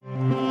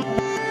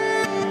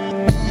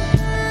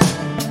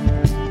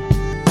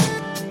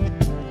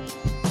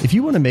If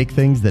you want to make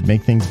things that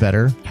make things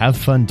better, have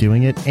fun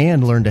doing it,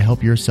 and learn to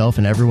help yourself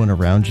and everyone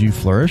around you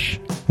flourish,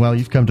 well,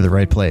 you've come to the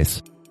right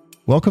place.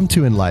 Welcome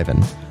to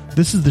Enliven.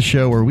 This is the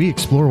show where we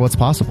explore what's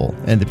possible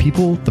and the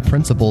people, the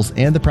principles,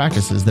 and the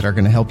practices that are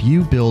going to help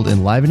you build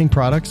enlivening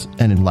products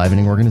and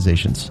enlivening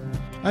organizations.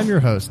 I'm your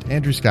host,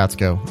 Andrew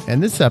Scottsko,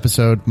 and this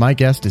episode, my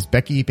guest is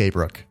Becky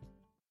Baybrook.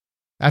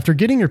 After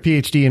getting her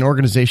PhD in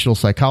organizational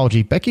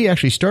psychology, Becky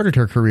actually started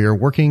her career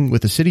working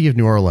with the city of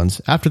New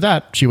Orleans. After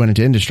that, she went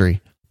into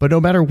industry. But no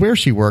matter where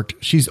she worked,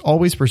 she's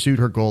always pursued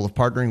her goal of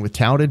partnering with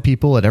talented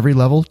people at every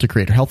level to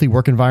create healthy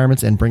work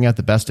environments and bring out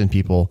the best in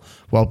people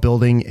while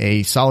building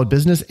a solid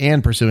business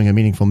and pursuing a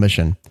meaningful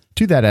mission.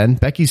 To that end,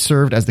 Becky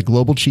served as the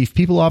Global Chief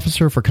People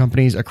Officer for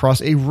companies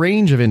across a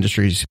range of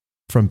industries,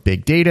 from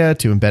big data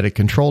to embedded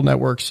control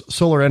networks,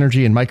 solar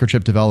energy, and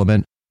microchip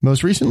development.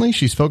 Most recently,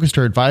 she's focused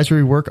her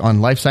advisory work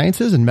on life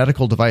sciences and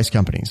medical device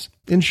companies.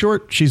 In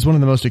short, she's one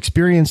of the most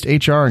experienced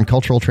HR and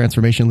cultural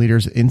transformation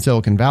leaders in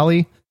Silicon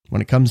Valley.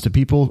 When it comes to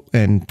people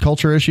and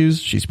culture issues,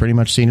 she's pretty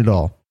much seen it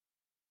all.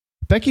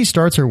 Becky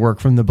starts her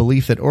work from the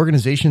belief that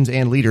organizations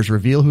and leaders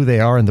reveal who they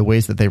are in the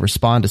ways that they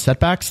respond to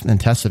setbacks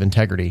and tests of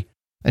integrity.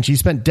 And she's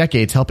spent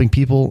decades helping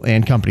people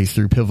and companies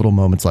through pivotal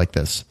moments like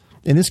this.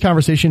 In this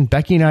conversation,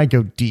 Becky and I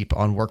go deep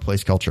on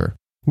workplace culture.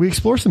 We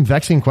explore some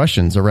vexing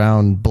questions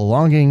around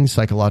belonging,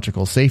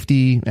 psychological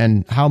safety,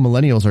 and how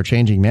millennials are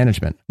changing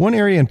management. One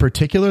area in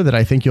particular that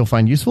I think you'll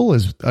find useful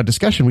is a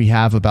discussion we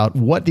have about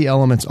what the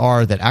elements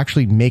are that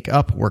actually make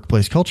up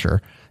workplace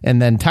culture.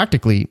 And then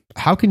tactically,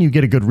 how can you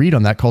get a good read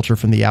on that culture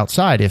from the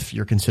outside if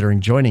you're considering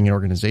joining an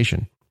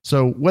organization?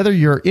 So whether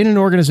you're in an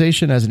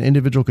organization as an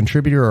individual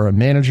contributor or a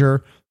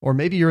manager, or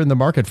maybe you're in the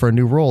market for a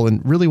new role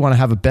and really want to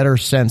have a better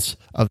sense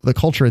of the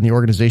culture in the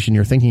organization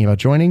you're thinking about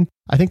joining,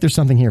 I think there's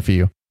something here for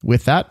you.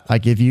 With that, I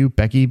give you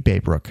Becky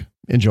Baybrook.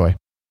 Enjoy.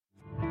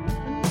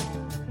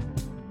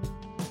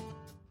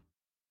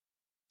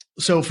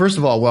 So first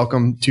of all,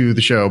 welcome to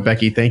the show,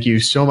 Becky. Thank you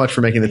so much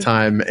for making the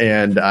time,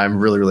 and I'm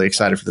really, really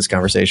excited for this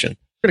conversation.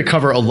 We're going to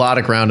cover a lot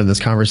of ground in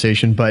this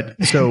conversation,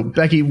 but so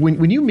Becky,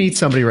 when you meet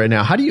somebody right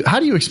now, how do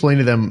you explain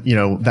to them,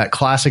 that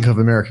classic of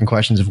American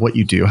questions of what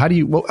you do?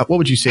 What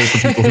would you say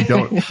for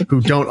people who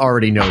don't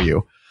already know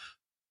you?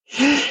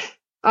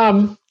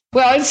 Well,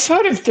 it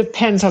sort of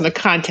depends on the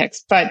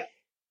context, but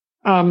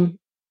I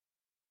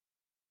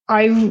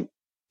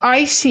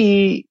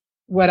see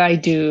what I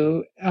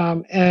do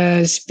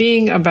as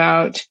being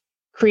about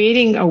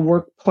creating a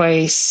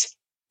workplace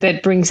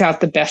that brings out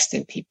the best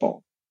in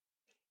people.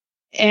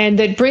 And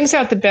that brings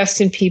out the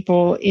best in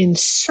people in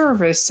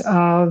service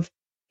of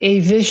a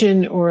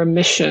vision or a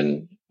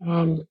mission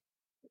or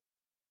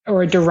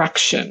a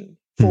direction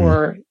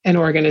for an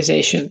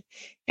organization.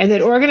 And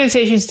that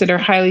organizations that are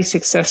highly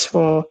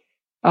successful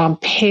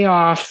pay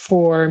off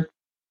for,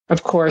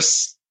 of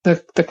course,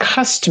 the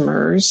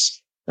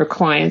customers or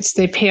clients.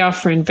 They pay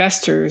off for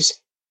investors.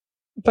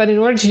 But in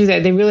order to do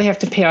that, they really have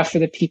to pay off for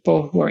the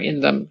people who are in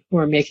them, who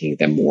are making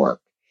them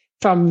work,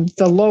 from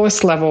the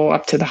lowest level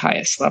up to the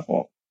highest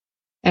level.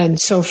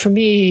 And so for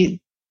me,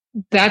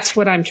 that's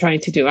what I'm trying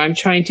to do. I'm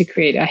trying to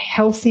create a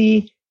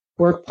healthy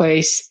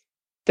workplace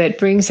that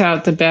brings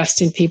out the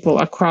best in people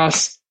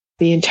across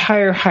the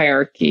entire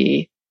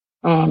hierarchy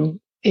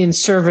in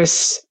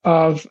service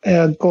of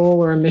a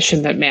goal or a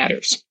mission that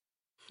matters.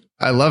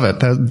 I love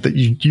it.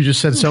 You just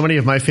said so many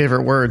of my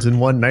favorite words in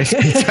one nice,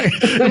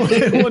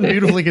 one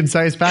beautifully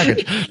concise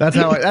package. That's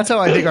how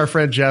I think our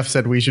friend Jeff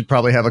said we should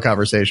probably have a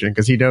conversation,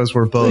 because he knows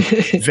we're both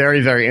very,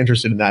 very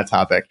interested in that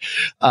topic.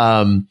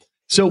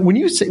 So when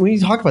you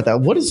talk about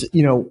that, what is,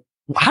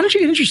 how did you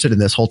get interested in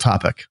this whole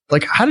topic?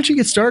 Like, how did you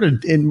get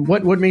started, and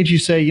what made you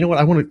say, you know what,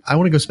 I want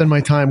to go spend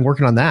my time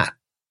working on that?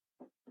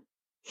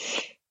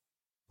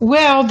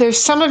 Well, there's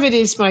some of it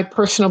is my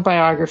personal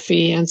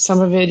biography, and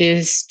some of it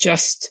is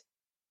just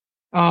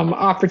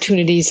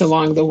opportunities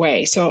along the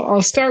way. So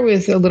I'll start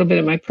with a little bit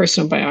of my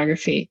personal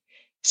biography.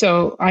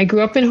 So I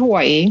grew up in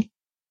Hawaii.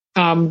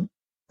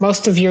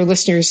 Most of your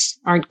listeners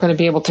aren't going to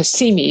be able to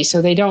see me,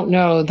 so they don't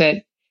know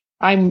that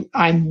I'm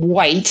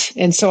white.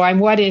 And so I'm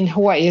what in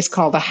Hawaii is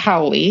called a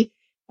haole.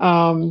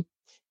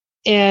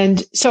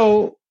 And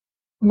so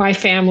my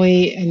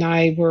family and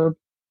I were,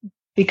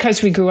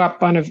 because we grew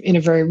up in a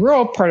very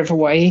rural part of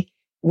Hawaii,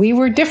 we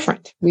were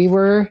different. We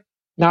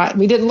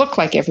didn't look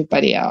like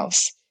everybody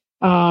else.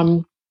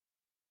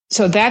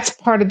 So that's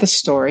part of the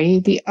story.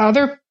 The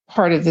other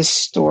part of the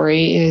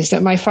story is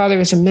that my father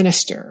was a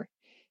minister.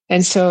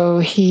 And so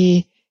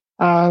he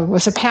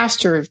was a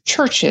pastor of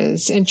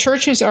churches, and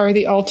churches are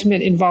the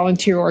ultimate in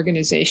volunteer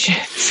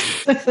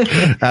organizations.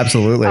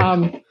 Absolutely.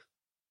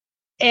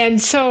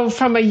 And so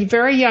from a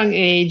very young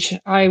age,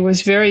 I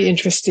was very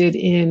interested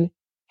in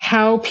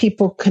how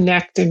people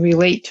connect and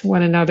relate to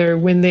one another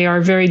when they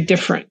are very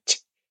different,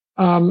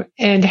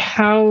 and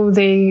how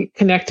they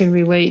connect and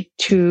relate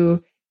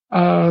to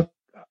a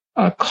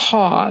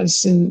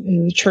cause.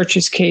 In the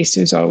church's case,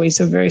 there's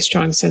always a very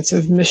strong sense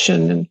of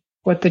mission and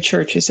what the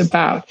church is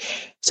about.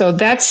 So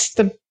that's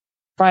the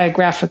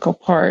biographical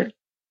part.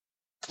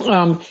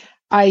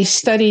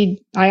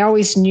 I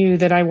always knew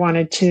that I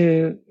wanted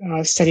to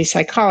study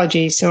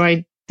psychology. So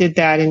I did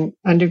that in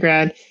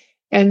undergrad.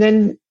 And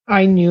then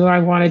I knew I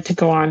wanted to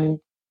go on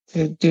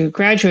to do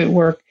graduate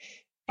work,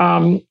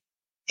 and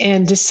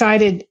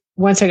decided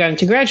once I got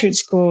into graduate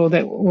school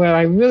that what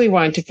I really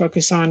wanted to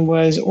focus on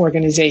was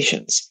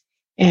organizations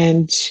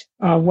and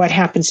what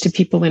happens to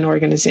people in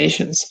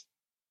organizations.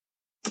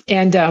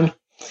 And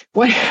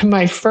one of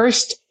my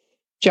first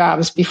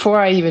jobs before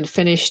I even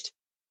finished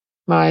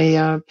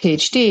my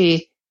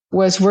PhD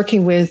was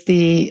working with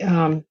the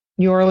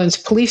New Orleans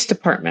Police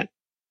Department.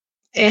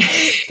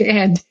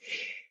 And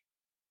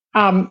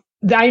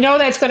I know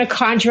that's going to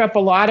conjure up a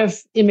lot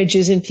of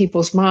images in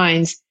people's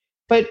minds,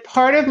 but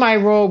part of my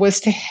role was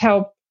to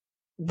help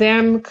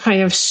them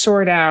kind of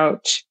sort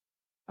out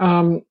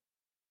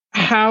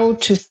how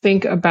to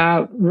think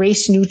about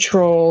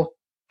race-neutral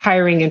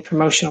hiring and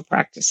promotional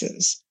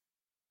practices.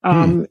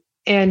 And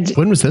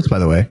when was this, by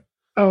the way?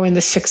 Oh, in the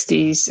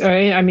 60s.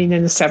 I mean,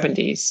 in the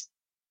 70s.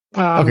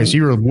 Okay, so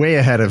you were way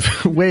ahead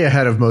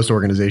of most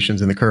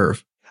organizations in the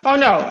curve. Oh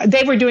no,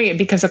 they were doing it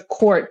because a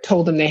court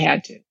told them they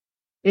had to.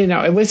 You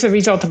know, it was a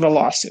result of a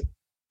lawsuit.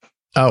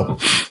 Oh,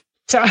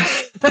 so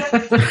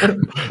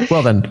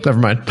well then, never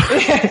mind.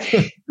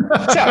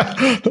 So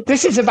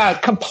this is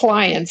about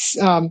compliance,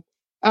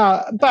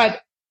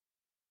 but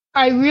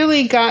I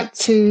really got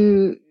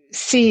to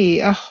see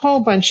a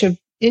whole bunch of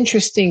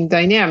interesting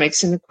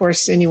dynamics, and of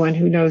course, anyone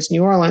who knows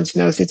New Orleans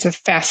knows it's a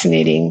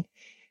fascinating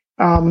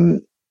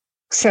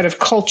set of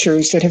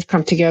cultures that have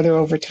come together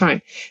over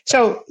time.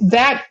 So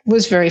that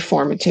was very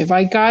formative.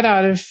 I got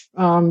out of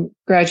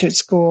graduate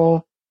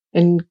school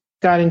and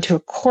got into a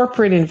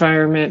corporate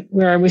environment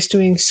where I was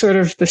doing sort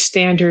of the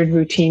standard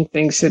routine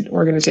things that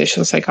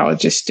organizational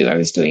psychologists do. I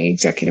was doing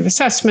executive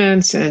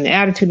assessments and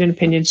attitude and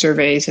opinion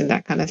surveys and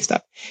that kind of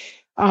stuff.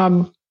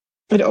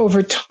 But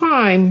over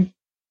time,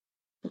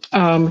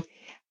 I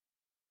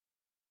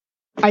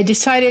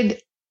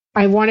decided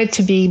I wanted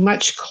to be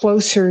much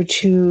closer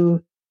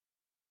to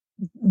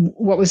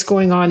what was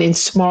going on in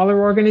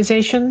smaller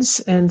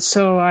organizations. And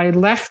so I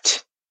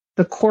left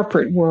the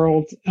corporate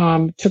world,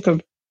 took a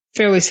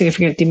fairly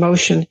significant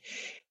demotion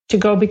to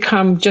go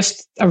become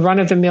just a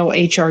run-of-the-mill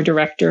HR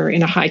director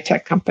in a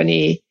high-tech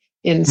company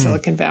in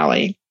Silicon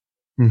Valley.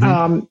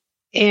 Mm-hmm.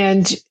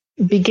 And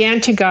began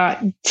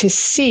to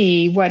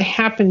see what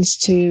happens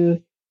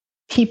to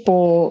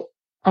people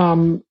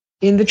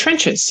in the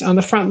trenches, on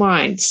the front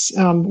lines,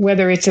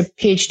 whether it's a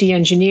PhD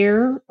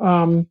engineer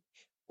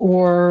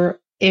or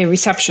a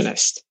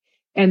receptionist.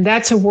 And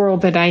that's a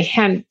world that I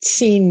hadn't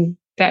seen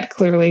that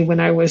clearly when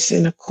I was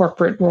in a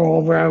corporate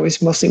role where I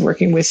was mostly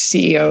working with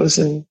CEOs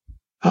and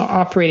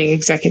operating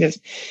executives.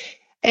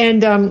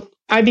 And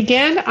I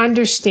began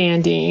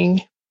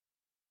understanding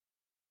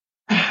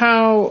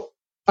how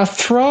a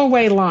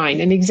throwaway line,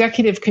 an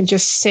executive can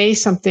just say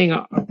something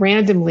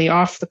randomly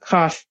off the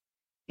cuff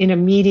in a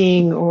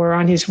meeting or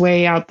on his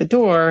way out the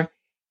door,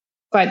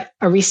 but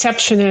a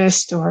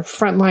receptionist or a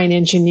frontline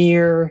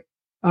engineer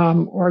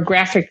or a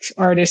graphics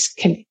artist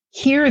can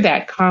hear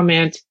that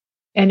comment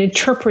and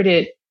interpret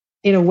it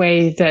in a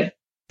way that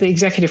the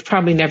executive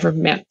probably never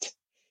meant.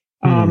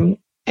 And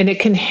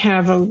it can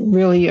have a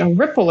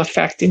ripple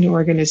effect in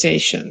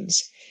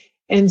organizations.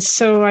 And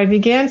so I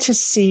began to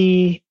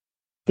see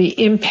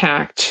the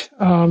impact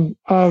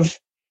of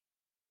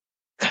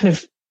kind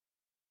of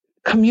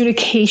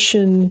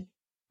communication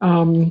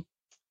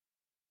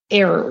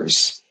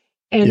errors.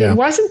 And it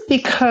wasn't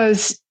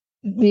because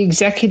the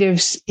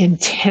executives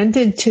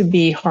intended to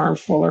be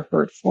harmful or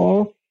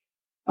hurtful,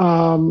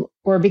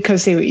 or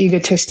because they were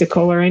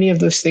egotistical or any of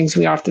those things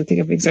we often think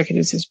of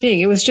executives as being.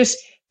 It was just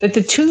that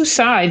the two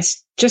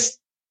sides just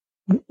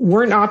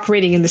weren't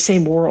operating in the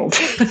same world.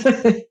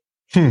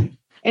 And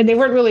they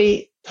weren't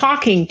really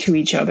talking to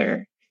each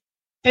other.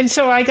 And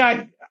so I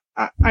got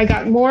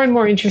more and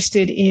more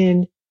interested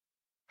in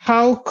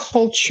how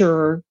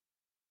culture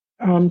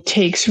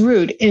takes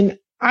root. And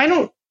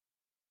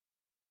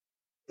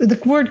the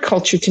word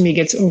culture to me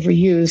gets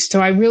overused.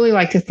 So I really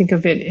like to think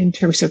of it in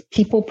terms of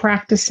people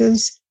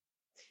practices.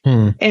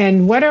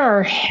 And what are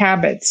our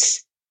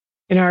habits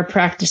and our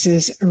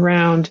practices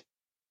around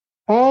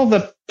all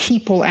the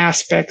people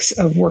aspects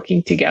of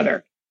working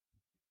together?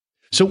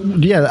 So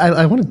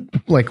I want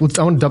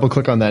to double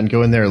click on that and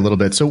go in there a little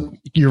bit. So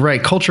you're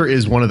right. Culture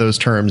is one of those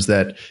terms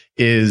that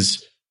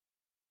is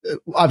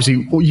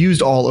obviously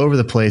used all over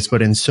the place,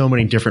 but in so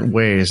many different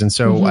ways. And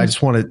so I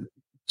just want to,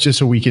 just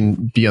so we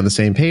can be on the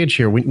same page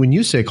here, when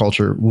you say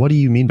culture, what do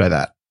you mean by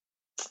that?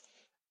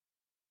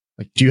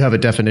 Like, do you have a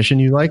definition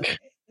you like?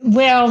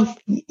 Well,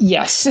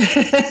 yes.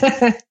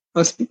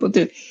 Most people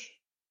do.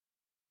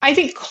 I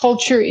think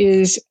culture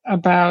is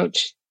about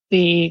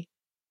the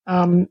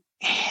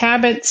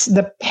habits,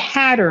 the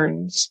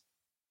patterns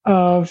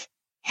of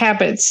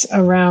habits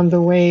around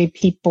the way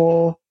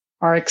people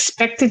are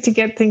expected to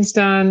get things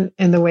done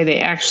and the way they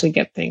actually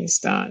get things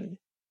done.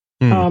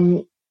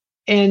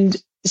 And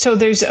so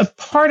there's a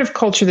part of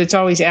culture that's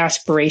always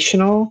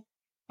aspirational,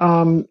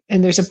 and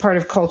there's a part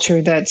of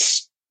culture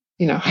that's,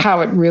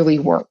 how it really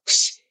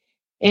works.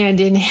 And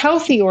in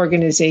healthy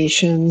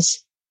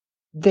organizations,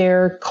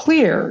 they're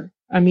clear.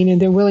 I mean,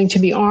 and they're willing to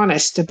be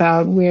honest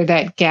about where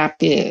that gap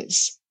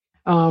is.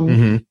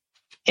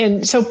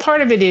 And so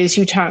part of it is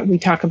we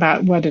talk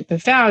about what the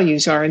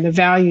values are, and the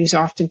values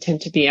often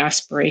tend to be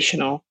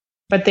aspirational,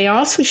 but they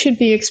also should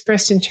be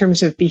expressed in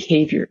terms of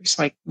behaviors,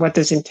 like what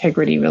does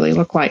integrity really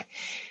look like?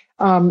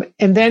 And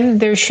then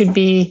there should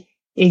be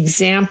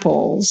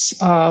examples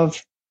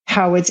of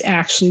how it's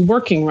actually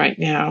working right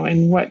now,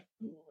 and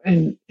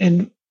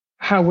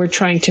how we're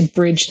trying to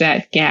bridge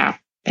that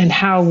gap, and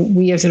how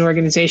we as an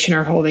organization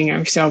are holding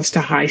ourselves to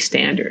high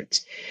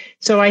standards.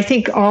 So I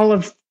think all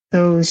of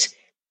those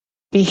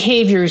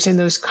behaviors and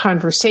those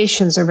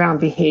conversations around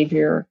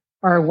behavior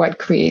are what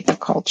create the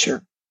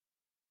culture.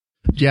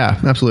 Yeah,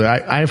 absolutely.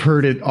 I've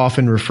heard it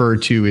often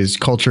referred to as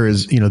culture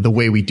is, the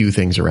way we do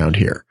things around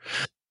here.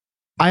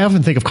 I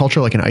often think of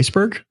culture like an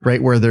iceberg,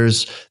 right? Where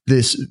there's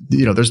this,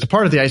 there's the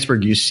part of the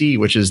iceberg you see,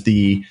 which is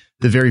the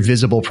very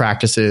visible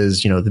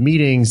practices, the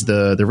meetings,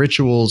 the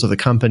rituals of the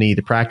company,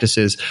 the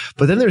practices.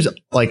 But then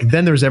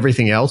there's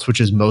everything else,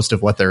 which is most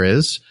of what there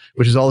is,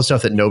 which is all the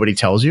stuff that nobody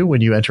tells you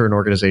when you enter an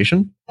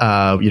organization.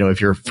 If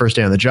you're first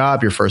day on the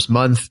job, your first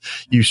month,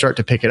 you start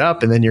to pick it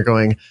up, and then you're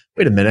going,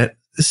 wait a minute,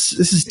 this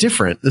is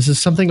different. This is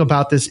something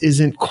about this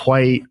isn't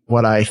quite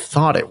what I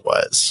thought it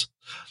was.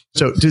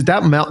 So does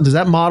that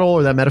model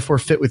or that metaphor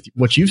fit with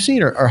what you've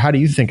seen, or how do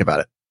you think about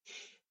it?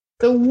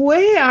 The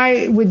way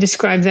I would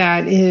describe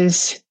that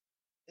is,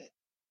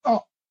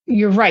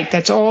 you're right,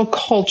 that's all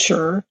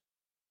culture.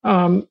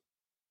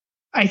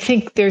 I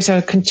think there's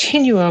a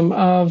continuum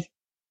of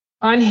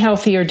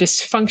unhealthy or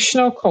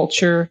dysfunctional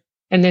culture,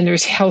 and then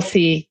there's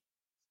healthy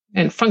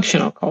and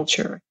functional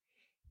culture.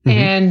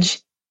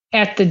 And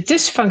at the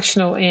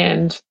dysfunctional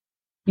end,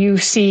 you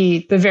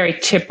see the very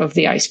tip of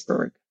the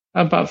iceberg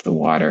above the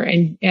water.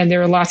 And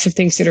there are lots of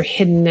things that are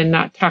hidden and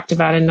not talked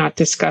about and not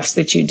discussed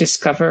that you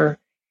discover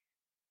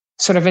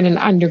sort of in an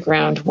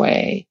underground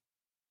way.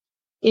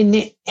 In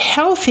the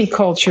healthy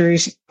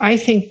cultures, I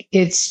think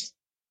it's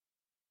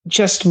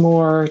just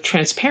more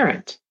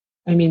transparent.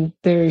 I mean,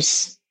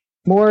 there's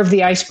more of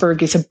the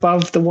iceberg is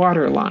above the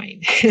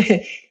waterline.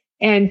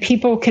 And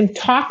people can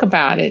talk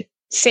about it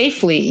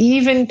safely,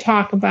 even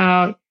talk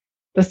about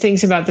the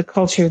things about the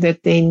culture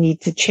that they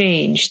need to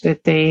change,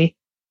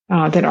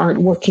 that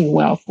aren't working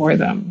well for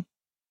them.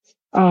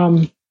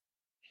 And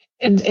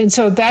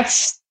so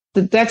that's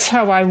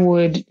how I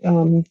would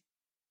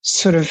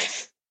sort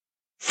of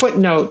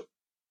footnote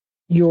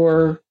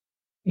your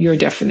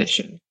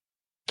definition.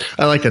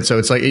 I like that. So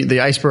it's like the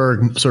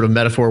iceberg sort of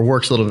metaphor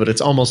works a little bit.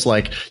 It's almost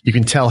like you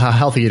can tell how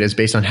healthy it is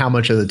based on how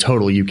much of the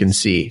total you can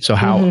see. So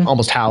how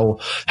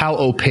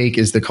opaque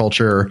is the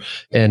culture?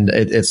 And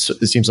it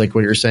seems like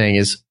what you're saying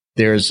is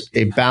there's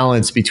a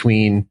balance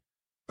between,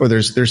 or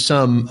there's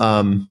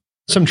some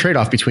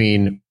trade-off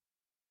between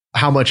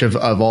how much of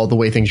all the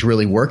way things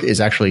really work is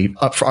actually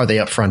are they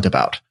upfront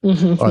about?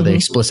 Are they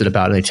explicit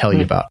about it? They tell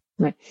you about?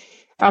 Right.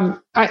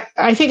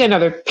 I think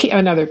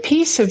another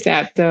piece of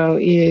that, though,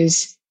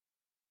 is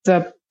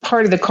the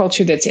part of the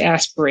culture that's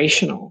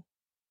aspirational.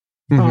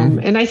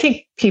 And I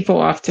think people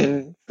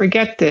often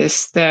forget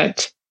this,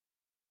 that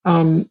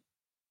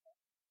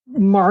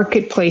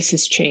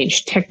marketplaces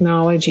change,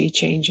 technology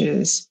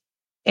changes.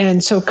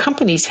 And so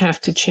companies have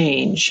to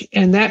change.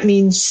 And that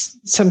means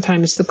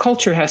sometimes the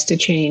culture has to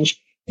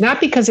change, not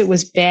because it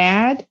was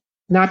bad,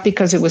 not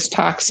because it was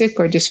toxic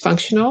or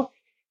dysfunctional,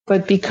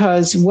 but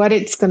because what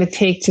it's going to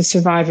take to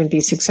survive and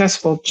be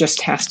successful just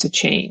has to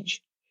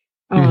change.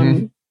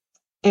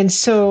 And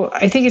so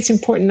I think it's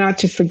important not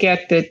to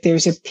forget that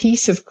there's a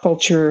piece of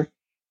culture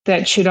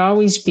that should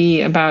always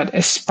be about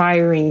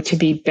aspiring to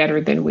be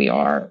better than we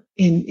are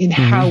in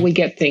how we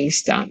get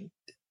things done.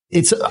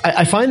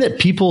 I find that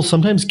people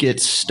sometimes get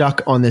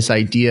stuck on this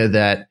idea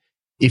that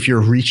if you're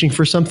reaching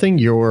for something,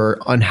 you're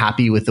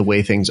unhappy with the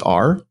way things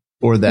are,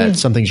 or that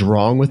something's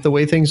wrong with the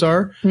way things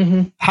are.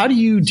 How do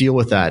you deal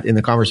with that in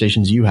the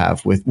conversations you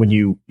have with when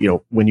you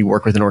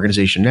work with an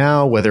organization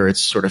now, whether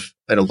it's sort of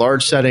at a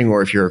large setting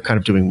or if you're kind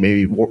of doing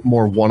maybe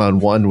more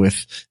one-on-one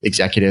with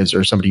executives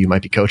or somebody you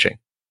might be coaching?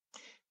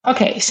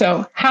 Okay.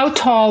 So how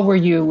tall were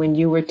you when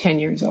you were 10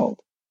 years old?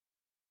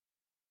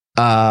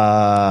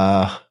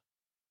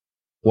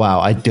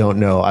 Wow, I don't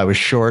know. I was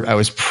short. I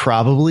was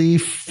probably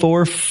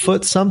 4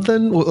 foot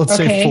something. Well, let's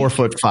say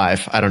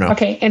 4'5". I don't know.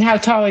 Okay. And how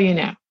tall are you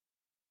now?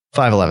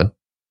 5'11".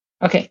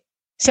 Okay.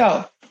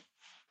 So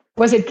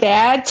was it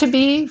bad to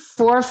be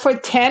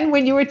 4'10"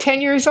 when you were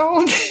 10 years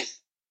old?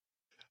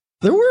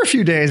 There were a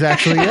few days,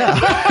 actually, yeah.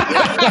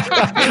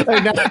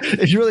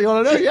 If you really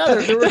want to know, yeah,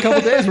 there were a couple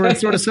days where it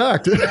sort of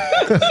sucked.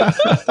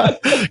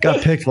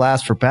 Got picked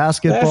last for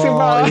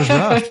basketball. It was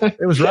rough.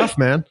 It was rough,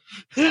 man.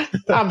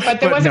 But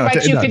there wasn't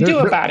much you could do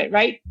about it,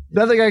 right?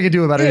 Nothing I could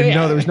do about it. Yeah.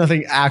 No, there was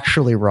nothing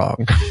actually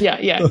wrong.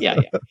 Yeah.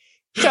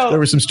 So there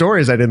were some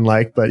stories I didn't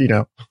like, but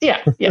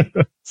Yeah.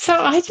 So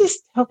I just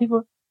tell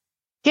people,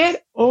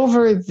 get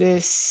over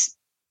this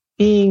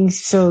being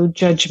so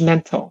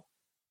judgmental.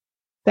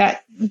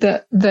 That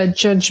the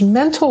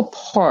judgmental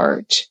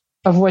part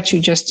of what you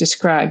just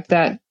described,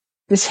 that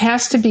this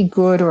has to be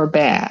good or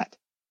bad,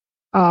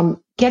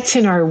 gets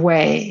in our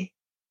way.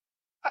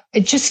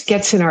 It just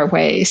gets in our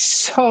way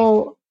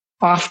so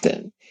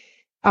often.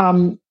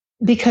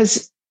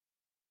 Because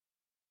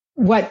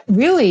what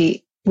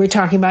really we're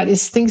talking about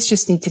is things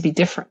just need to be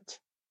different.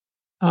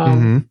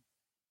 And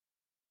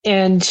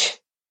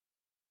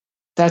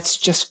that's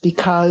just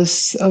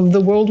because of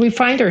the world we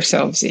find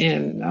ourselves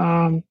in.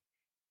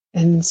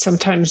 And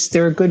sometimes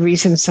there are good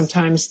reasons.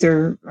 Sometimes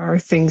there are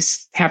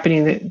things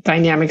happening,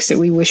 dynamics that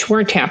we wish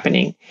weren't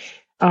happening.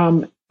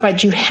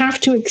 But you have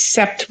to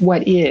accept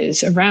what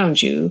is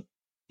around you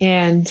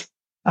and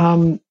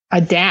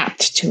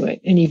adapt to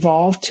it and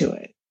evolve to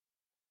it.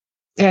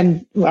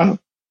 And well,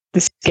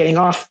 this is getting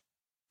off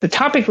the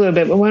topic a little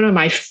bit, but one of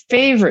my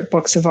favorite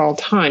books of all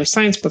time,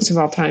 science books of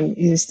all time,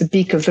 is The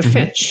Beak of the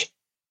Finch.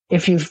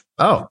 If you've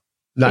no,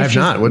 I have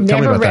not. Tell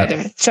me about that.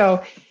 It.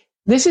 So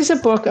this is a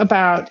book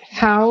about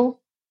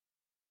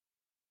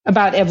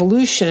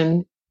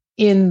evolution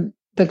in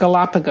the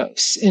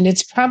Galapagos, and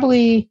it's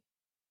probably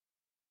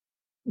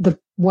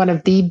one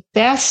of the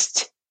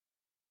best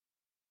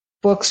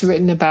books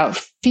written about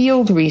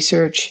field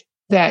research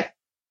that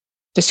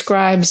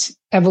describes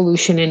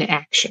evolution in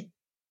action.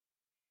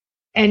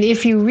 And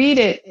if you read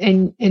it,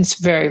 and it's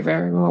very,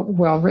 very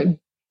well written,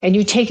 and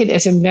you take it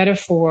as a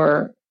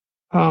metaphor,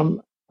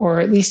 or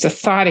at least a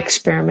thought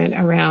experiment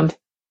around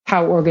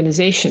how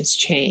organizations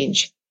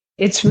change,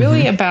 it's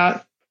really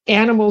about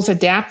animals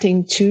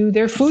adapting to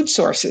their food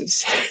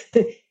sources.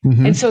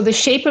 And so the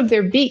shape of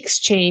their beaks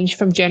change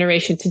from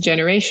generation to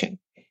generation.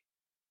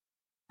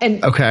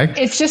 And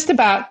it's just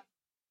about,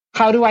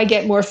 how do I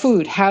get more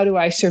food? How do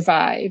I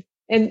survive?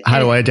 And how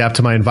do I adapt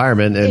to my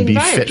environment and be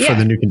fit for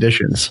the new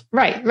conditions?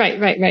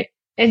 Right.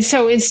 And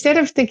so instead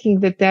of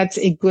thinking that that's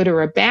a good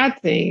or a bad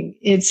thing,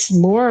 it's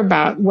more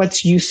about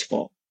what's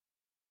useful.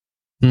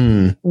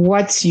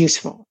 What's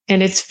useful.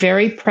 And it's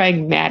very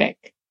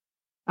pragmatic.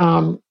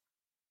 And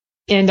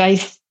I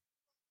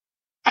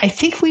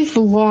think we've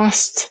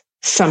lost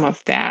some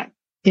of that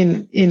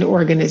in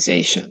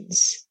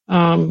organizations,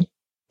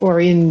 or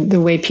in the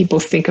way people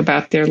think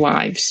about their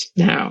lives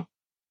now.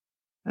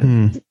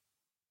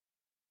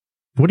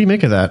 What do you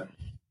make of that?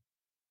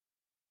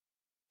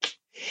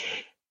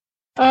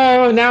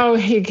 Oh, now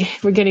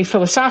we're getting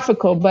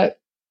philosophical, but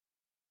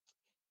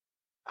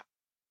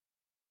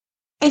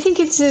I think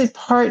it's in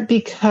part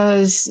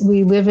because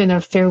we live in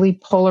a fairly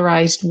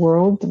polarized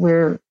world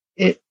where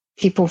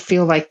people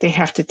feel like they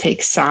have to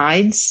take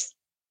sides,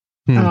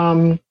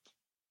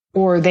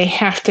 or they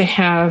have to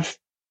have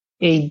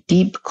a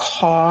deep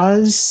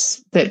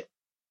cause that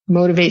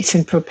motivates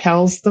and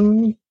propels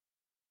them.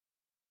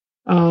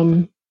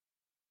 And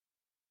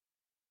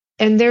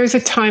there's a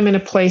time and a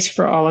place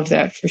for all of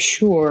that, for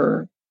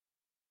sure.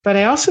 But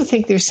I also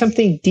think there's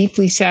something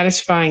deeply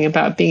satisfying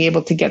about being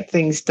able to get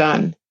things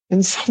done.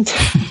 And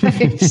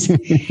sometimes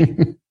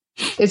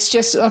it's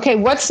just, okay,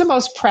 what's the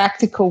most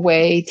practical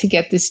way to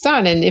get this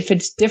done? And if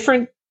it's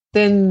different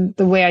than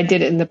the way I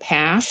did it in the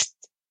past,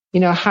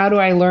 how do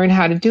I learn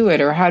how to do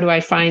it? Or how do I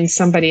find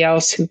somebody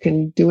else who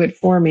can do it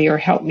for me or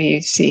help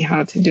me see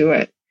how to do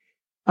it?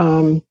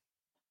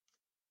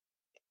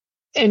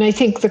 And I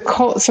think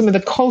some of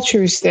the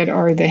cultures that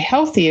are the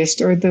healthiest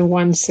are the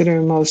ones that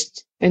are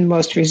most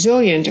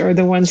resilient, or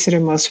the ones that are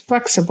most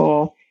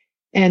flexible,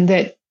 and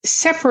that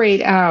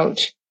separate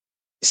out.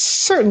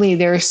 Certainly,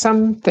 there are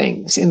some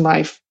things in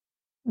life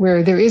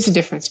where there is a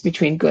difference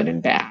between good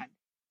and bad.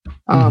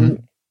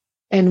 And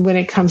when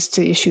it comes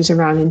to issues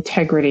around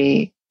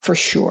integrity, for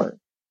sure.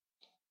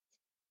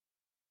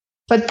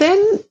 But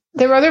then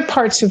there are other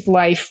parts of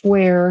life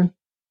where,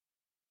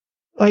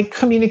 like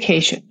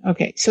communication.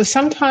 Okay, so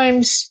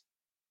sometimes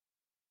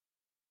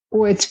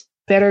it's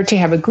better to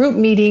have a group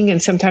meeting,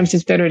 and sometimes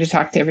it's better to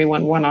talk to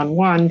everyone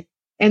one-on-one.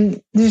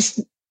 And there's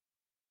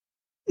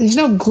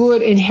no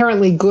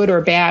inherently good or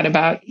bad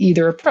about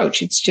either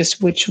approach. It's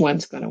just which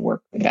one's going to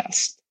work the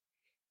best.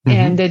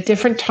 And at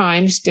different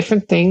times,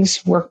 different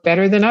things work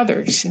better than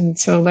others. And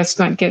so let's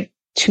not get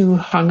too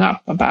hung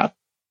up about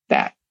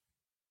that.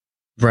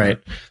 Right.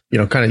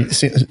 Kind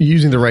of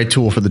using the right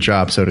tool for the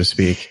job, so to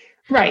speak.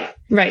 Right.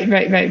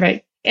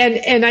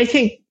 And I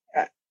think,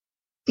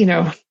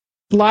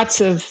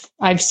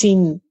 I've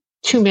seen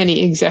too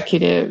many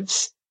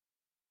executives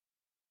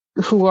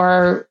who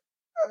are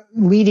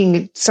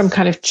leading some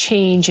kind of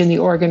change in the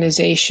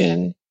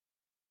organization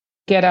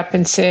get up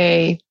and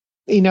say,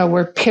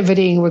 we're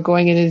pivoting, we're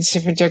going in a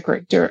different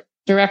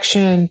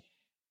direction.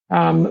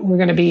 We're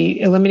going to be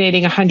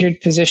eliminating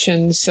 100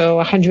 positions. So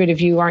 100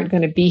 of you aren't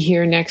going to be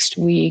here next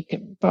week,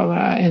 blah,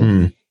 blah,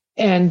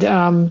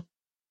 and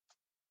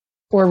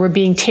or we're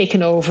being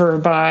taken over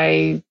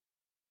by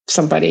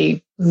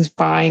somebody who's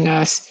buying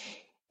us.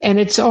 And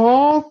it's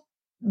all,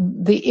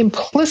 the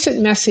implicit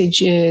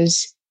message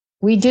is,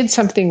 we did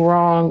something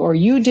wrong, or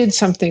you did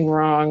something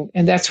wrong,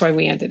 and that's why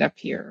we ended up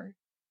here.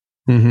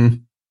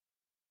 And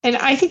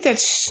I think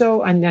that's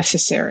so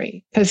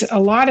unnecessary, because a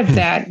lot of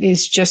that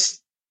is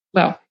just,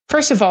 well,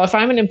 first of all, if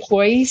I'm an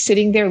employee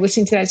sitting there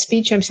listening to that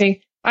speech, I'm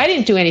saying, I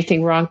didn't do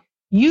anything wrong.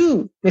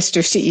 You,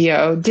 Mr.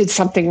 CEO, did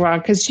something wrong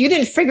because you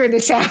didn't figure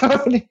this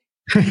out.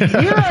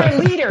 You're our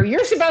leader.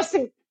 You're supposed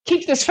to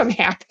keep this from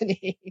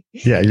happening.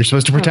 Yeah, you're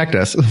supposed to protect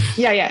us.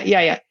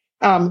 Yeah.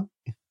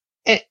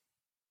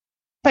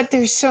 But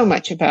there's so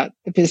much about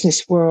the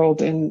business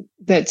world, and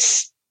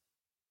that's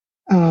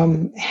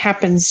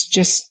happens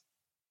just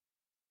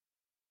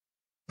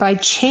by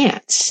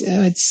chance.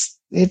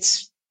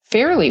 It's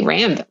fairly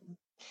random,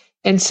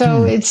 and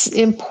so it's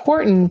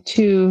important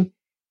to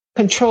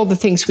control the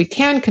things we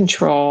can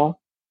control.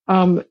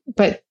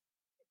 But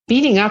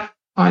beating up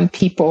on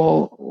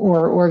people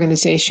or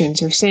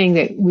organizations, or saying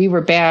that we were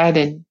bad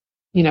and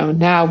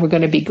now we're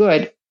going to be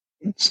good,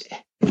 it's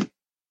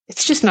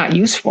just not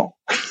useful.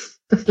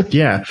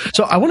 Yeah.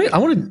 So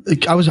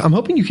I'm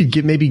hoping you could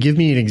give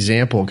me an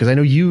example, because I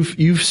know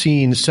you've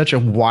seen such a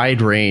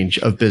wide range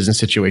of business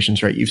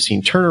situations, right? You've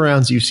seen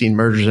turnarounds, you've seen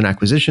mergers and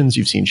acquisitions,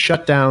 you've seen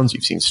shutdowns,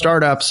 you've seen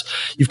startups,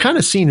 you've kind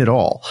of seen it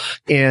all.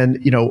 And,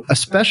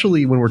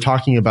 especially when we're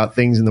talking about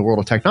things in the world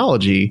of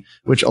technology,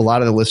 which a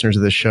lot of the listeners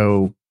of this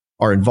show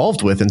are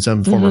involved with in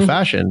some form or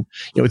fashion,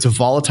 it's a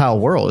volatile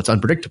world. It's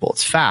unpredictable.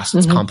 It's fast.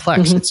 It's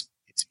complex. It's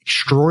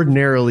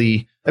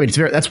extraordinarily,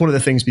 that's one of the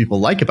things people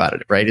like about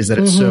it, right? Is that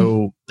it's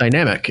so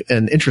dynamic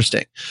and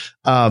interesting.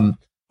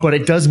 But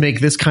it does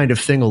make this kind of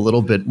thing a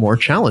little bit more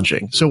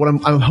challenging. So what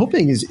I'm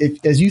hoping is,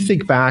 as you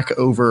think back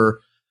over,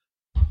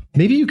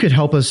 maybe you could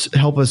help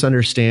us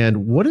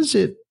understand, what is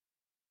it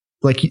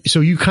like? So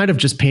you kind of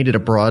just painted a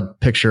broad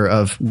picture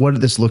of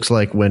what this looks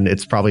like when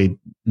it's probably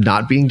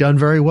not being done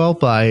very well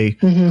by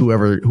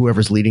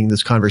whoever's leading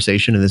this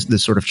conversation and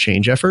this sort of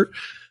change effort.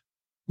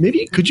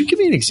 Maybe could you give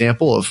me an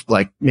example of,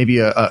 like, maybe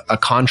a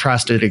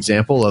contrasted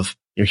example of,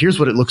 here's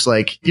what it looks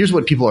like. Here's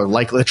what people are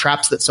likely, the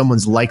traps that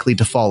someone's likely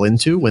to fall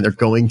into when they're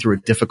going through a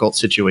difficult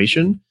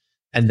situation.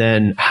 And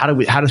then how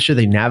should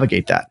they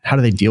navigate that? How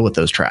do they deal with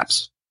those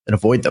traps and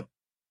avoid them?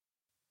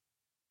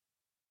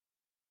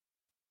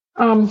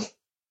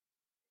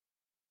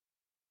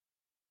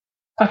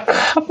 A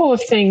couple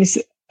of things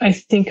I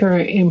think are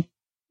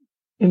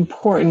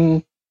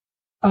important.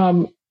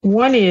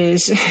 One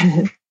is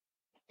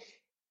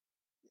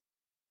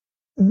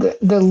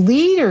the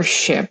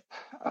leadership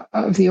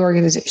of the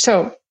organization.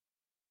 So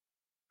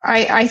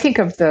I think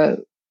of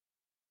the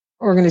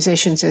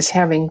organizations as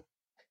having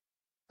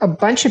a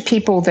bunch of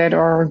people that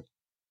are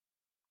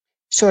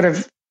sort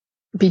of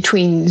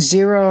between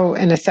 0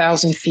 and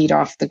 1,000 feet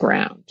off the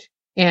ground.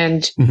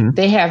 And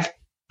they have,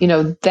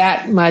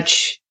 that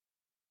much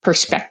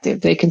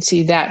perspective. They can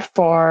see that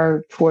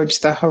far towards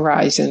the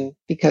horizon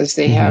because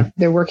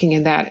they're working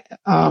in that,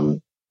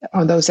 on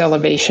those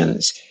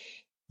elevations.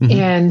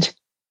 And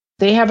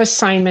they have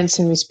assignments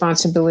and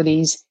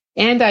responsibilities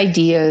and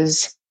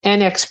ideas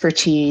and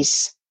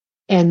expertise,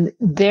 and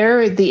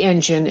they're the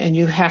engine, and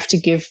you have to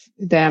give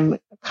them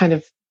kind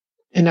of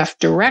enough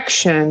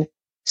direction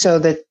so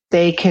that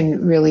they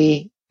can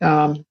really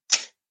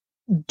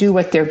do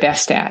what they're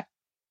best at.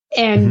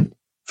 And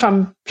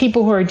from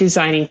people who are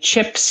designing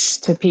chips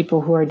to people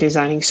who are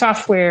designing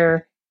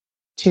software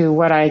to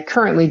what I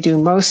currently do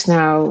most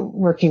now,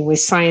 working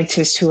with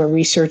scientists who are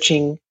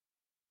researching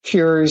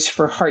cures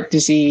for heart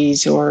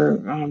disease or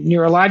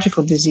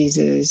neurological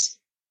diseases,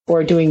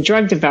 or doing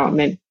drug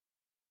development,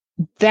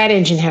 that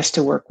engine has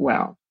to work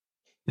well.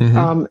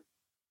 And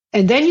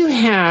then you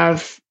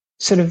have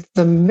sort of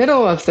the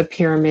middle of the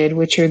pyramid,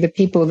 which are the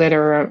people that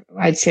are,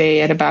 I'd say,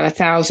 at about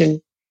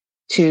 1,000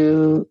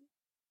 to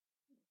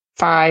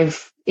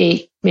 5,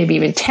 8, maybe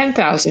even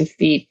 10,000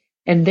 feet.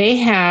 And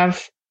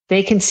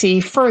they can see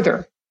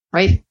further,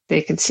 right?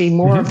 They can see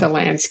more of the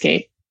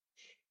landscape.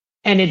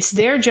 And it's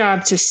their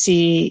job to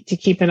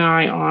keep an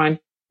eye on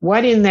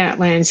what in that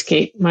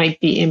landscape might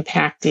be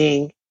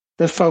impacting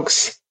the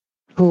folks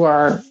who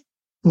are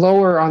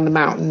lower on the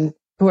mountain,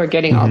 who are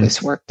getting all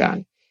this work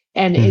done.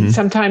 And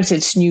sometimes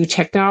it's new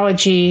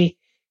technology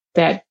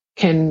that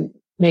can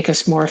make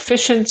us more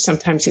efficient.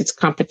 Sometimes it's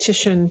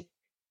competition,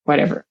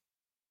 whatever.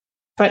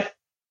 But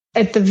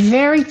at the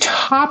very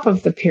top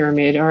of the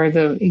pyramid are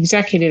the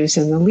executives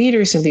and the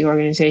leaders of the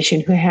organization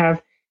who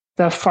have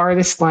the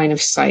farthest line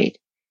of sight,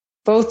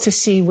 both to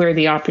see where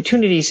the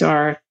opportunities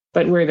are,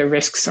 but where the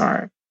risks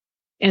are.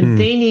 And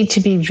they need to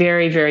be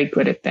very, very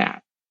good at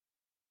that.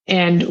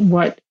 And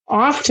what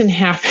often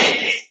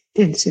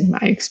happens, in my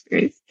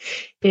experience,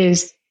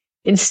 is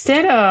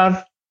instead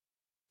of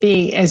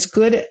being as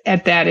good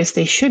at that as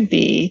they should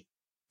be,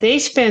 they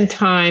spend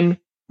time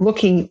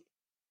looking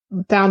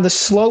down the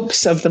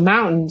slopes of the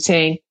mountain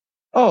saying,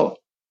 oh,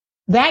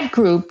 that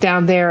group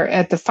down there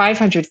at the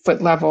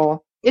 500-foot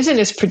level isn't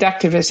as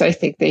productive as I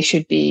think they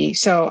should be.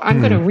 So I'm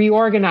going to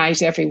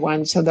reorganize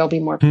everyone so they'll be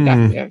more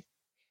productive.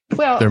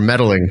 Well, they're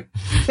meddling.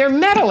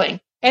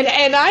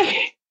 And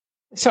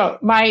so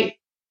my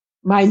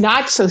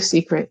not so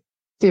secret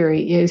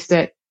theory is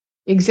that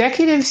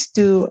executives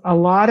do a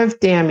lot of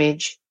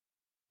damage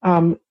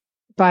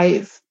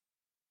by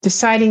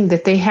deciding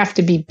that they have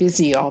to be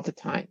busy all the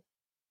time.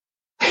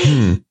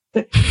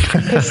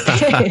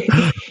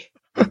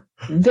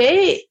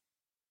 they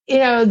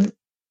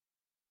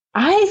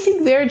I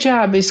think their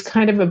job is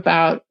kind of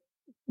about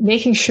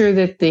making sure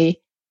that the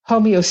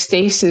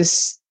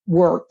homeostasis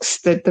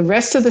works, that the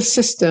rest of the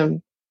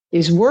system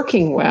is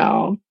working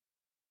well,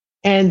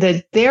 and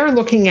that they're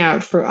looking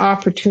out for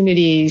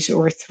opportunities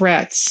or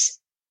threats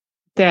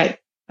that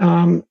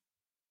you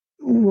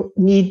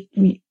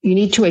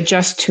need to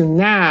adjust to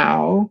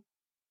now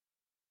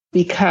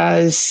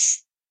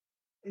because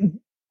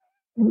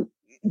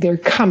they're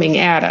coming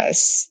at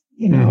us,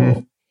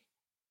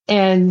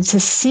 and to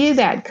see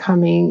that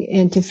coming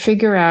and to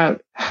figure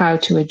out how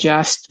to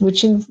adjust,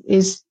 which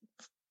is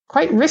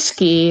quite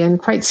risky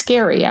and quite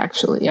scary,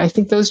 actually. I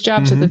think those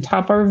jobs at the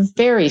top are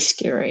very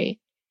scary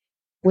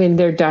when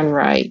they're done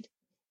right.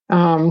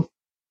 And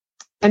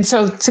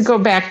so to go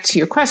back to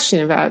your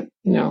question about,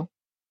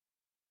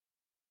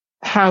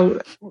 how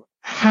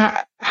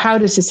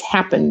does this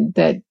happen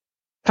that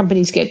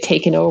companies get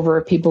taken over,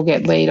 people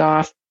get laid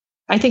off?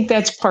 I think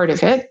that's part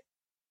of it.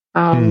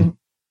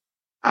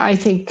 I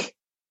think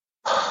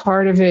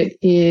part of it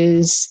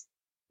is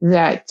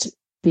that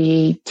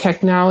the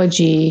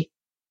technology,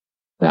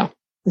 well,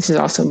 this is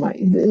also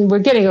we're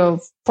getting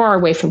far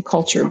away from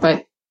culture,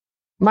 but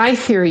my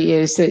theory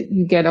is that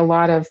you get a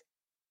lot of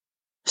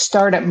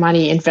startup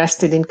money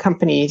invested in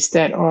companies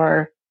that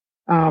are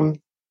trying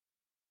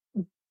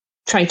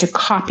to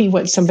copy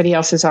what somebody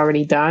else has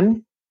already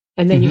done.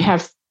 And then you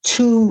have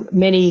too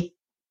many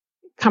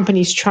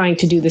companies trying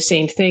to do the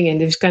same thing, and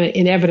there's going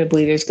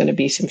to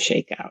be some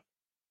shakeout.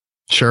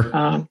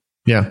 Sure.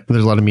 Yeah.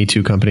 There's a lot of Me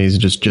Too companies,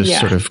 just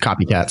sort of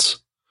copycats.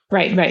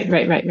 Right.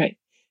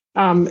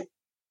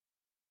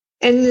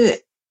 And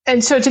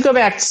so to go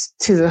back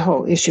to the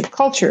whole issue of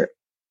culture,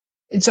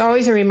 it's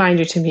always a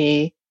reminder to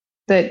me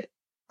that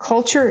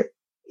culture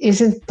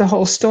isn't the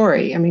whole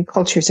story. I mean,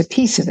 culture is a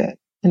piece of it.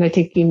 And I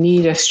think you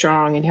need a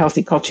strong and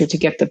healthy culture to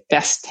get the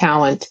best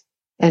talent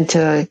and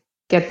to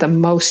get the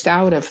most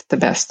out of the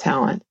best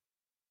talent.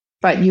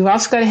 But you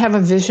also got to have a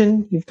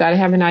vision. You've got to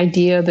have an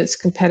idea that's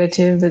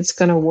competitive, that's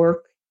going to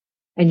work,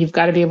 and you've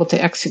got to be able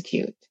to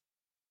execute.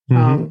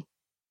 So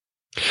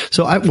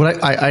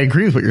I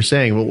agree with what you're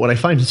saying, but what I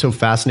find so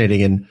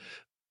fascinating, and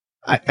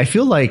I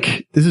feel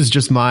like this is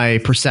just my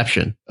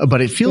perception,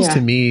 but it feels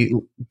to me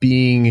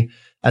being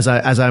as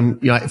I'm,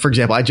 for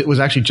example, I was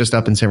actually just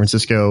up in San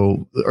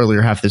Francisco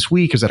earlier half this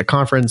week. I was at a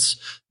conference,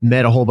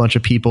 met a whole bunch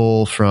of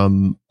people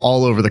from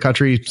all over the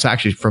country. It's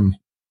actually from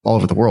all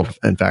over the world,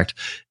 in fact,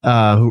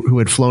 who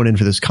had flown in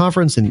for this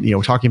conference and,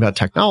 talking about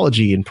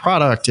technology and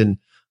product and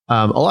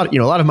a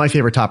lot of my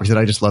favorite topics that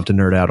I just love to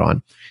nerd out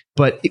on.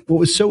 But what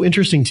was so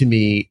interesting to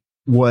me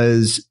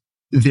was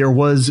there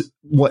was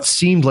what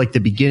seemed like the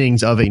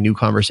beginnings of a new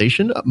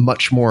conversation,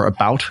 much more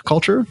about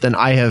culture than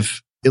I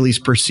have at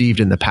least perceived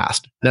in the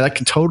past. Now, that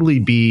could totally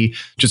be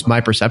just my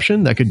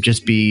perception. That could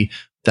just be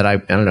that I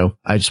don't know,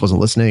 I just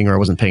wasn't listening, or I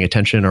wasn't paying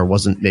attention, or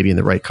wasn't maybe in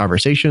the right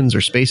conversations or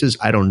spaces.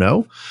 I don't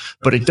know.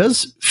 But it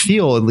does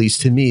feel, at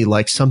least to me,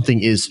 like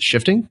something is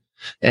shifting.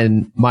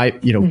 And my,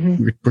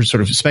 we're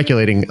sort of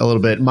speculating a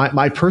little bit.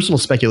 My personal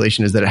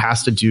speculation is that it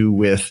has to do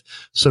with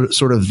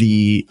sort of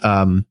the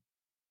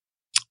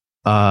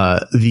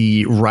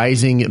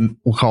rising,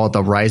 we'll call it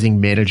the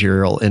rising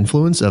managerial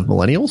influence of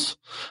millennials.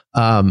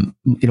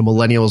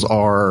 Millennials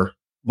are,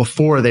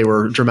 before they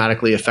were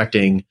dramatically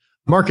affecting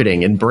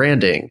marketing and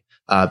branding,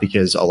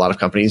 because a lot of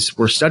companies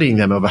were studying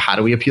them of how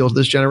do we appeal to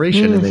this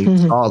generation. And they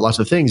saw lots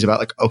of things about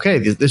like, okay,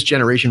 this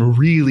generation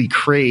really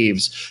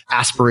craves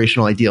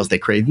aspirational ideals. They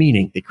crave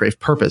meaning, they crave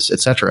purpose,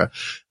 etc.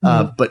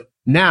 But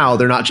now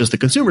they're not just the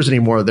consumers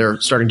anymore.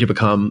 They're starting to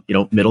become,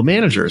 middle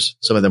managers.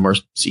 Some of them are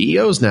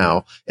CEOs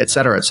now, et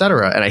cetera, et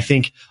cetera. And I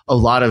think a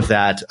lot of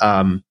that,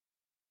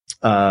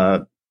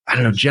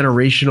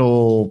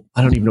 generational,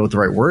 I don't even know what the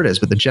right word is,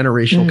 but the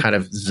generational kind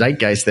of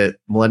zeitgeist that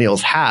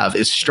millennials have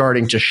is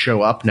starting to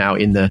show up now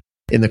in the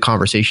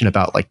conversation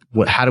about like,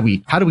 how do we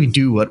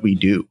do what we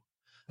do?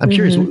 I'm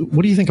curious,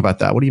 what do you think about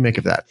that? What do you make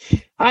of that?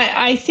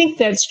 I think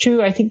that's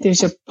true. I think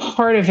there's a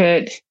part of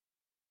it.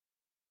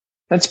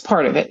 That's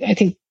part of it. I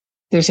think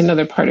there's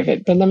another part of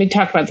it, but let me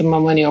talk about the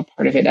millennial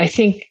part of it. I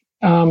think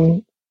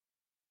my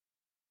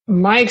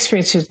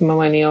experience with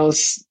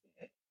millennials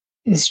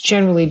has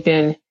generally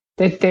been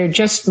that they're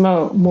just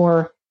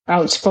more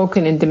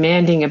outspoken and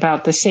demanding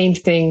about the same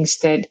things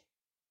that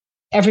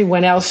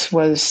everyone else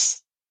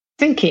was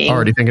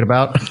already thinking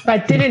about,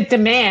 but didn't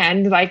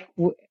demand like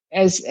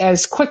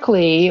as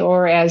quickly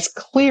or as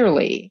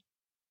clearly.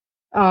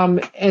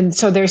 And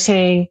so they're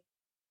saying,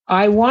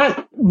 I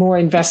want more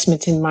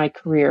investment in my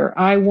career.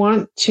 I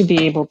want to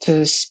be able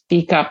to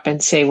speak up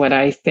and say what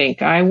I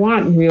think. I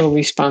want real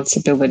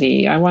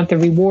responsibility. I want the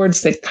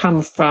rewards that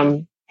come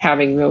from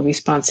having real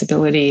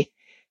responsibility.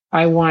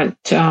 I want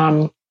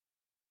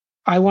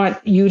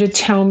you to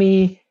tell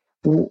me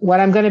what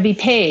I'm going to be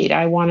paid.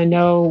 I want to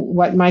know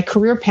what my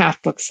career path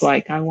looks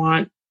like. I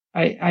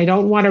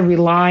don't want to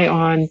rely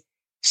on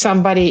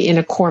somebody in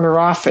a corner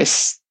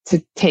office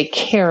to take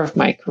care of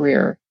my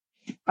career.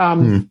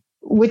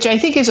 Which I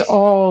think is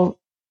all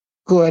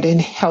good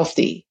and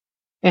healthy.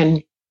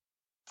 And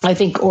I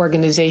think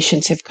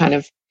organizations have kind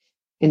of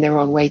in their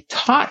own way,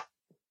 taught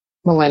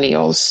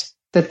millennials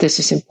that this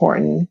is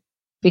important,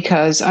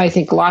 because I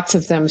think lots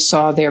of them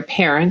saw their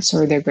parents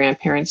or their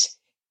grandparents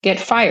get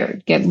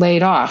fired, get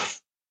laid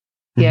off,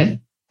 get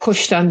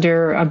pushed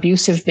under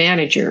abusive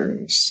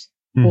managers,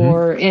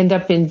 or end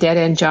up in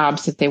dead-end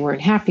jobs that they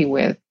weren't happy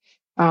with.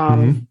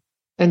 And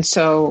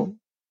so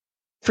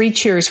 3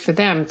 cheers for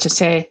them to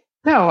say,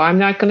 no, I'm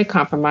not going to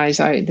compromise.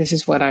 This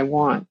is what I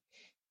want.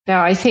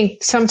 Now, I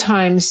think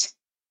sometimes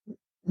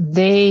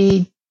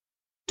they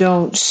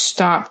don't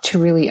stop to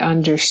really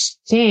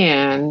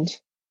understand,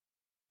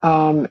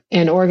 and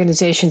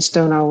organizations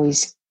don't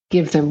always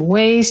give them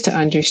ways to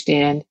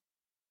understand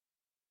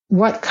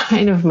what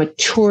kind of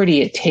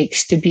maturity it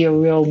takes to be a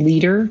real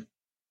leader,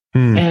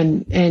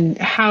 and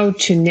how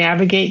to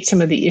navigate some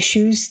of the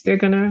issues they're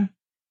going to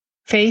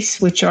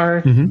face, which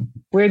are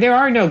where there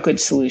are no good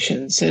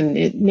solutions. And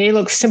it may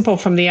look simple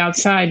from the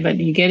outside, but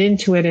you get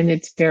into it and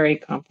it's very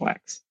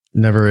complex.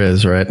 Never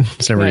is, right?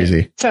 It's never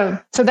easy. So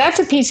that's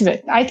a piece of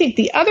it. I think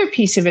the other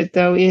piece of it,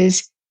 though,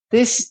 is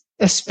this,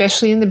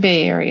 especially in the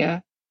Bay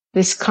Area,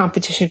 this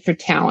competition for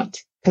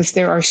talent, because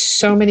there are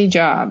so many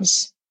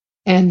jobs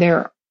and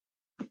there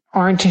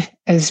aren't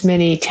as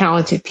many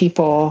talented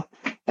people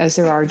as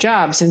there are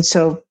jobs. And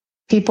so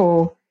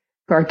people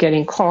are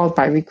getting called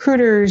by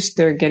recruiters.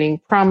 They're getting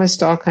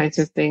promised all kinds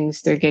of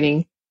things. They're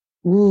getting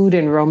wooed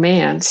and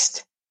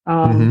romanced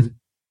in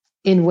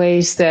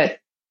ways that,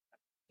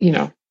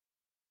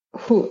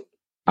 who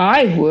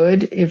I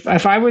would,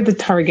 if I were the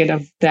target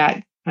of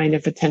that kind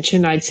of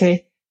attention, I'd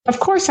say, of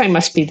course I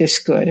must be this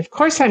good. Of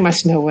course I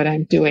must know what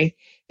I'm doing.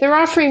 They're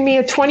offering me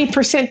a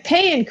 20%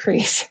 pay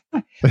increase.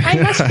 I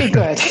must be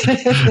good.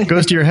 It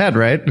goes to your head,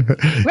 right?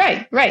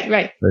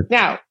 Right.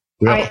 Now,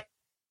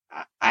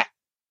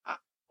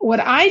 what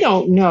I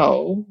don't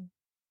know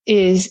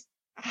is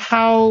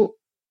how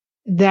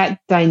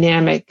that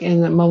dynamic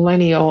and the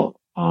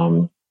millennial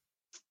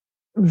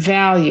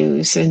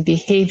values and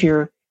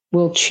behavior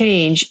will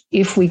change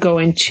if we go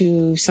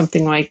into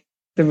something like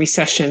the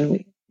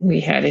recession we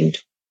had in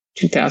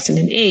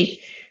 2008,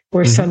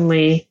 where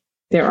suddenly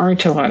there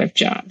aren't a lot of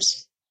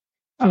jobs.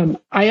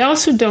 I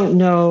also don't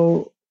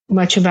know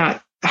much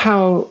about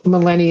how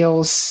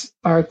millennials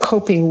are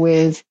coping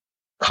with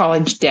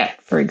college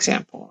debt, for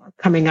example, or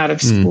coming out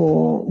of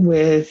school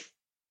with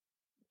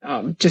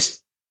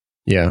just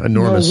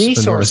enormous no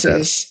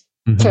resources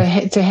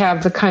to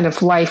have the kind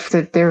of life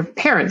that their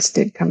parents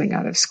did coming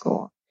out of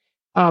school.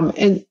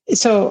 And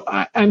so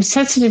I'm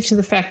sensitive to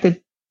the fact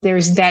that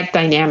there's that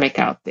dynamic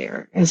out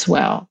there as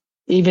well,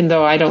 even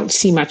though I don't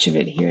see much of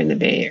it here in the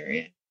Bay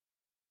Area.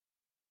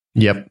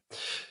 Yep.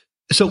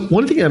 So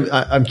one thing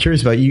I'm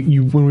curious about,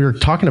 you when we were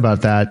talking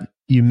about that,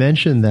 you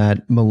mentioned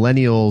that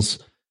millennials,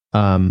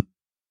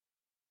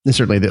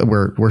 certainly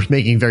we're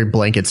making very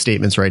blanket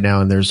statements right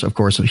now, and there's of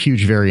course a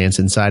huge variance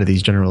inside of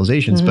these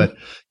generalizations. But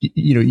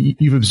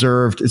you've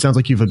observed, it sounds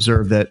like you've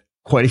observed that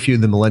quite a few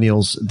of the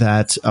millennials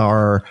that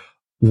are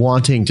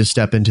wanting to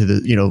step into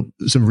the,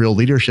 some real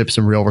leadership,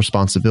 some real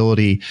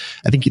responsibility.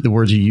 I think the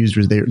words you used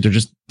was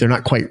they're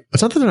not quite,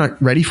 it's not that they're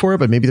not ready for it,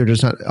 but maybe they're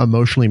just not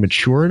emotionally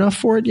mature enough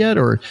for it yet.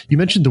 Or you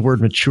mentioned the word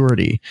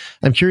maturity.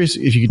 I'm curious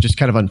if you could just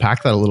kind of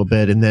unpack that a little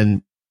bit, and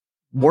then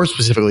more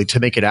specifically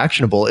to make it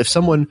actionable.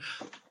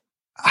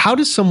 How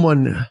does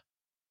someone,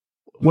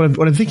 what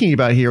I'm thinking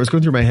about here, what's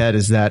going through my head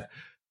is that,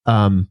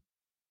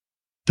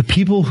 the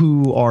people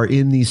who are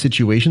in these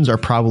situations are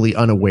probably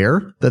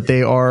unaware that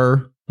they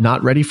are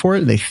not ready for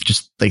it. They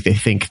just they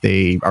think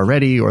they are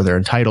ready, or they're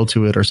entitled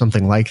to it, or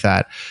something like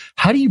that.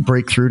 How do you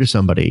break through to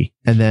somebody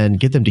and then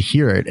get them to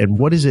hear it? And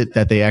what is it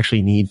that they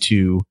actually need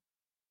to,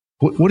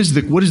 what is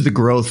the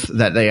growth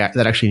that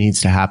actually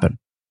needs to happen?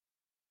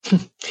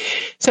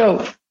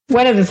 So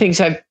one of the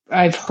things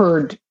I've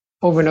heard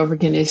over and over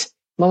again is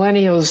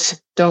millennials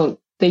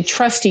they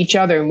trust each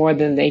other more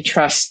than they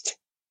trust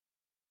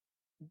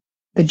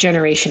the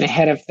generation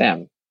ahead of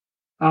them.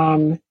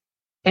 And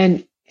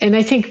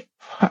I think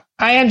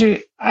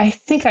I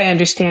think I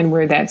understand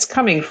where that's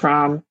coming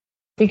from,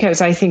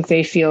 because I think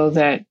they feel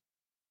that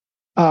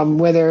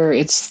whether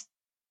it's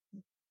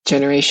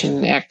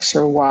Generation X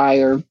or Y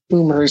or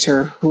Boomers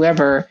or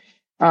whoever,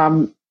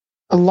 a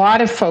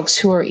lot of folks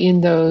who are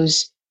in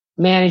those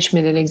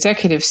management and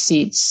executive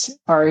seats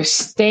are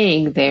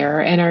staying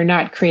there and are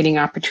not creating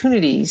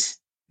opportunities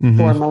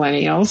for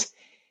millennials,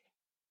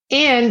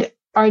 and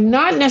are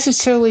not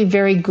necessarily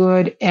very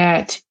good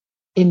at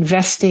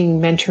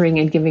investing, mentoring,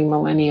 and giving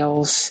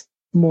millennials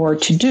more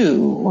to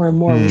do, or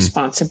more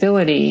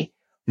responsibility,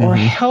 or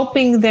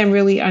helping them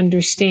really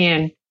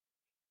understand,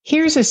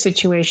 here's a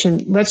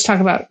situation, let's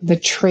talk about the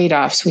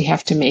trade-offs we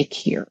have to make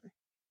here.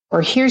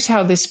 Or here's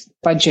how this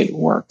budget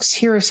works.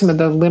 Here are some of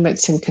the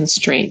limits and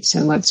constraints,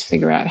 and let's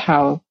figure out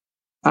how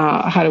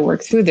to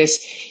work through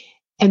this.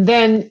 And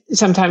then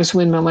sometimes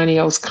when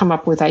millennials come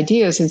up with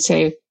ideas and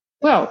say,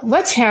 well,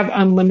 let's have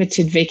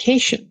unlimited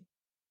vacation,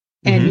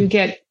 and you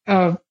get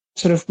a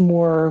sort of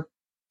more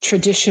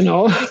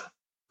traditional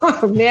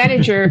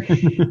manager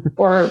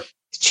or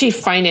chief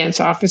finance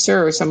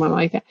officer or someone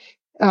like that,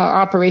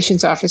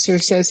 operations officer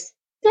says,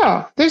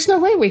 no, there's no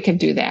way we can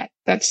do that.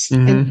 But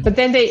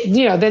then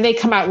they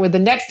come out with the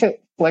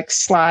Netflix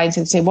slides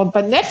and say, well,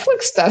 but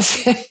Netflix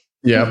does it.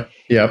 Yep.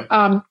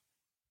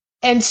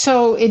 And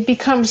so it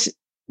becomes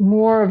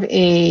more of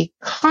a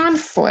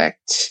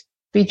conflict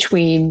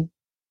between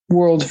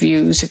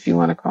worldviews, if you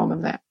want to call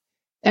them that,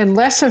 and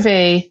less of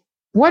a,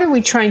 what are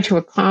we trying to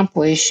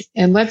accomplish?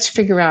 And let's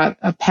figure out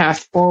a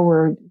path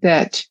forward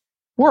that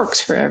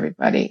works for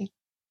everybody.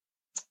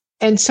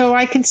 And so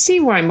I can see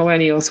why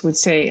millennials would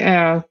say,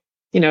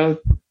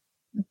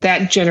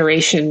 that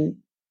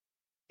generation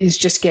is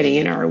just getting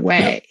in our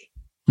way.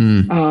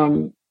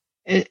 And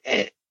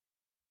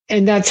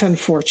that's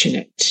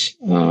unfortunate,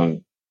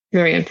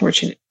 very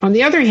unfortunate. On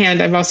the other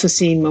hand, I've also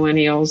seen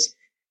millennials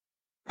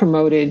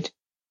promoted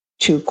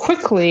too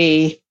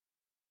quickly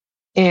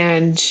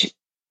and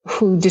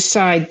who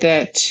decide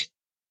that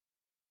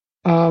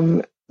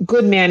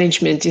good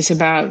management is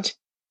about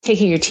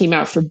taking your team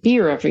out for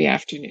beer every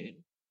afternoon.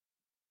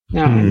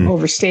 Now, I'm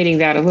overstating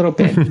that a little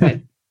bit, but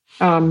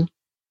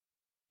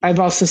I've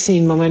also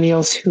seen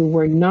millennials who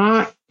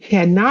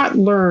had not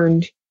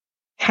learned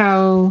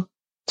how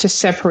to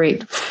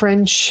separate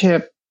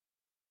friendship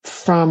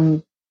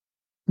from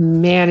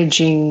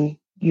managing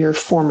your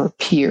former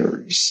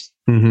peers.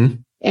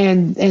 And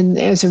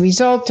as a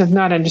result of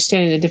not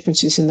understanding the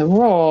differences in the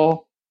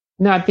role,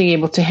 not being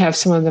able to have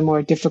some of the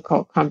more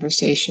difficult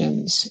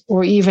conversations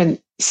or even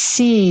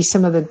see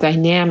some of the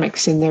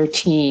dynamics in their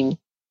team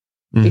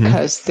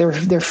because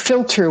their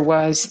filter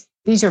was,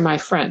 these are my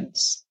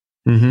friends.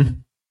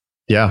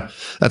 Yeah.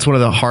 That's one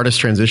of the hardest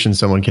transitions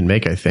someone can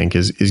make, I think,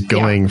 is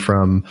going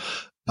from,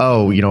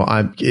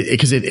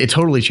 because it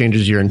totally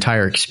changes your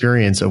entire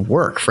experience of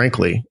work,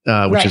 frankly,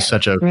 which is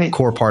such a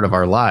core part of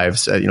our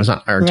lives. It's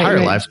not our entire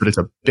lives, but it's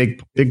a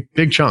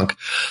big chunk.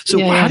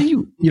 So how do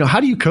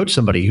you coach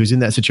somebody who's in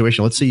that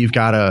situation? Let's say you've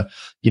got a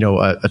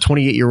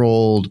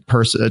 28-year-old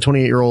person, a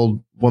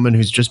 28-year-old woman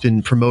who's just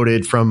been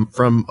promoted from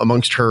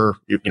amongst her,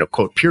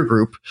 quote, peer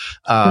group,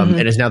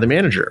 and is now the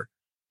manager.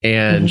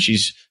 And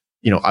she's,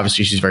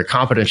 obviously she's very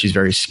competent. She's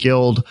very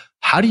skilled.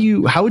 How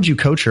would you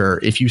coach her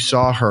if you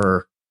saw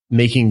her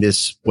making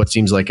this, what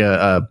seems like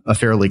a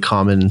fairly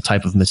common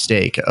type of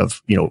mistake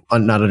of,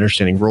 not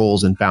understanding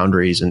roles and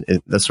boundaries. And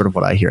that's sort of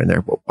what I hear in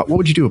there. What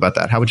would you do about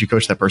that? How would you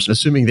coach that person,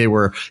 assuming they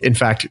were in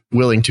fact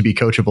willing to be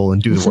coachable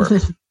and do the work?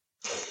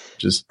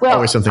 Just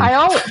always something.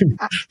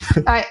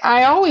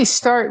 I always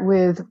start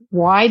with,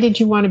 why did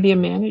you want to be a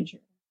manager?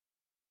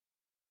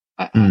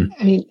 I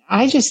mean,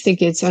 I just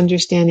think it's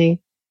understanding,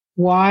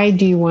 why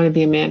do you want to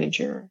be a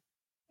manager?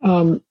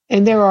 And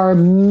there are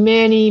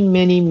many,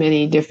 many,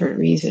 many different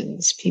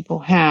reasons people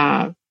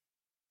have.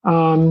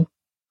 I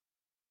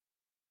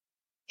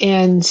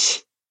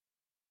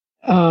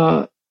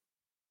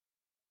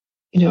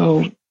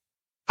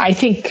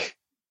think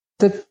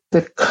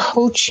the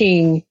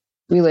coaching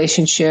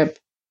relationship,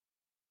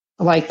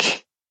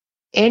 like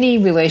any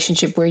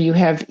relationship where you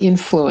have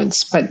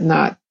influence, but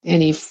not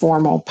any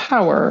formal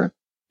power.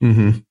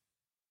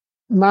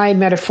 My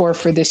metaphor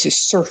for this is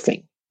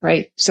surfing,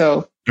 right?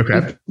 So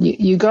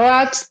you go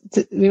out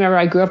remember,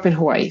 I grew up in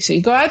Hawaii. So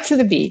you go out to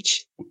the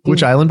beach.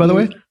 Which island, by the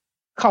way?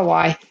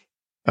 Kauai.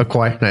 Oh,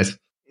 Kauai. Nice.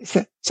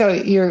 So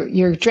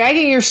you're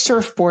dragging your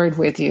surfboard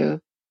with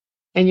you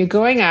and you're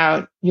going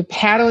out, you're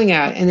paddling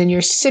out, and then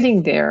you're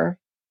sitting there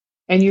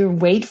and you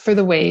wait for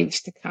the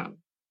waves to come.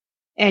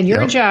 And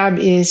your job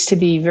is to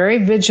be very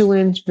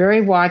vigilant,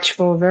 very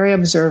watchful, very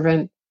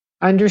observant,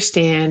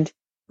 understand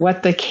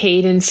what the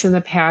cadence and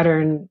the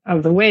pattern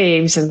of the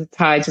waves and the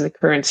tides and the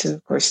currents and,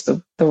 of course,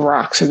 the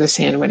rocks or the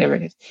sand, whatever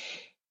it is.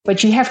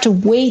 But you have to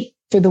wait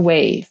for the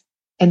wave,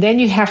 and then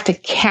you have to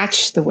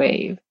catch the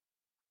wave.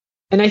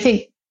 And I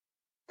think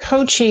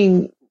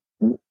coaching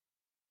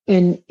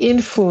and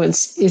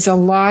influence is a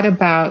lot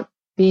about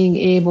being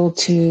able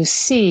to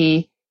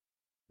see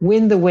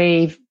when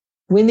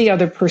the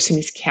other person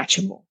is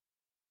catchable,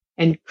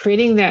 and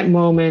creating that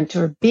moment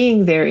or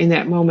being there in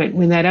that moment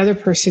when that other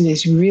person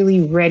is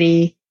really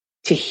ready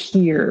to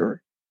hear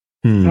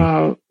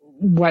or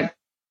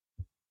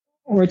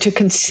to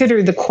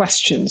consider the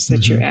questions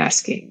that you're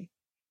asking.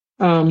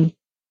 And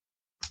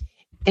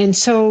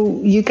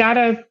so you got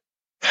to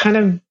kind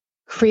of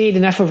create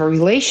enough of a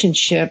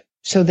relationship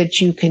so that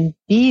you can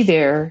be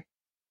there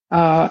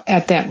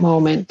at that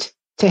moment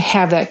to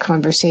have that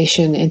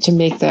conversation and to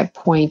make that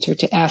point or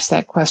to ask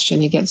that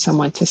question and get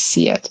someone to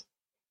see it.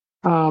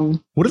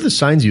 What are the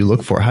signs you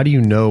look for? How do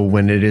you know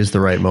when it is the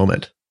right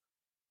moment?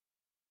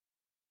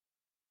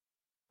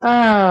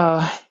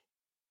 I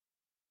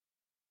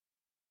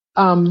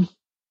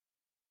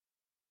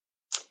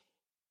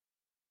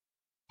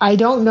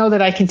don't know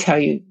that I can tell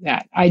you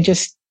that. I've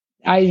just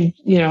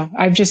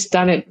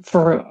done it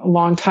for a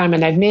long time,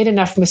 and I've made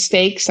enough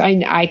mistakes.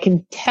 I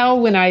can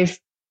tell when I've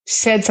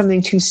said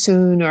something too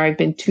soon or I've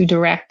been too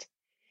direct.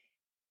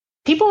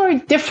 People are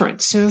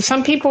different. So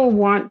some people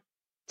want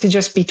to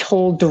just be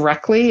told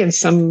directly, and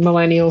some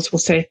millennials will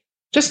say,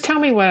 just tell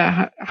me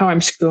how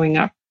I'm screwing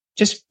up.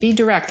 Just be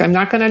direct. I'm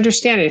not going to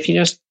understand it if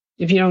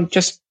you don't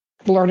just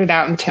blurt it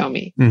out and tell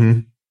me.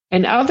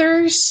 And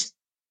others,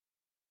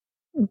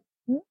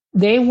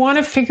 they want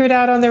to figure it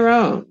out on their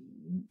own.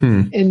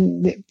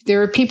 And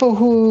there are people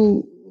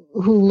who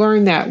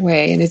learn that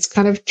way, and it's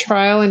kind of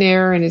trial and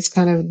error, and it's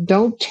kind of,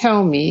 don't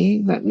tell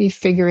me, let me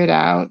figure it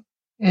out.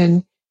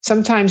 And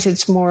sometimes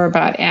it's more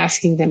about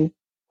asking them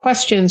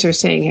questions or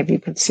saying, have you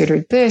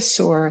considered this?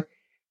 Or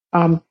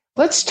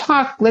let's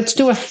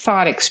do a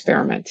thought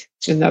experiment.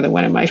 It's another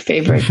one of my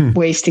favorite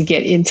ways to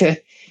get into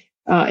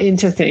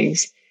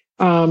things.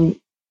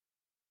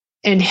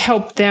 And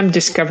help them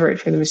discover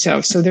it for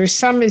themselves. So there's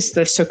some is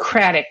the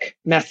Socratic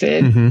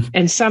method,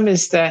 and some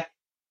is the,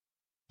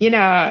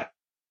 were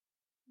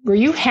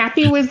you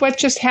happy with what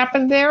just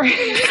happened there?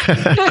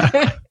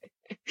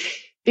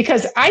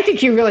 Because I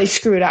think you really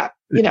screwed up,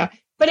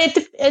 But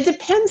it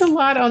depends a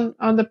lot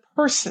on the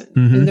person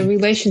and the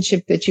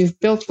relationship that you've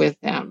built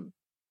with them.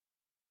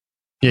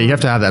 Yeah, you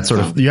have to have that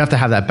you have to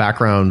have that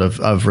background of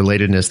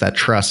relatedness, that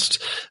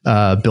trust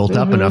built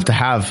up enough to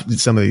have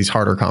some of these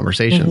harder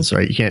conversations,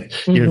 right? You can't,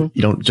 you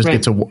don't just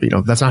get to,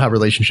 that's not how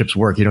relationships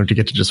work. You don't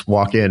get to just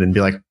walk in and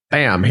be like,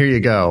 bam, here you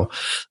go.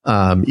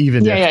 I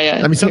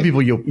mean, some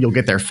people you'll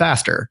get there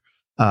faster.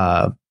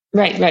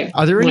 Right.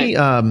 Are there any,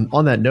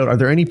 on that note, are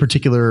there any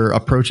particular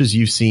approaches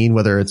you've seen,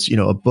 whether it's,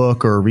 a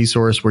book or a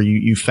resource where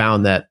you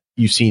found that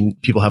you've seen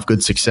people have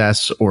good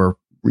success or,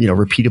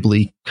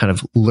 repeatedly kind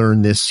of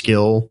learn this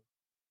skill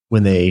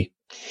when they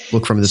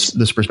look from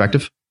this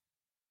perspective?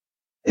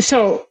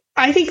 So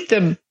I think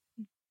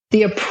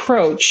the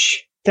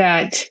approach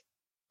that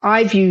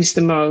I've used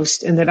the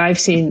most and that I've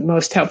seen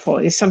most helpful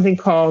is something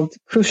called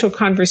Crucial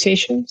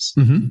Conversations.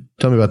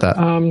 Tell me about that.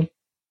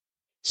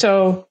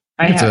 So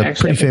it's a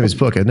pretty famous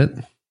book, isn't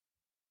it?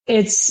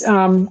 It's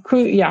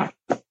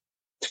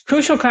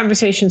Crucial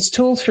Conversations: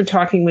 Tools for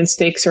Talking When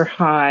Stakes Are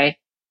High,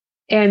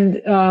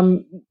 and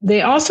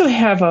they also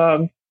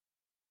have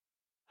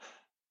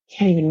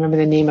can't even remember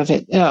the name of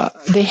it.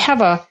 They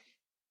have a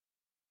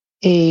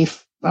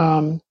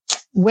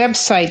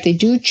website. They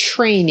do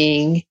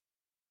training,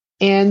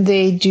 and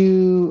they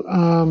do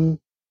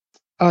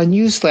a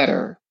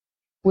newsletter,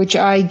 which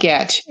I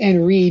get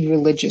and read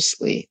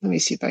religiously. Let me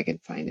see if I can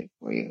find it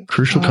for you.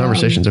 Crucial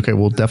Conversations. Okay,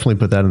 we'll definitely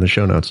put that in the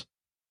show notes.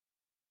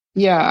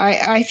 Yeah,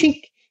 I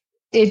think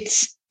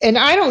it's, and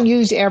I don't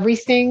use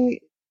everything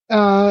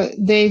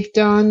they've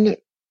done,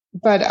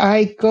 but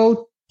I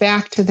go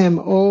back to them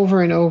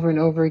over and over and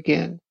over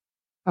again.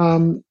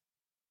 And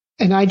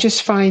I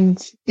just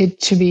find it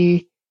to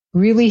be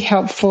really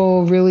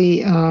helpful,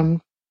 really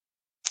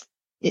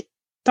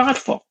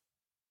thoughtful.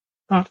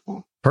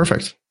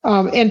 Perfect.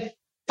 And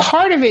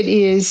part of it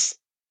is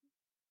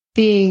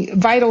being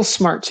vital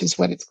smarts is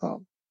what it's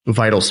called.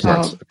 Vital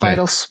smarts.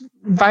 Okay.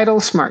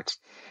 Vital smarts.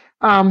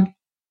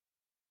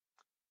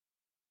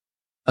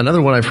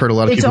 Another one I've heard a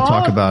lot of people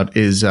talk about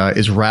is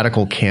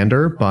Radical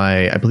Candor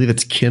by, I believe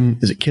it's Kim.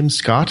 Is it Kim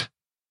Scott?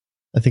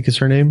 I think is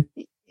her name.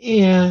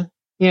 Yeah.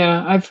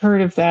 I've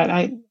heard of that.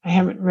 I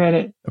haven't read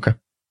it. Okay.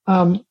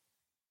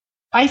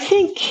 I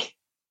think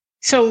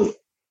so.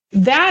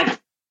 That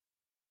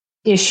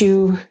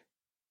issue,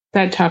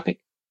 that topic,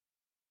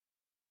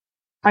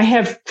 I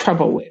have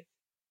trouble with,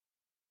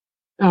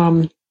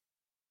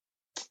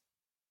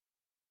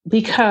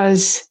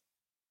 because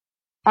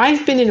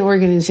I've been in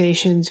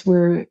organizations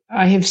where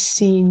I have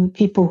seen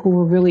people who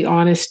were really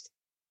honest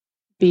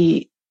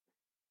be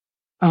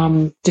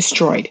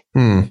destroyed.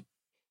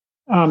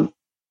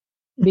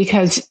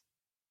 Because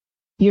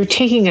you're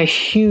taking a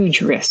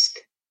huge risk.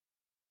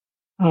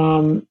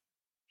 And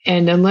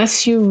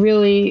unless you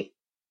really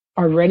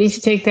are ready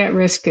to take that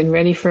risk and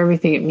ready for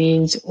everything it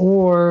means,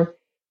 or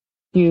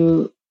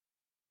you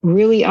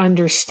really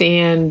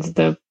understand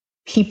the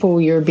people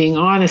you're being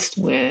honest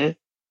with,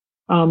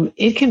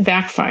 it can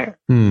backfire.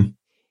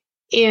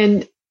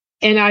 And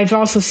I've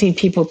also seen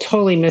people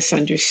totally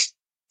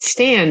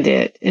misunderstand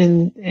it,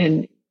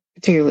 and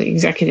particularly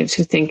executives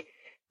who think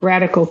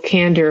radical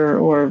candor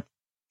or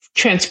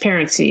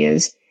transparency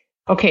is,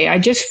 okay, I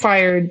just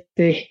fired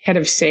the head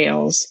of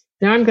sales.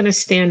 Now I'm going to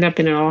stand up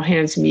in an all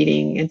hands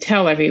meeting and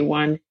tell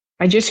everyone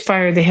I just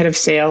fired the head of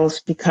sales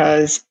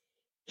because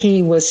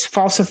he was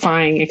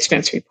falsifying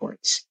expense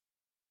reports.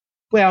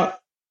 Well,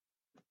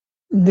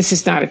 this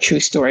is not a true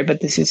story,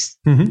 but this is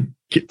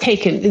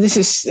this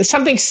is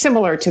something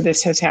similar to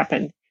this has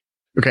happened.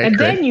 Okay. And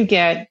then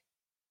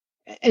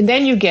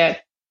you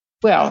get,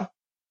 well,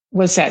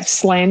 was that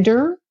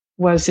slander?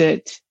 Was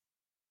it,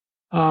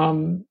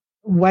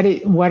 what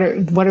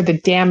are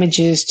the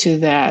damages to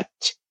that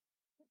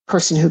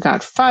person who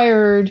got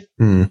fired?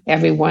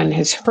 Everyone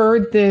has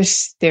heard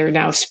this. They're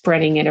now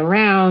spreading it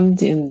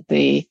around in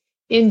the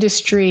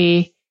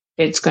industry.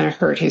 It's going to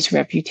hurt his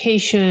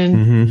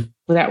reputation.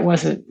 Well, that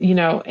wasn't,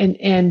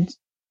 and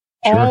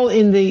sure. All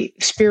in the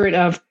spirit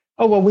of,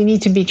 oh, well, we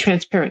need to be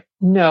transparent.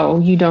 No,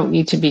 you don't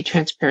need to be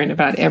transparent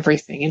about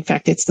everything. In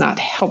fact, it's not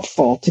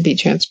helpful to be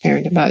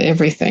transparent about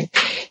everything.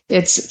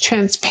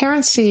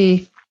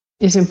 Transparency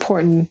is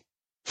important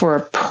for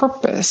a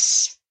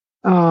purpose.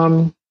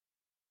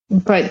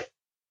 But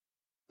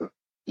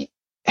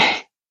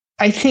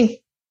I think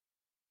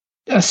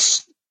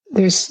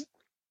there's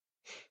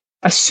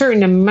a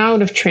certain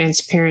amount of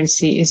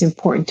transparency is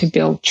important to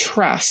build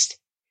trust.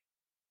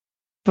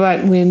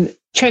 But when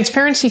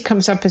transparency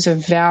comes up as a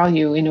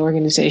value in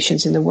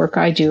organizations, in the work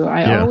I do,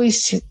 I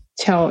always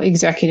tell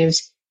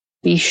executives,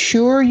 be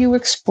sure you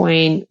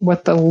explain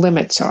what the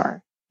limits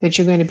are, that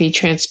you're going to be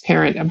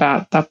transparent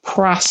about the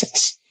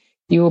process.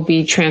 You will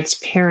be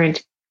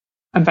transparent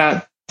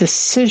about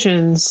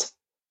decisions,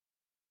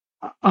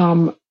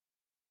 about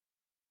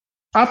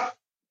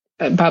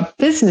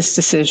business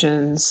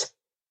decisions,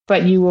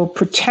 but you will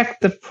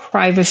protect the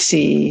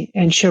privacy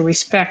and show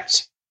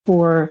respect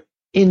for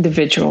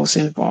individuals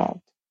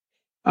involved.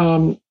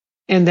 And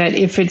that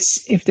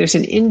if there's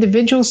an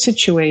individual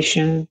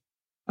situation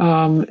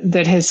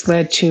that has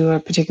led to a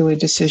particular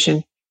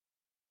decision,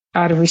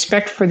 out of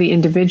respect for the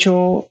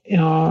individual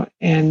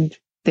and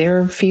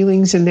their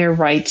feelings and their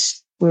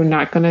rights, we're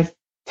not going to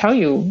tell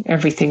you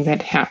everything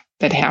that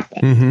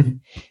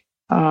happened.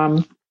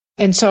 Mm-hmm.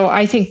 And so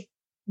I think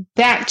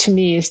that to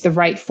me is the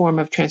right form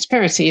of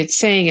transparency. It's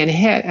saying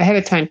ahead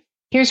of time,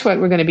 here's what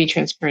we're going to be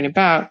transparent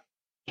about.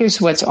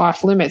 Here's what's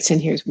off limits,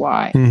 and here's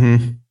why.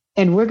 Mm-hmm.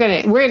 And we're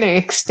going to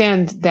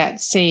extend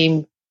that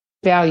same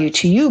value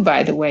to you,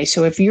 by the way.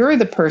 So if you're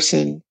the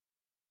person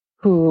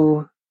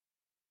who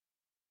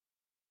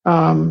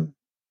got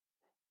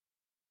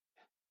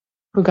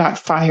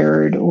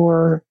fired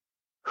or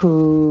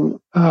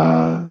who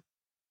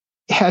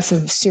has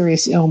a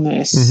serious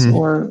illness, mm-hmm.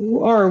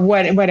 or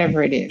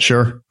whatever it is,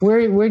 sure,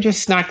 we're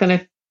just not going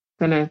to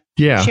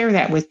share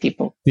that with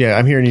people. Yeah,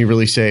 I'm hearing you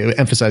really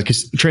emphasize,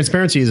 because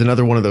transparency is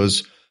another one of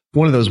those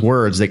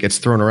words that gets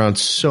thrown around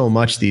so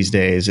much these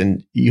days,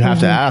 and you have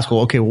mm-hmm. to ask,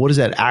 well, okay, what does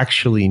that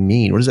actually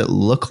mean? What does it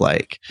look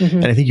like? Mm-hmm.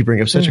 And I think you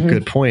bring up such mm-hmm. a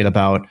good point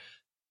about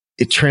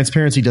it.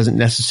 Transparency doesn't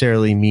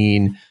necessarily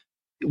mean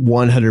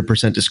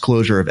 100%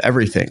 disclosure of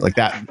everything like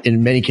that.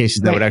 In many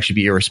cases, that would actually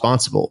be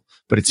irresponsible.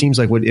 But it seems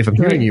like if I'm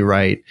hearing you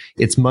right,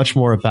 it's much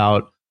more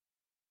about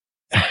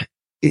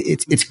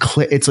it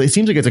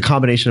seems like it's a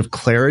combination of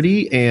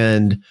clarity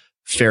and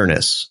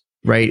fairness,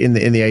 right? In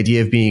the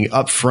idea of being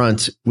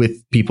upfront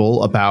with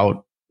people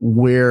about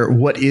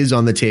what is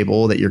on the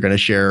table that you're going to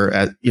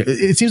share.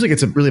 It seems like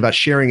it's really about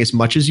sharing as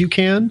much as you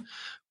can,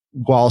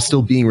 while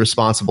still being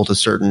responsible to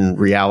certain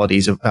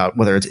realities about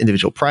whether it's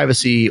individual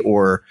privacy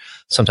or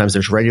sometimes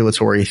there's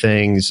regulatory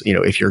things.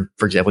 If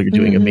for example, you're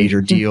doing mm-hmm. a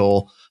major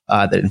deal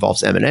that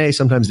involves M&A,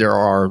 sometimes there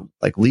are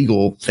like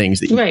legal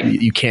things that you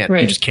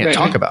just can't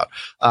talk about.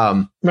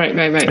 Right.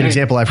 An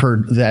example I've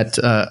heard that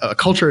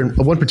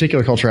one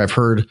particular culture I've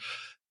heard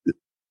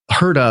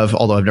of,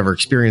 although I've never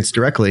experienced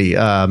directly,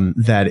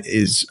 that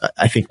is,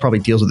 I think probably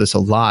deals with this a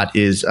lot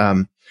is,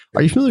 are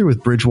you familiar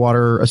with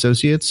Bridgewater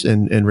Associates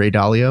and Ray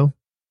Dalio?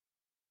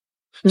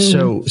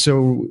 Mm-hmm.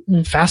 So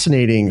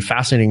fascinating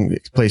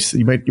place.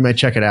 You might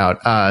check it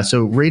out.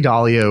 So Ray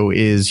Dalio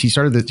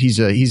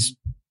he's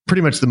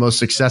pretty much the most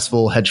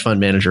successful hedge fund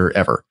manager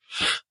ever,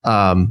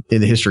 in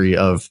the history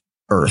of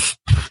Earth,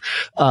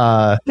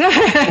 or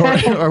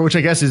which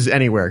I guess is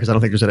anywhere, because I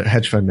don't think there's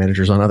hedge fund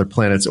managers on other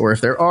planets, or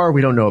if there are,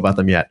 we don't know about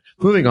them yet.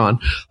 Moving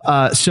on.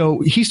 So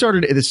he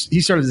started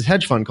this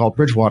hedge fund called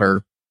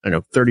Bridgewater,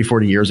 30,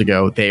 40 years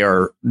ago. They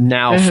are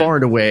now mm-hmm. far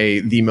and away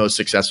the most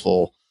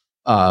successful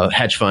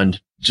hedge fund,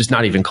 just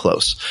not even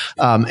close.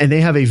 And they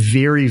have a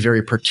very,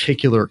 very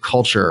particular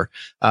culture.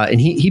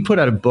 And he put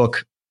out a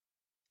book,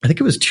 I think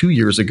it was 2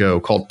 years ago,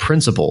 called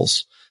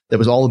Principles, that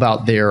was all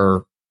about their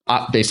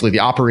basically the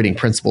operating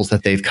principles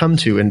that they've come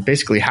to, and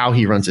basically how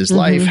he runs his mm-hmm.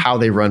 life, how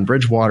they run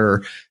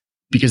Bridgewater,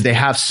 because they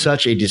have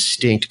such a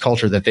distinct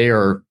culture that they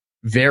are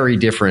very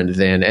different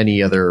than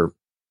any other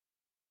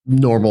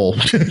normal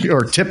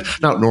or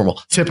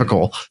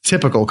typical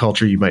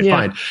culture you might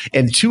find.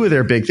 And one of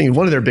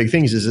their big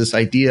things is this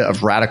idea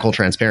of radical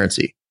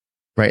transparency,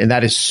 right? And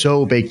that is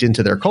so baked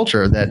into their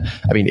culture that,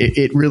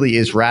 it really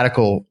is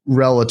radical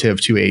relative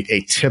to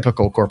a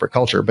typical corporate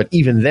culture. But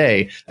even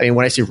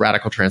when I say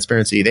radical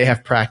transparency, they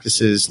have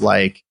practices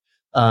like,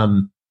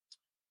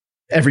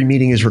 every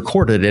meeting is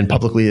recorded and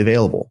publicly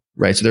available,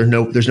 right? So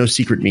there's no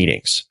secret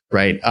meetings,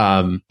 right?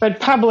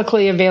 But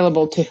publicly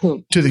available to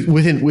whom?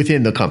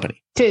 Within the company.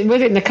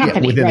 Within the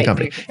company, within the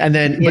company, and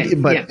then,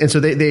 and so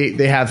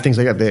they have things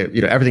like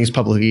that. Everything is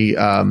publicly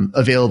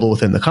available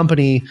within the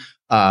company.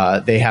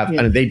 They have,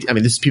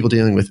 this is people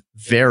dealing with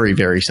very,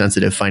 very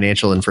sensitive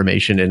financial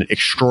information and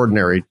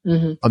extraordinary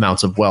mm-hmm.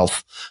 amounts of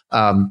wealth.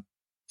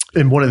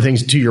 And one of the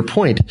things, to your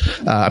point,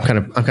 I'm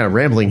kind of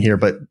rambling here,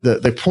 but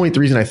the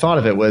reason I thought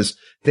of it was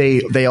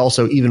they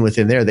also, even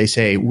within there, they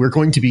say we're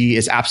going to be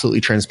as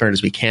absolutely transparent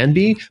as we can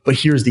be, but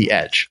here's the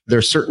edge.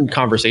 There's certain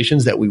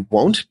conversations that we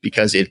won't,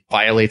 because it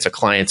violates a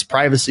client's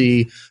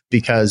privacy,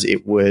 because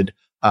it would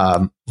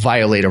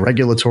violate a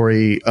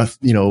regulatory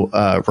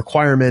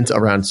requirement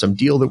around some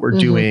deal that we're mm-hmm.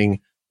 doing,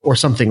 or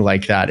something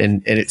like that.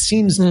 And it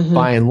seems mm-hmm.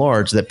 by and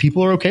large that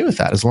people are okay with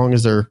that, as long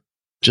as they're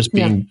just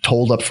being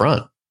told up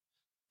front.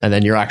 And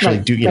then you're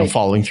actually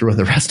following through on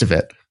the rest of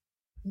it.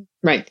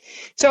 Right.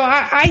 So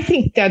I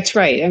think that's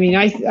right.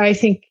 I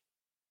think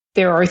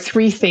there are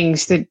three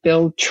things that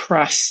build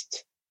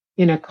trust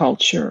in a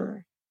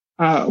culture.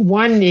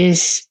 One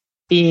is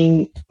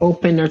being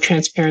open or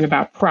transparent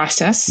about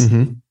process.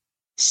 Mm-hmm.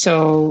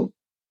 So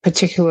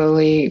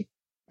particularly,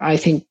 I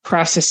think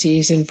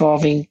processes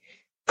involving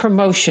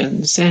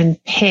promotions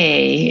and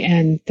pay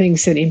and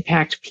things that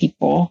impact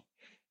people.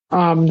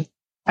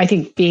 I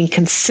think being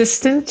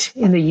consistent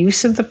in the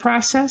use of the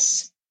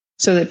process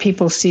so that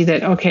people see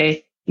that,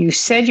 okay, you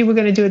said you were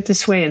going to do it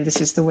this way, and this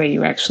is the way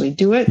you actually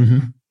do it.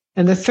 Mm-hmm.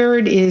 And the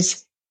third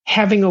is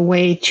having a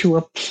way to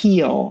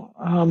appeal.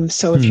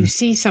 So if you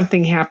see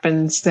something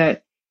happening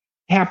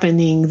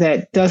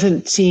that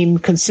doesn't seem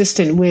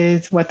consistent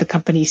with what the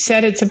company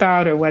said it's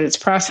about or what its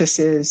process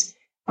is,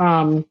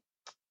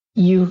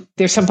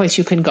 there's someplace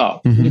you can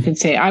go. Mm-hmm. You can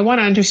say, I want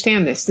to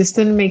understand this. This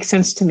didn't make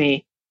sense to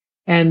me.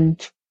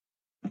 And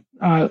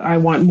I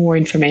want more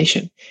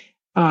information.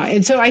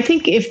 And so I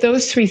think if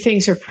those three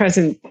things are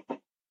present,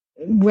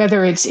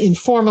 whether it's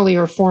informally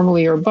or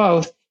formally or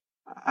both,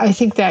 I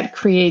think that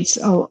creates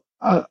a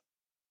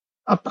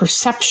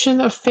perception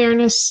of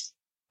fairness.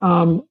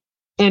 And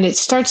it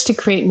starts to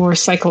create more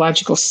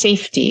psychological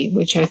safety,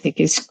 which I think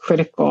is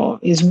critical,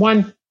 is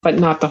one, but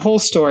not the whole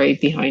story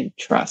behind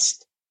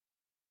trust.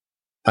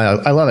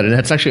 I love it, and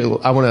that's actually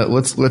I want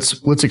to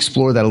let's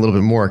explore that a little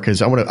bit more,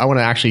 because I want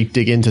to actually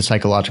dig into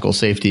psychological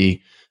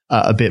safety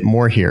a bit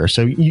more here.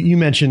 So you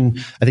mentioned,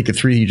 I think the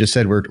three you just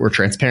said were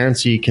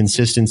transparency,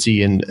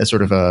 consistency, and a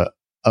sort of a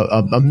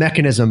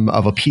mechanism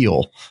of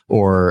appeal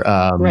or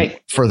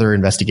further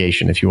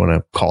investigation, if you want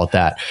to call it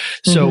that.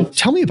 So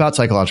tell me about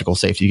psychological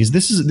safety, because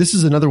this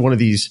is another one of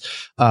these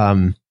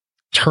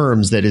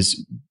terms that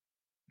is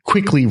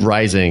quickly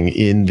rising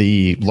in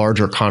the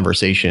larger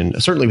conversation,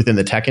 certainly within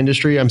the tech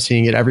industry. I'm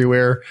seeing it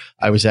everywhere.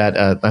 I was at,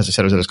 as I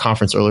said, I was at this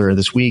conference earlier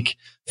this week,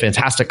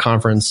 fantastic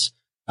conference.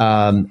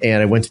 And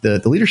I went to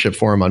the leadership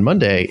forum on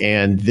Monday,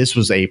 and this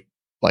was a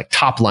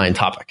top line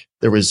topic.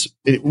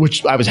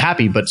 Which I was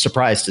happy, but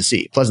surprised to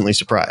see, pleasantly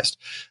surprised.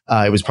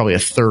 It was probably a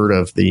third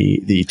of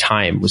the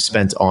time was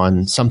spent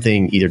on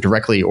something either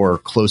directly or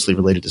closely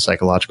related to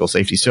psychological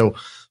safety. So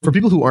for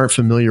people who aren't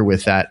familiar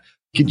with that,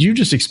 could you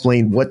just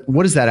explain what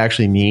does that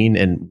actually mean,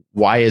 and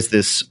why is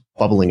this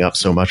bubbling up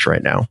so much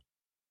right now?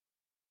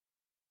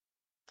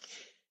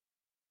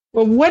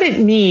 Well, what it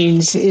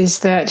means is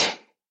that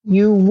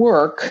you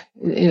work,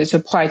 and it's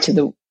applied to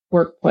the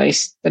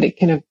workplace, but it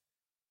can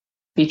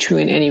be true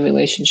in any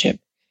relationship,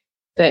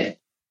 that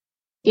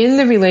in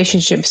the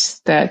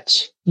relationships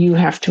that you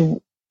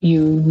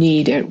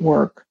need at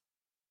work,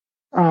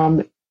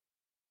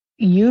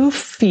 you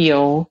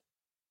feel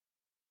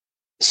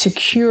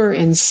secure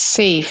and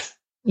safe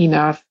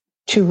enough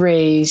to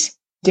raise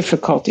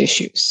difficult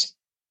issues,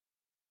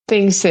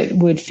 things that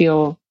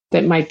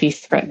might be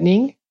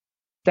threatening.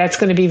 That's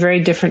going to be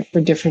very different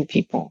for different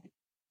people.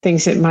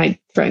 Things that might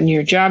threaten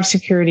your job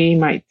security,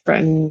 might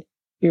threaten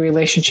your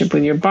relationship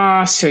with your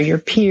boss or your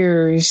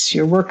peers,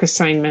 your work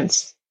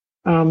assignments,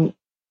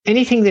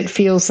 anything that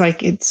feels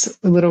like it's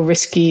a little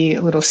risky,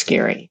 a little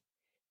scary.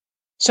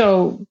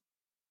 So,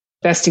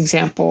 best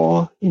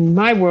example in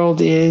my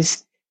world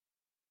is,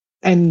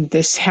 and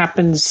this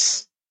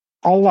happens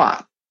a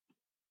lot,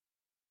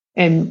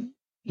 and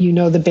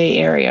the Bay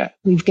Area,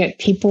 we've got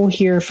people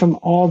here from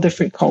all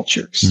different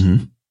cultures,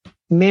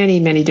 many,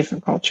 many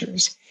different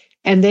cultures.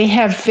 And they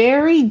have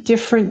very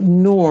different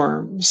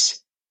norms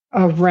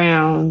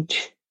around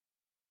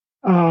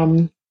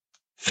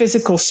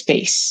physical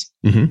space.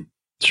 Mm-hmm.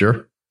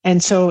 Sure.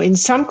 And so in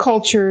some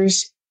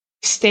cultures,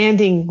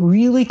 standing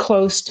really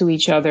close to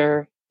each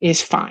other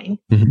is fine.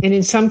 Mm-hmm. And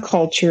in some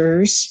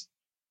cultures,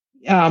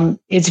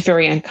 it's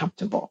very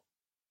uncomfortable.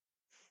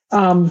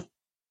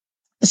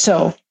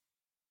 So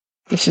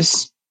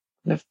this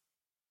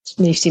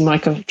may seem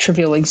like a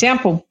trivial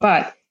example,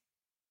 but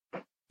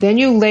then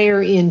you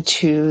layer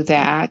into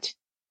that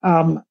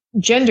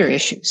gender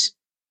issues.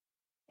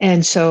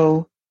 And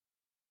so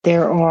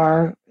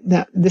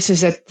this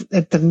is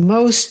at the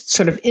most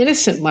sort of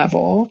innocent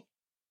level,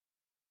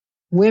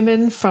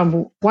 women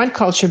from one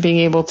culture being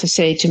able to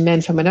say to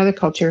men from another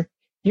culture,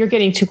 you're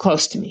getting too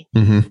close to me.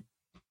 Mm-hmm.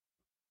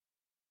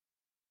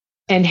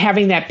 And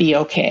having that be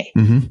okay.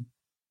 Mm-hmm.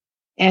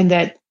 And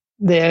that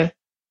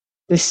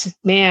this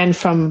man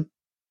from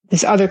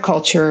this other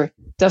culture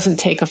doesn't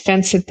take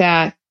offense at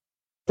that,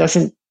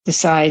 doesn't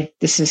decide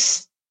this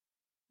is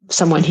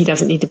someone he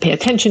doesn't need to pay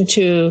attention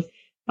to,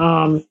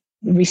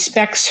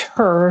 respects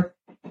her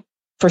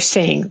for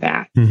saying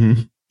that,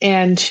 mm-hmm.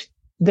 and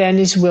then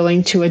is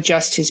willing to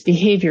adjust his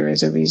behavior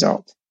as a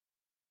result.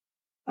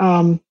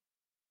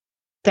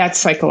 That's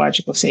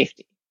psychological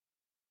safety.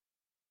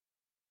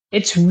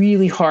 It's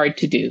really hard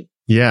to do.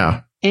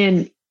 Yeah.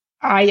 And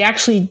I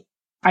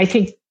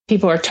think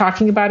people are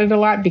talking about it a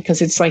lot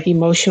because it's like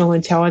emotional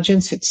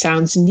intelligence. It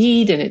sounds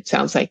neat and it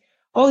sounds like,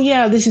 oh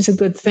yeah, this is a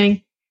good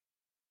thing.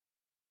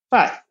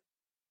 But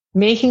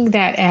making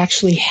that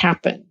actually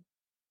happen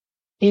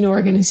in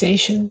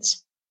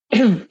organizations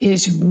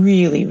is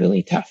really,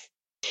 really tough.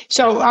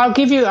 So I'll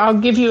give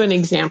you an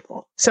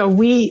example. So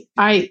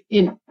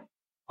in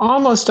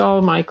almost all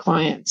of my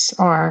clients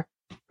are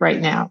right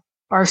now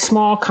are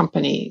small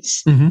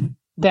companies Mm-hmm.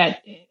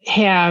 that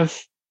have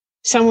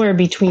somewhere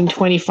between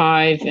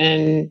 25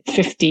 and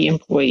 50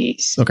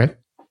 employees. Okay.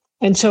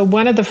 And so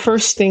one of the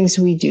first things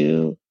we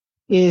do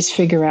is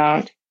figure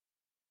out,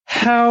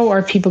 how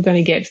are people going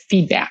to get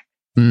feedback?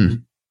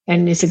 Mm.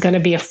 And is it going to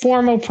be a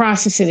formal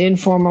process, an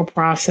informal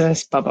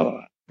process, blah, blah,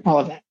 blah, all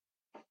of that.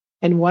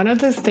 And one of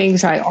the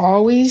things I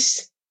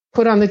always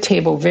put on the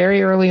table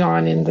very early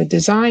on in the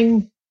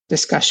design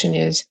discussion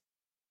is,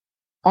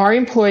 are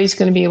employees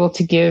going to be able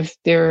to give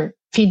their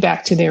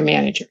feedback to their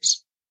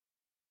managers?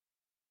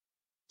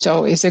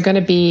 So is there going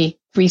to be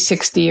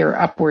 360 or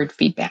upward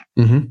feedback?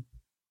 Mm-hmm.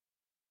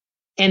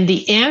 And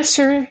the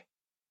answer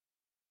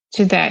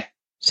to that,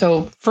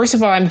 so first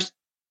of all, I'm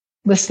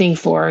listening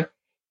for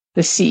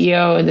the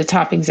CEO and the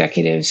top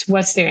executives.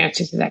 What's their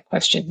answer to that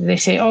question? And they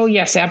say, oh,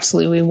 yes,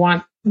 absolutely.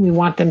 We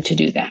want them to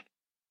do that.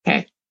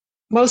 Okay.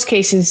 Most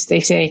cases, they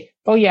say,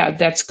 oh, yeah,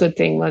 that's a good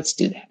thing. Let's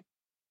do that.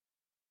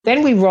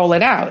 Then we roll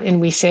it out and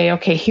we say,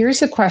 okay,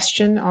 here's a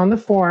question on the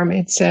form.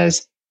 It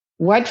says,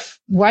 what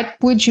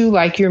would you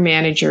like your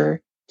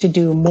manager to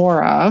do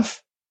more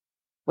of?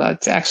 Well,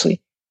 it's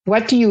actually,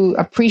 what do you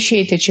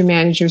appreciate that your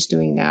manager's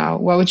doing now?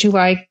 What would you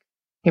like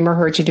him or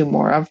her to do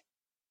more of?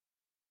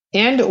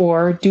 And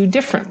or do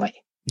differently?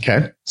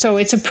 Okay. So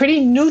it's a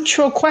pretty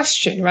neutral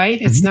question, right?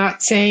 Mm-hmm. It's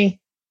not saying,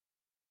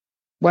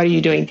 what are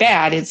you doing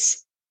bad?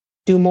 It's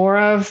do more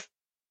of,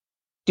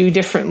 do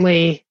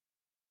differently,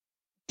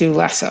 do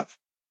less of.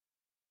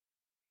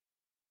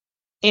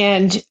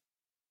 And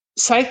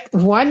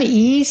one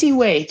easy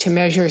way to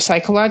measure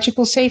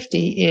psychological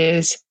safety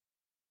is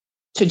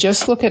to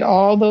just look at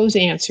all those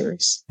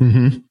answers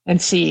Mm-hmm.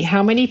 and see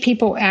how many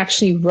people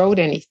actually wrote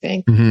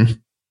anything, Mm-hmm.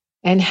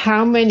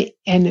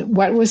 and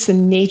what was the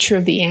nature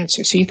of the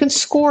answer. So you can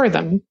score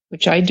them,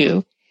 which I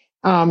do.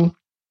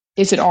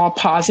 Is it all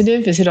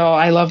positive? Is it all,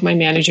 I love my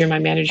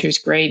manager's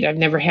great, I've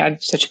never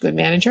had such a good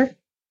manager?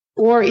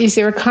 Or is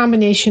there a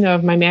combination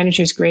of, my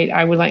manager's great,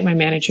 I would like my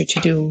manager to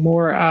do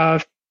more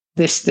of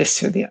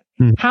this, or the other?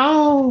 Mm.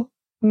 How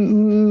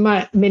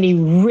many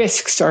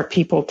risks are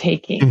people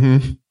taking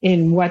Mm-hmm.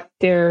 in what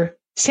they're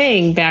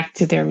saying back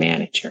to their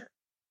manager,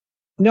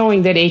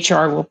 knowing that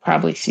HR will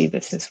probably see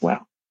this as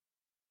well?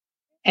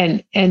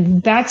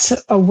 And that's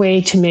a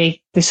way to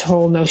make this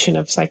whole notion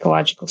of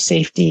psychological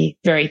safety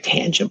very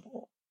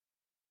tangible.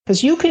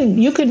 Because you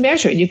could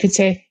measure it. You could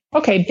say,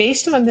 okay,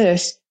 based on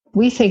this,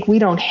 we think we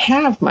don't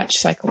have much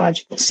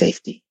psychological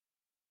safety.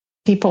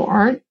 People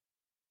aren't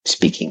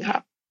speaking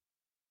up.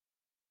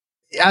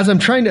 As I'm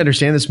trying to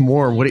understand this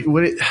more,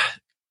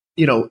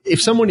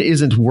 if someone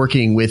isn't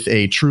working with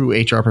a true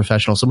HR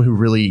professional, someone who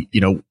really,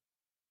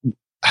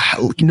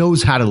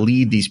 knows how to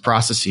lead these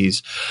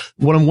processes,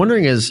 what I'm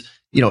wondering is,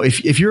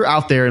 if you're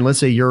out there and let's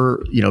say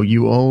you're,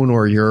 you own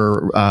or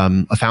you're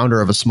a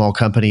founder of a small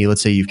company,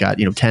 let's say you've got,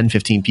 10,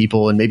 15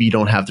 people, and maybe you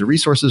don't have the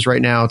resources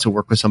right now to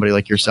work with somebody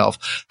like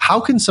yourself. How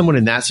can someone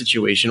in that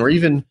situation, or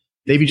even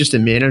maybe just a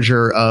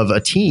manager of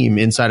a team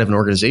inside of an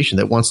organization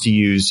that wants to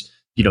use,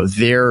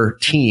 their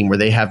team where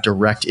they have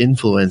direct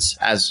influence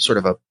as sort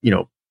of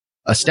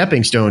a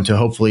stepping stone to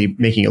hopefully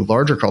making a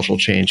larger cultural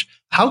change,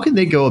 how can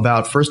they go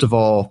about, first of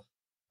all,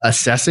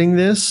 assessing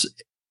this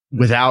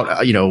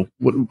without,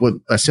 what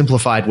a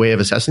simplified way of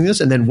assessing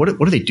this? And then what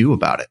do they do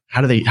about it?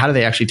 How do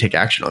they actually take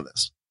action on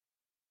this?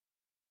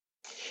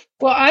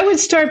 Well, I would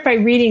start by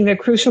reading the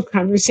Crucial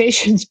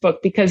Conversations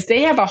book, because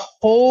they have a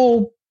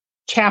whole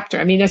chapter.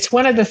 I mean, that's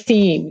one of the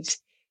themes,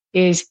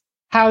 is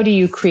how do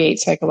you create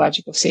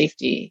psychological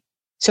safety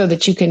so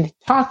that you can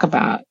talk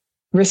about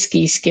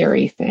risky,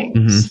 scary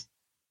things?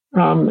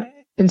 Mm-hmm.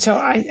 And so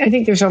I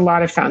think there's a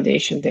lot of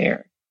foundation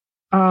there.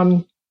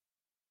 But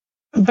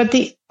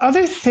the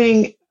other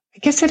thing, I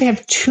guess I'd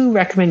have two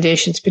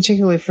recommendations,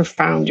 particularly for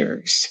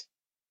founders.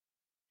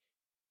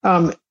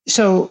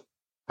 So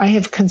I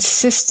have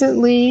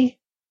consistently,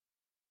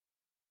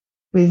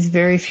 with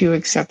very few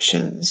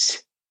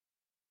exceptions,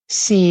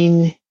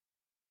 seen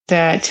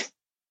that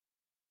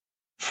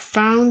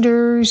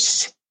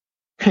founders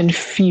are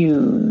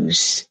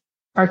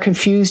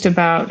confused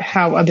about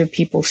how other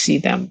people see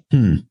them.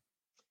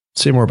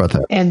 Say more about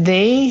that. And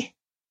they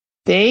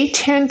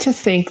tend to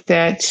think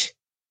that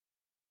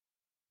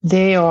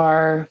they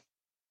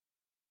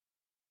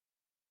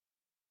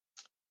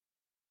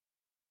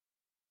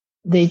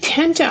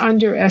tend to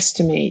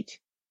underestimate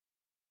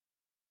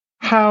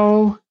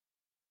how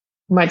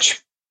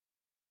much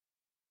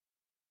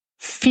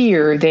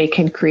fear they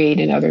can create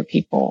in other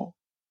people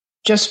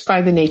just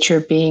by the nature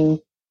of being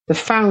the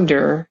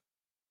founder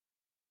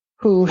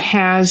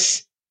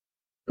who's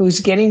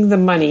getting the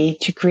money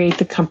to create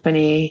the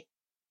company,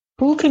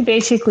 who can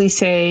basically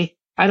say,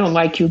 I don't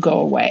like you, go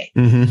away.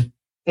 Mm-hmm.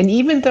 And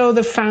even though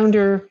the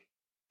founder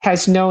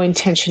has no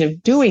intention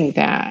of doing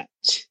that,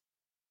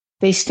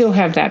 they still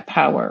have that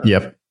power.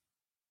 Yep.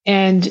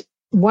 And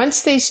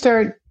once they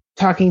start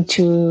talking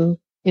to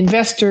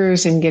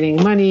investors and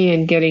getting money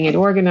and getting it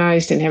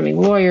organized and having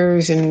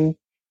lawyers and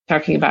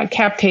talking about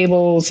cap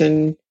tables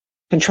and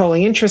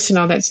controlling interest and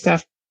all that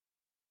stuff,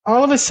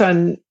 all of a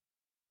sudden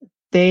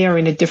they are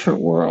in a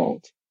different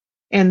world.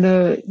 And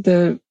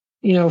the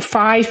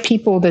 5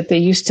 people that they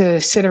used to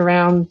sit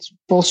around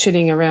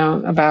bullshitting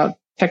around about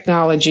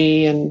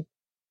technology and,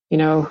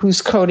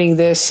 who's coding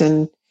this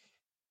and,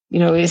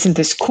 isn't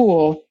this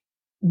cool?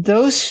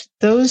 Those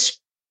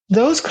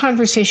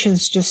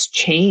conversations just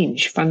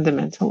change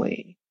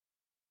fundamentally.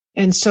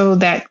 And so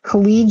that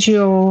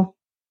collegial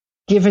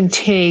give and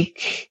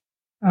take,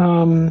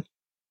 kind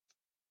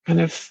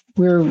of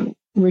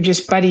we're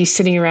just buddies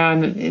sitting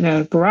around in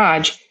a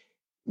garage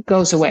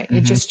goes away.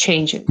 It just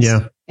changes.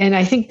 Yeah. And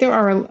I think there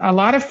are a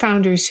lot of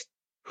founders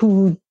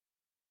who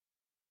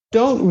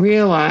don't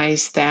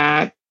realize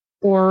that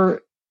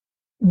or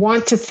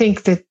want to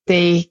think that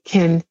they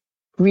can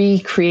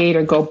recreate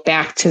or go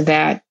back to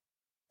that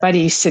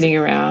buddies sitting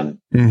around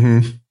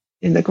in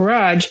the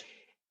garage.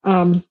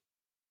 And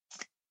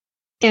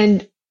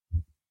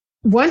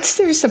once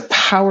there's a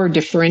power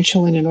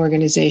differential in an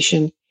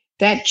organization,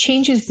 that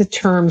changes the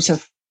terms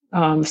of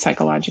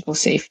psychological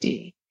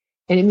safety.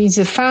 And it means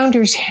the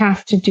founders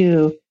have to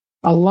do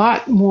a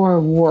lot more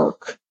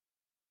work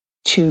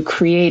to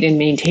create and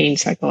maintain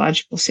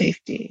psychological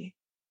safety.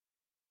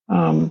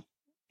 And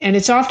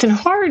it's often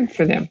hard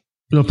for them.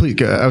 No,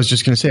 please. I was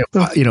just going to say,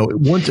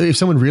 once if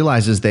someone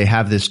realizes they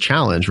have this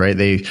challenge, right?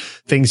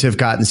 Things have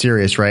gotten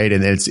serious, right?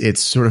 And it's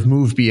sort of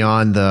moved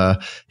beyond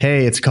the,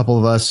 hey, it's a couple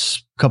of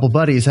us, couple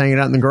buddies hanging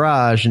out in the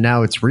garage, and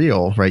now it's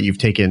real, right?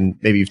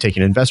 Maybe you've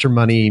taken investor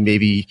money,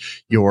 maybe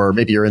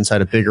you're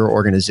inside a bigger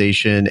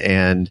organization,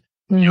 and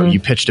you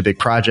pitched a big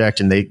project,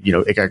 and it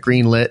got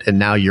greenlit, and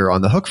now you're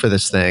on the hook for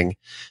this thing.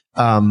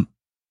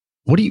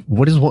 What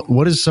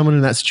is someone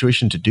in that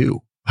situation to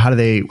do?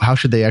 How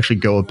should they actually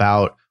go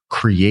about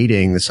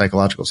creating the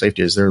psychological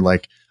safety? Is there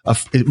like I'm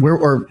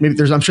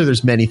sure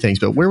there's many things,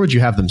 but where would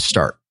you have them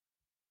start?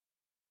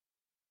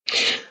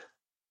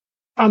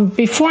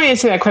 Before I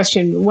answer that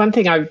question, one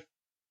thing I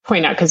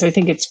point out, because I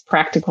think it's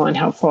practical and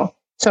helpful.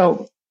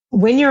 So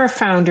when you're a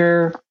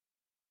founder,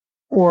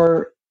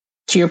 or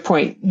to your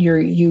point,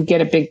 you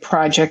get a big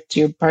project,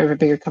 you're part of a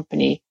bigger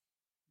company,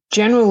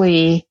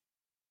 generally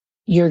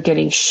you're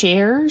getting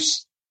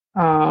shares,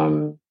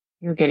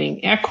 you're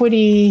getting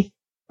equity,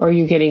 or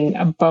you're getting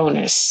a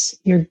bonus.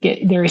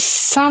 There is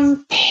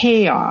some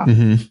payoff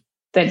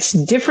that's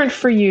different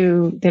for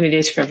you than it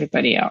is for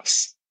everybody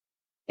else.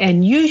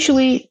 And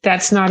usually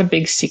that's not a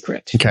big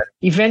secret. Okay.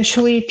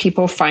 Eventually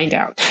people find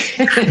out.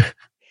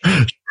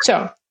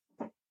 So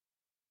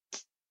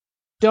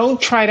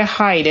don't try to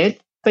hide it,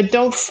 but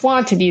don't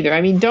flaunt it either.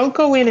 I mean, don't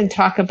go in and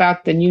talk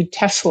about the new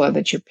Tesla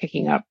that you're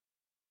picking up,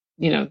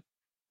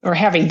 or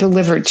having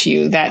delivered to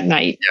you that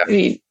night.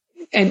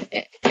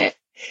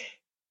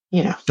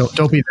 Yeah.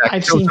 Don't be that.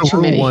 I've seen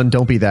too many.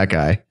 Don't be that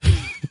guy.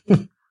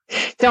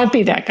 Don't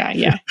be that guy.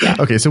 Yeah.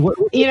 Okay. So what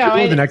would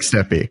the next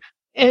step be?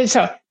 And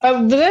so the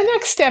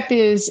next step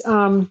is,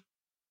 I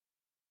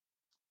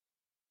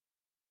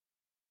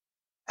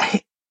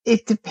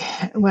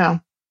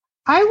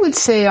would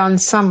say on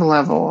some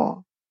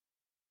level,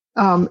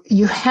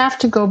 you have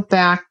to go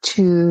back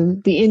to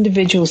the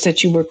individuals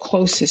that you were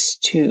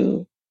closest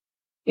to,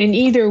 and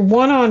either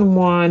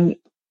one-on-one,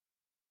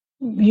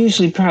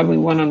 usually probably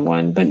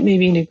one-on-one, but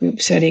maybe in a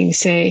group setting,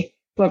 say,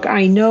 look,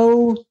 I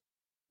know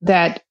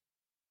that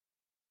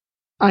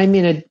I'm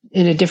in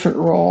a different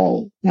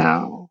role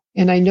now.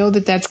 And I know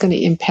that that's going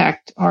to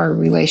impact our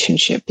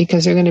relationship,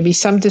 because there are going to be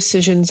some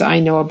decisions I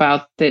know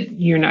about that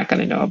you're not going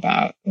to know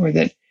about, or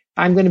that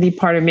I'm going to be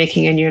part of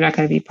making and you're not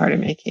going to be part of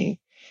making.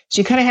 So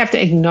you kind of have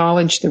to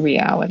acknowledge the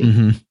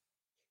reality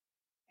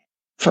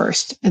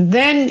first. And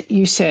then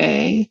you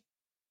say,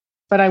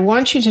 but I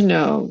want you to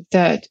know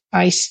that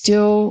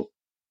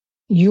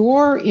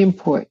your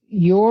input,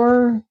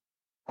 your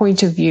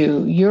point of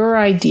view, your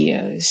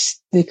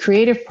ideas, the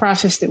creative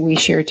process that we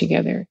share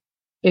together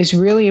is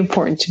really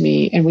important to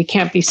me, and we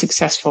can't be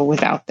successful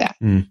without that.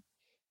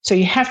 So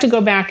you have to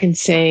go back and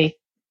say,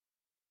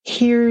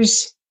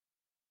 here's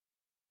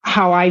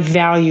how I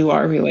value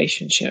our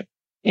relationship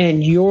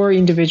and your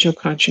individual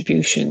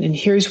contribution. And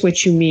here's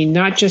what you mean,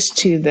 not just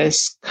to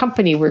this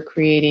company we're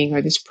creating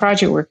or this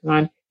project we're working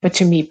on, but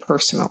to me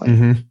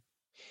personally.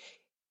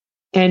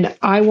 And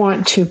I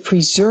want to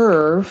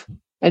preserve,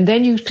 and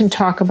then you can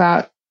talk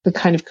about the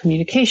kind of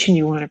communication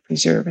you want to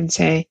preserve and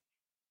say,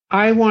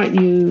 I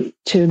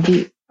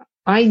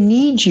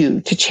need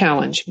you to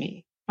challenge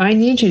me. I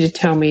need you to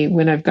tell me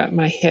when I've got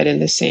my head in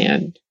the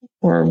sand,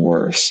 or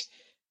worse.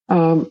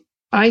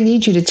 I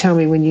need you to tell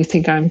me when you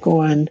think I'm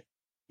going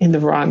in the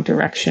wrong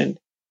direction.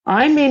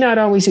 I may not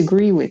always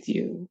agree with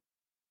you.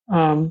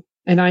 And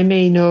I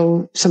may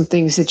know some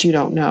things that you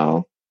don't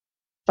know,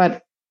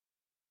 but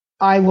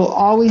I will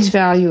always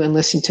value and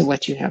listen to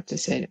what you have to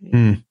say to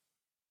me.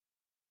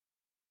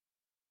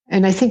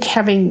 And I think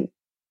having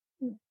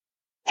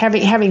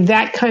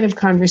that kind of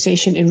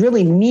conversation and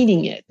really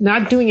meaning it,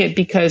 not doing it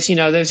because,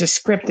 there's a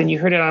script and you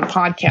heard it on a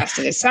podcast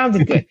and it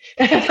sounded good.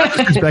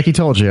 Because Becky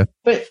told you.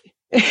 But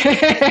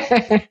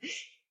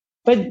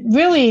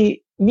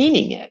really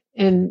meaning it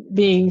and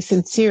being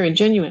sincere and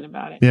genuine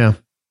about it. Yeah.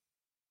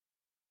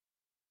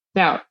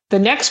 Now, the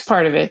next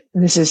part of it,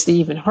 and this is the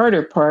even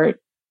harder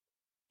part,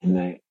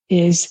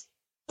 is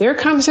there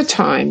comes a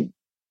time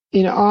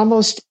in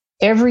almost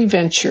every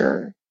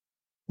venture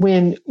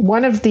when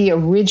one of the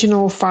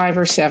original 5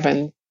 or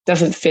 7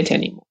 doesn't fit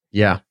anymore.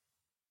 Yeah.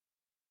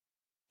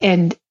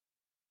 And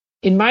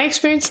in my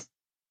experience,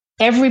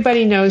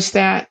 everybody knows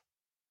that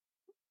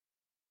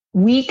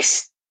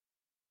weeks,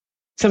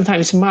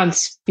 sometimes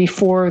months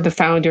before the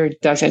founder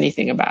does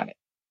anything about it.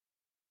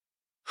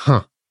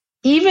 Huh.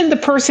 Even the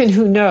person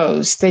who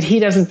knows that he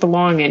doesn't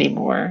belong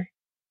anymore,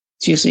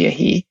 it's usually a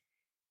he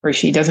or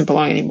she doesn't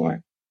belong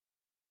anymore,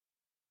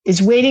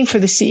 is waiting for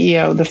the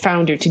CEO, the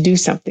founder, to do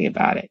something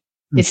about it.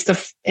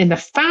 And the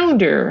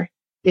founder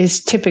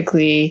is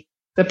typically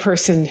the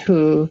person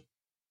who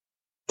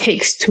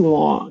takes too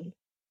long.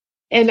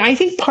 And I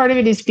think part of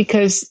it is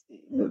because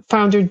the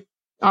founder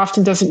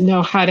often doesn't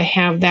know how to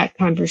have that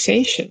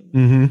conversation.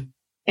 Mm-hmm.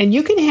 And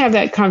you can have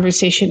that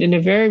conversation in a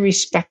very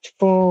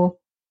respectful,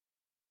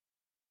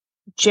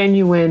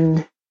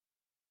 genuine,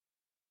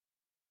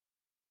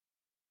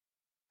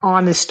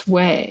 honest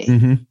way.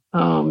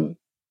 Mm-hmm.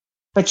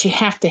 But you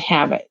have to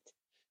have it.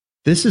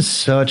 This is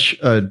such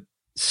a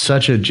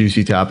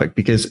juicy topic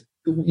because,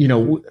 you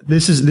know,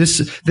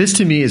 this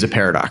to me is a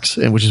paradox,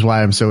 and which is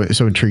why I'm so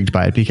intrigued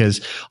by it.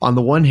 Because on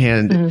the one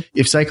hand,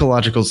 if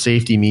psychological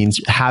safety means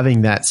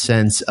having that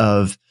sense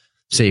of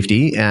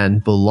safety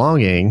and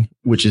belonging,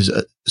 which is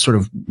sort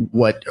of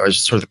what are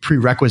sort of the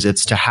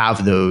prerequisites to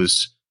have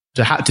those,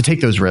 to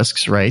take those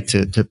risks, right?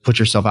 To put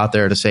yourself out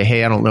there, to say,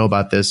 hey, I don't know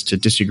about this, to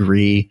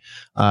disagree,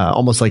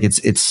 almost like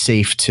it's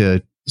safe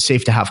to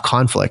have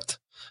conflict.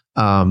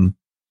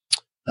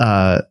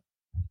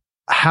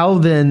 How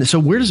then? So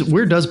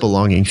where does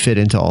belonging fit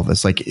into all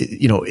this? Like,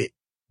 you know,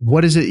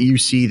 what is it you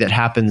see that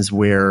happens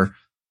where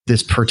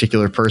this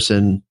particular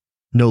person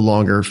no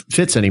longer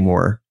fits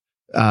anymore?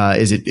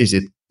 Is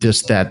it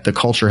just that the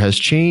culture has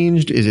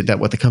changed? Is it that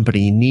what the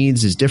company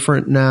needs is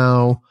different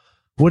now?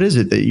 What is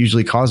it that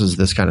usually causes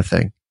this kind of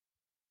thing?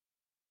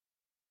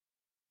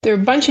 There are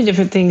a bunch of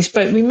different things,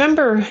 but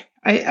remember,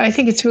 I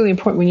think it's really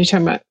important when you're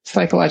talking about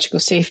psychological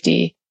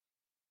safety.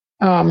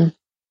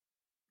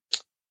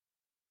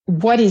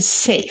 What is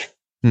safe?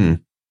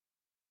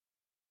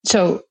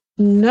 So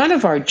none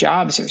of our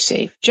jobs are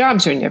safe.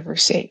 Jobs are never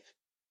safe.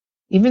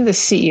 Even the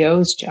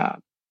CEO's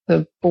job,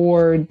 the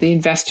board, the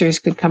investors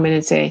could come in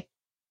and say,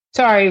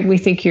 sorry, we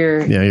think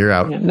you're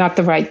out. You know, not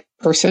the right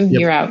person.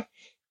 Yep. You're out.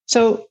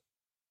 So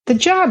the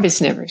job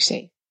is never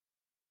safe.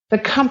 The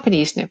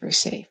company is never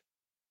safe.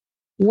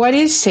 What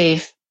is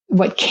safe,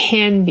 what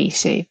can be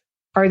safe,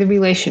 are the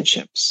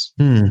relationships,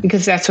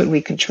 because that's what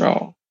we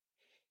control.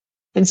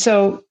 And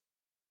so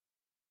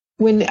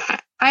when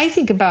I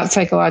think about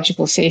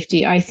psychological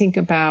safety, I think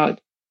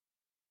about,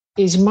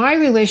 is my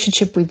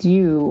relationship with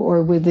you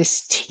or with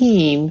this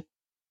team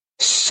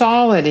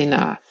solid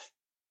enough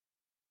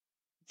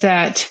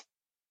that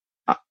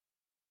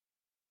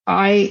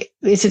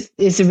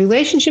is the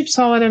relationship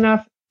solid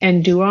enough,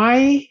 and do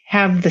I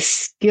have the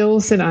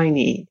skills that I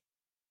need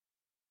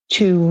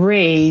to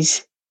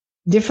raise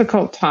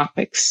difficult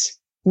topics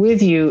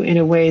with you in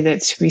a way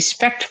that's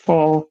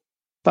respectful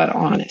but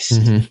honest?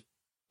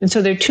 And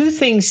so there are two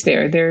things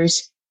there.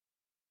 There's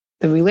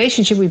the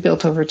relationship we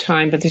built over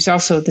time, but there's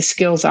also the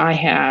skills I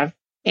have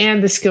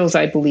and the skills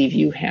I believe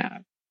you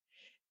have.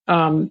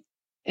 And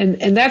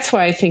that's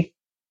why I think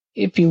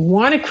if you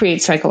want to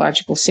create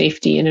psychological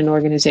safety in an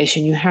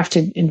organization, you have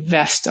to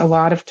invest a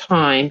lot of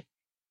time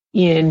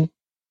in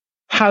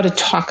how to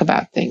talk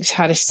about things,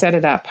 how to set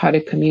it up, how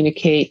to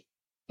communicate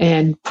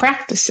and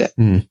practice it.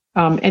 And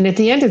at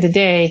the end of the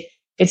day,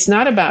 it's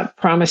not about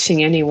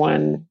promising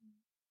anyone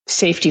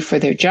safety for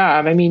their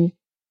job. I mean,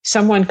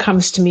 someone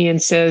comes to me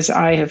and says,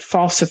 I have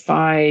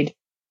falsified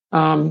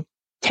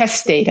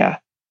test data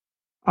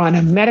on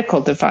a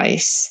medical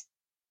device.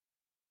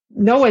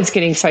 No one's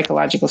getting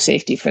psychological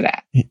safety for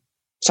that.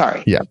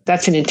 Sorry. Yeah.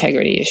 That's an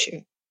integrity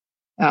issue.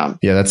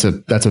 That's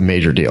a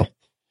major deal.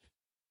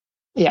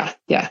 Yeah.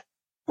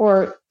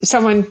 Or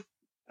someone,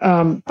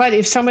 but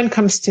if someone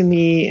comes to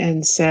me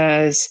and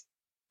says,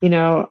 you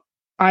know,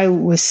 I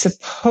was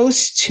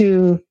supposed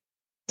to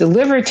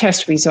deliver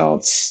test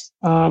results.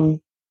 Well,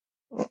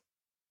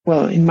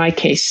 in my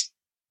case,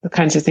 the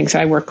kinds of things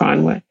I work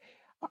on,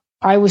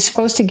 I was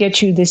supposed to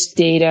get you this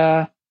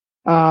data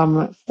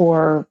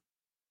for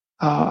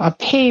a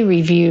pay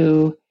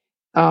review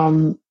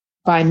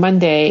by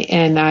Monday,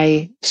 and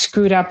I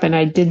screwed up and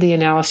I did the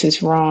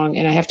analysis wrong,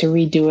 and I have to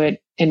redo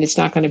it, and it's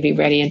not going to be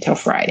ready until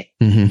Friday.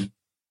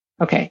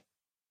 Okay.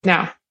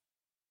 Now,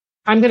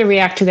 I'm going to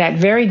react to that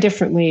very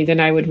differently than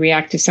I would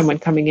react to someone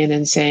coming in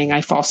and saying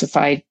I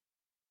falsified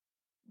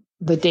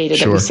the data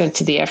that was sent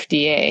to the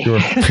FDA.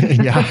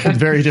 Yeah,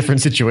 very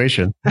different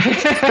situation.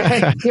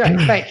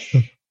 Right.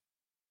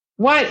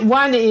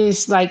 One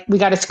is like, we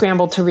got to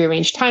scramble to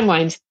rearrange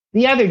timelines.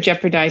 The other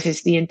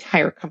jeopardizes the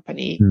entire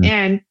company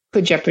and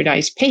could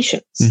jeopardize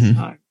patients.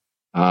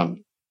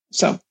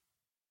 So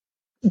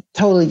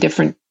totally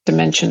different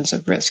dimensions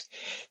of risk.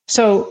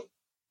 So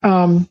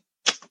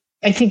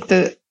I think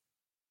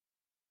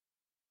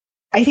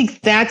I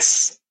think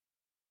that's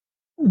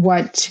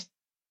what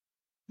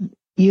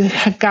you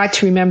have got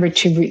to remember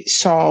to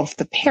solve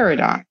the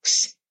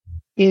paradox,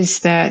 is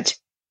that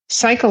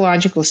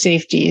psychological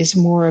safety is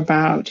more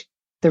about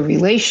the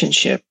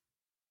relationship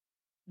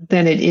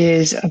than it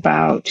is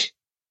about,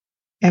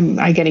 am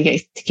I going to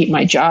get to keep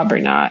my job or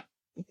not?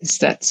 Because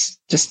that's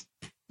just,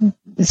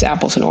 it's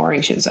apples and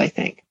oranges, I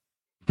think.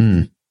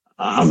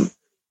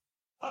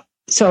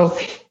 So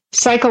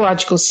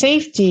psychological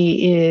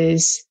safety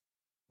is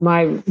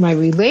my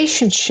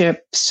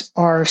relationships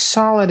are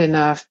solid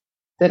enough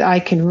that I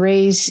can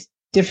raise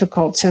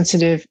difficult,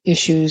 sensitive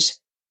issues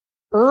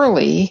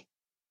early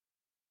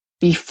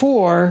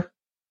before,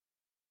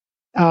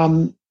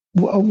 while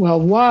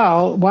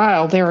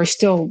there are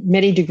still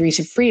many degrees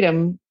of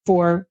freedom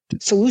for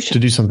solutions to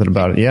do something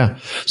about it. Yeah.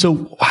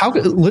 So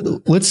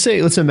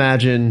let's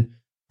imagine,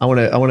 I want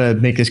to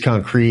make this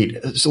concrete.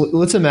 So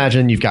let's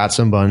imagine you've got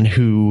someone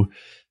who,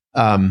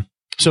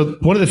 so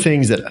one of the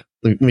things that,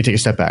 let me take a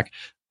step back.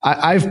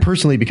 I've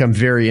personally become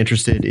very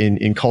interested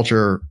in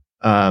culture,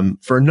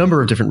 for a number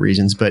of different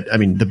reasons, but I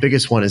mean, the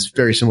biggest one is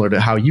very similar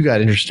to how you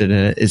got interested in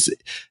it. Is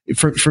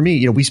for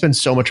me, we spend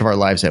so much of our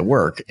lives at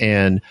work,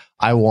 and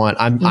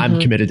I'm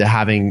committed to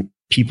having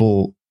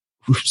people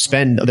who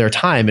spend their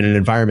time in an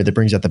environment that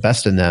brings out the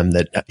best in them,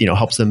 that,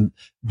 helps them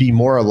be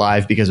more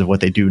alive because of what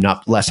they do,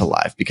 not less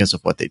alive because of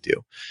what they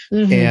do.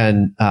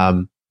 And,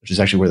 which is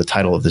actually where the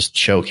title of this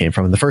show came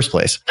from in the first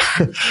place.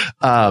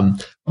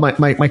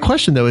 My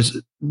question though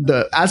is,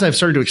 as I've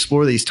started to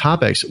explore these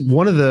topics,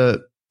 one of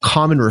the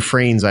common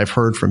refrains I've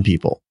heard from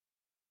people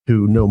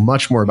who know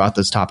much more about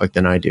this topic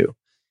than I do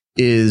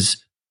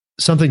is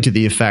something to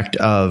the effect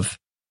of,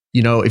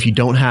 if you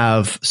don't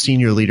have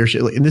senior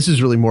leadership, and this is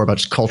really more about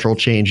just cultural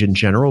change in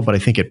general, but I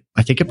think it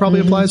probably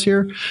applies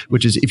here,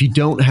 which is, if you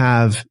don't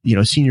have,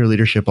 senior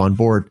leadership on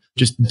board,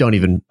 just don't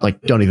even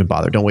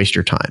bother. Don't waste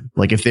your time.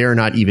 Like, if they're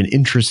not even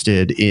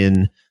interested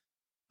in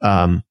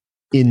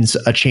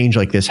a change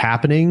like this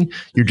happening,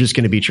 you're just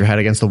going to beat your head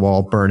against the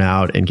wall, burn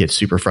out, and get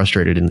super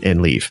frustrated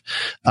and leave.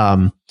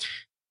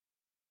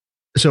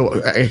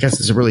 So I guess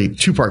it's a really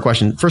two-part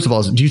question. First of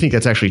all, do you think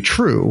that's actually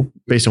true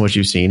based on what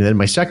you've seen? And then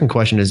my second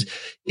question is,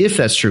 if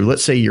that's true,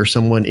 let's say you're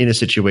someone in a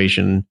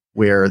situation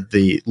where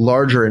the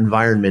larger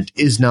environment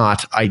is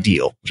not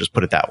ideal, just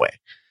put it that way,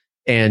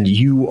 and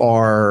you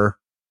are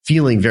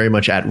feeling very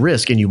much at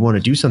risk and you want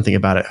to do something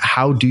about it.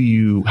 How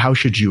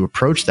should you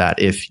approach that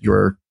if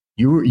you're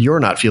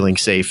not feeling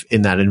safe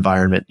in that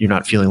environment? You're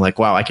not feeling like,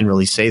 wow, I can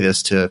really say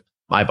this to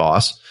my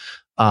boss.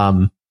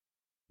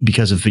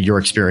 Because of your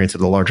experience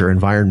of the larger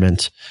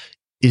environment.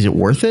 Is it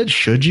worth it?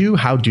 Should you?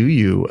 How do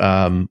you?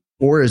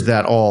 Or is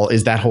that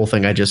whole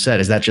thing I just said,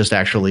 is that just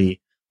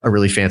actually a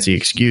really fancy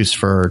excuse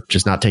for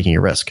just not taking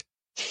a risk?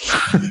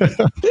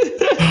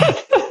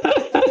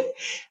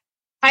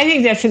 I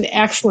think that's an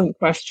excellent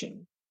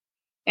question.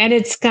 And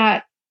it's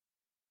got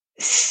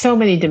so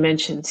many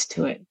dimensions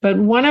to it. But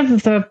one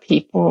of the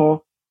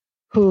people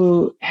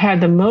who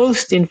had the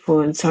most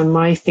influence on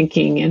my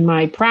thinking and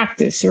my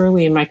practice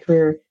early in my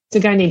career, it's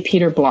a guy named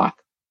Peter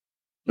Block.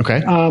 Okay.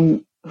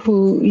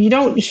 Who you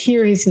don't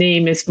hear his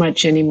name as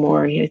much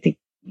anymore. I think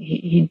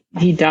he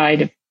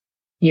died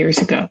years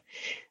ago.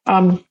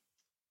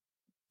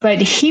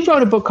 But he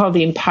wrote a book called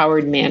The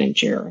Empowered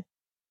Manager.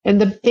 And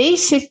the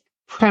basic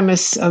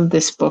premise of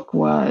this book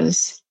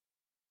was,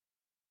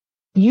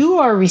 you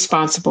are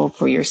responsible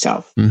for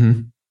yourself.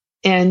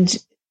 And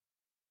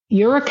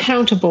you're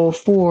accountable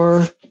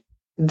for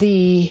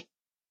the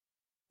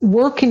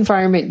work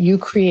environment you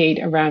create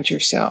around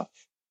yourself.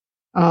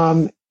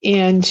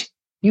 And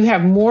you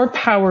have more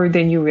power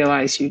than you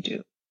realize you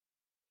do.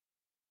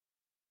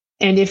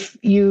 And if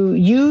you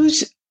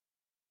use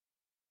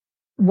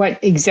what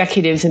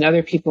executives and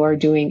other people are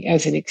doing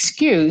as an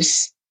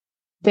excuse,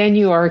 then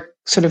you are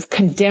sort of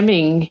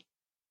condemning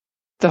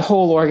the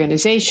whole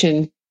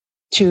organization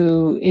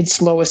to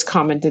its lowest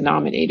common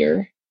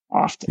denominator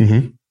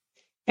often.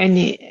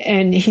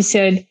 And he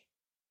said,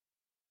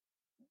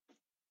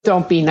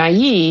 don't be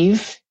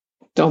naive.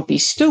 Don't be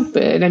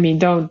stupid. I mean,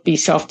 don't be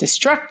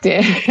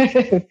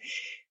self-destructive.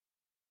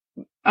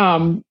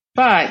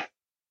 But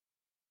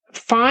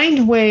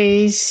find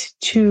ways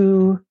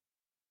to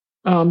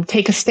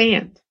take a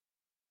stand.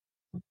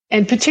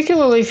 And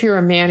particularly if you're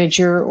a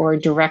manager or a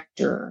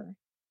director,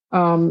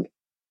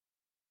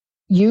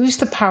 use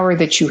the power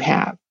that you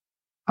have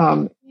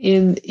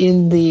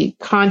in the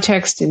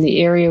context, in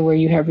the area where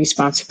you have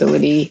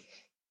responsibility,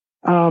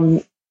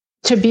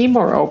 to be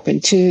more open,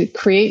 to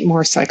create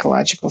more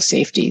psychological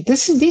safety.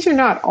 These are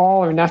not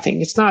all or nothing.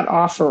 It's not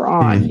off or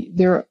on.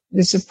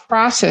 There's a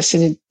process,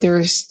 and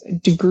there's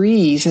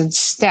degrees and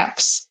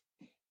steps,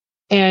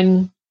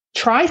 and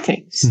try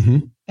things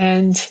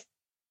and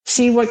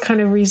see what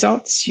kind of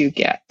results you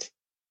get.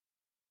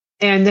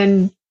 And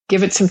then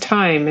give it some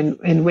time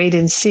and wait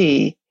and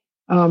see.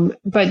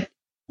 But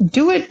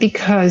do it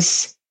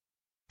because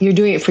you're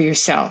doing it for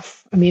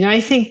yourself. I mean, I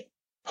think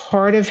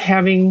part of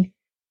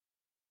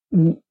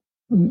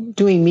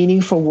doing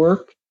meaningful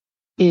work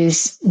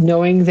is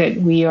knowing that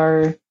we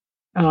are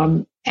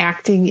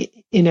acting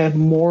in a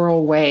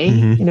moral way,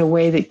 in a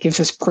way that gives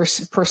us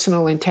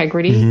personal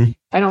integrity.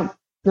 I don't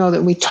know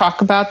that we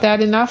talk about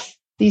that enough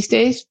these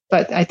days,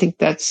 but I think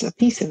that's a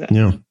piece of it.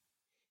 Yeah.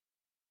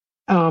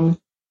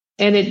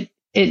 And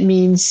it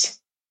means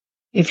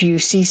if you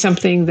see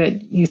something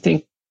that you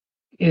think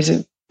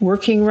isn't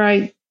working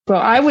right,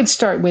 well, I would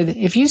start with,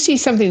 if you see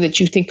something that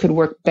you think could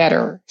work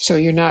better, so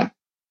you're not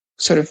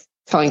sort of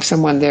telling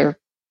someone they're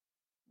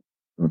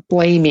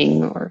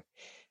blaming or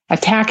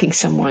attacking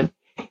someone,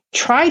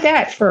 try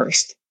that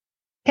first.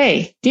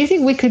 Hey, do you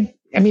think we could,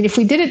 if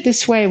we did it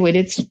this way,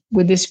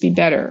 would this be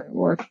better?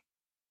 Or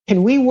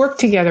can we work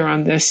together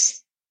on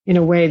this in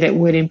a way that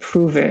would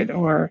improve it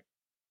or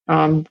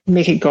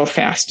make it go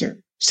faster?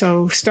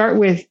 So start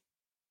with,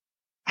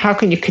 how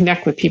can you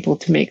connect with people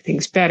to make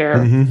things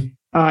better,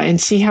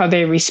 and see how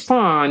they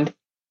respond.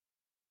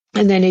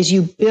 And then as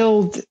you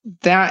build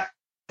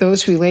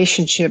those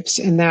relationships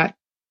and that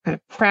kind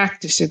of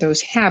practice or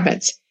those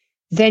habits,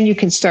 then you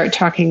can start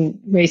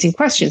raising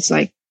questions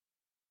like,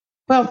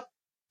 well,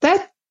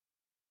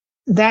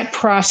 that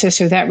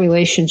process or that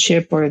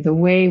relationship or the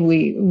way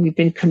we've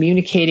been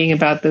communicating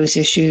about those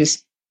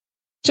issues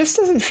just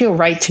doesn't feel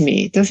right to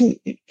me.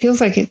 It feels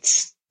like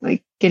it's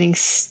like getting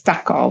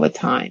stuck all the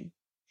time.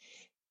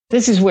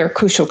 This is where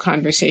crucial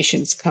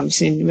conversations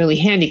comes in really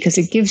handy, because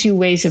it gives you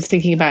ways of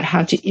thinking about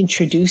how to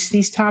introduce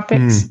these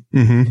topics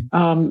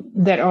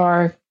that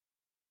are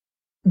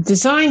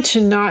designed to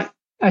not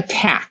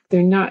attack.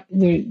 They're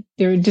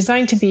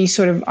designed to be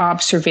sort of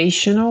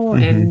observational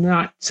and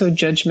not so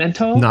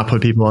judgmental. Not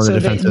put people on the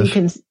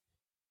defensive.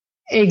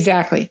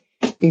 Exactly.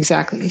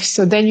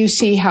 So then you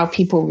see how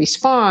people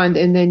respond,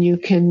 and then you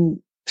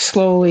can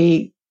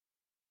slowly,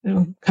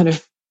 kind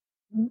of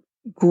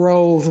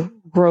grow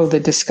the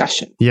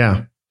discussion.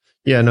 Yeah.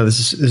 No,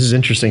 this is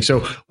interesting.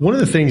 So one of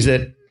the things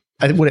that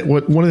one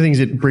of the things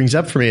it brings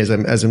up for me as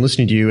I'm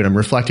listening to you and I'm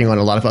reflecting on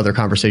a lot of other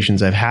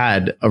conversations I've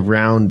had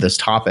around this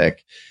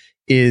topic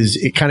is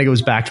it kind of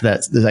goes back to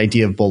this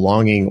idea of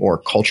belonging or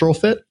cultural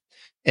fit.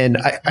 And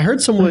I heard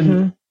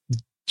someone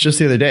just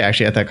the other day,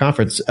 actually at that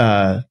conference,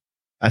 I've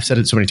said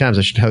it so many times,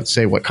 I should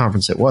say what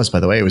conference it was, by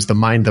the way. It was the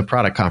Mind the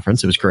Product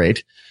conference. It was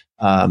great.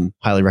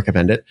 Highly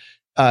recommend it.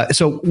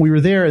 So we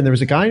were there, and there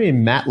was a guy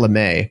named Matt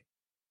LeMay,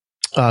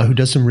 who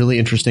does some really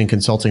interesting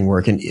consulting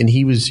work. And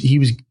he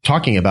was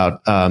talking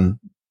about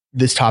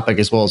this topic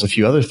as well as a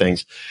few other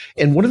things.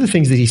 And one of the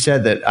things that he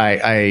said that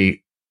I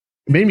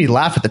made me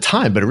laugh at the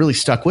time, but it really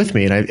stuck with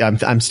me.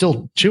 And I'm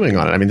still chewing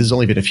on it. This has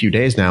only been a few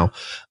days now.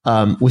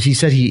 Was he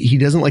said he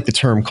doesn't like the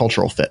term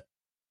cultural fit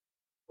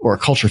or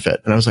culture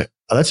fit. And I was like,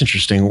 oh, that's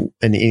interesting.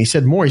 And he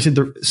said more. He said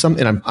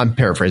and I'm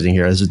paraphrasing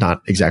here. This is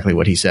not exactly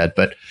what he said,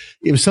 but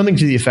it was something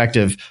to the effect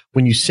of,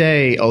 when you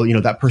say, oh,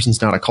 that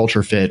person's not a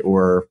culture fit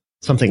or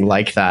something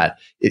like that,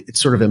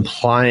 it's sort of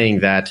implying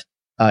that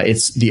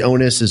it's the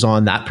onus is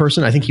on that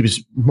person. I think he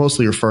was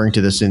mostly referring to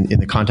this in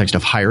the context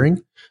of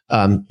hiring.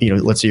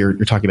 Let's say you're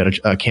talking about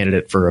a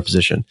candidate for a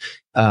position.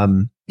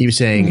 He was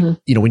saying,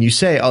 when you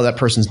say, oh, that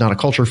person's not a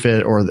culture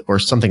fit or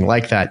something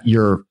like that,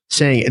 you're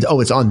saying,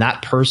 it's on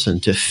that person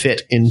to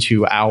fit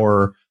into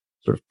our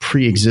sort of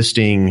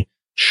pre-existing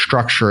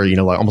structure,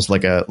 almost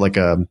like a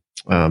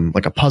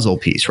puzzle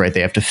piece, right?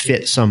 They have to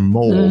fit some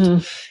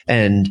mold,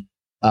 and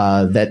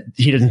that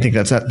he doesn't think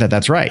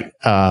that's right.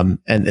 And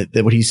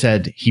that what he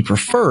said he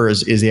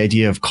prefers is the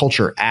idea of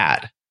culture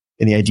add.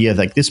 And the idea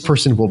that this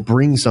person will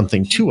bring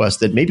something to us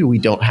that maybe we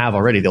don't have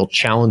already. They'll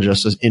challenge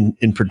us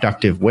in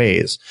productive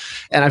ways.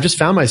 And I've just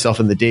found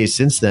myself in the days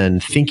since then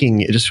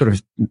thinking, just sort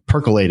of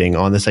percolating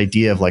on this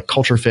idea of like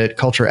culture fit,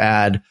 culture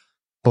add,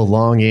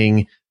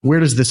 belonging. Where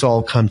does this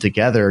all come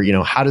together?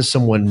 How does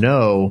someone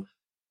know?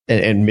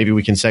 And maybe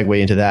we can segue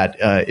into that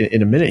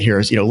in a minute here.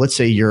 Is, let's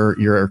say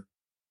you're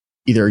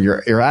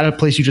either at a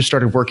place you just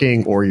started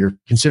working or you're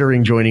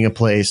considering joining a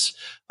place.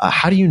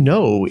 How do you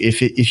know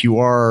if you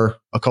are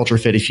a culture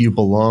fit, if you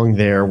belong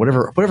there,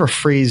 whatever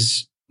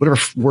phrase, whatever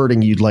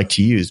wording you'd like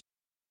to use?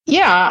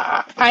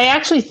 Yeah, I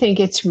actually think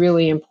it's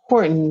really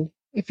important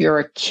if you're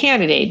a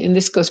candidate, and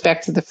this goes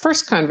back to the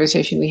first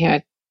conversation we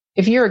had.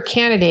 If you're a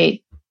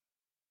candidate,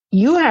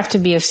 you have to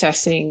be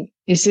assessing,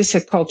 is this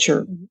a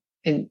culture,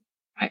 and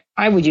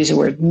I would use the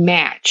word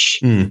match.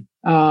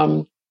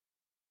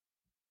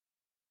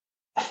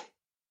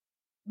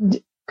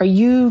 Are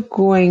you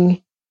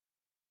going,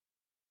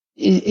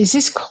 is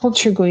this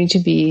culture going to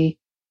be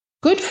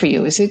good for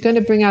you? Is it going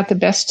to bring out the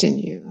best in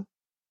you?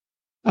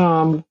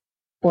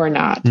 Or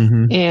not?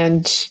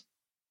 And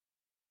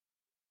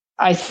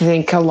I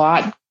think a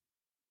lot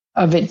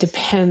of it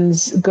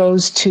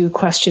goes to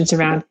questions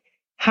around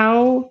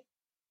how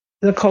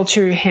the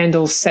culture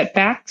handles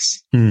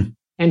setbacks and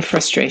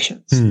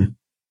frustrations.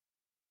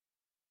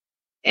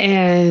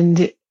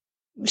 And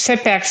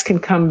setbacks can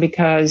come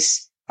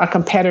because a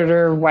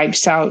competitor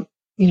wipes out,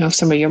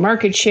 some of your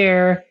market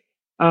share,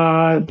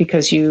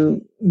 because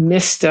you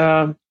missed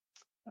a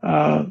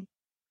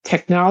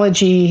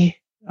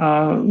technology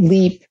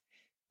leap,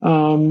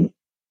 or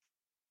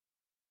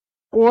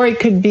it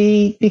could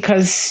be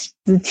because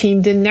the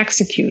team didn't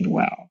execute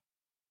well.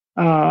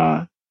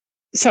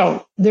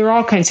 So there are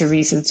all kinds of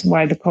reasons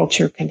why the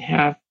culture can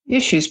have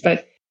issues.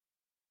 But,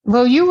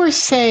 well, you were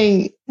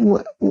saying,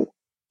 what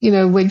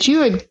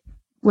you had,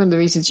 one of the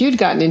reasons you'd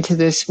gotten into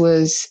this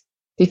was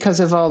because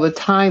of all the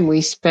time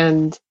we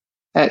spend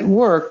at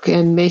work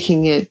and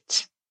making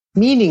it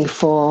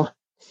meaningful.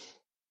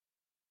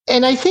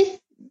 And I think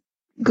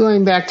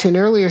going back to an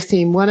earlier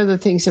theme, one of the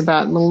things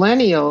about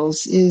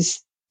millennials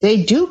is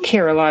they do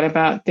care a lot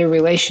about their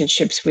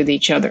relationships with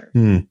each other.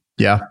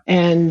 Yeah.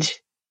 And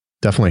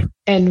definitely.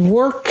 And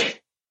work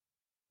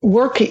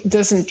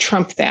doesn't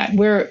trump that.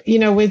 Where,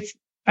 with,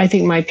 I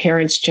think, my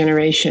parents'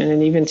 generation,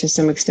 and even to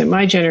some extent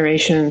my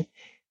generation,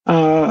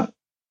 and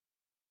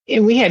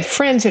we had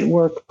friends at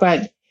work,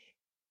 but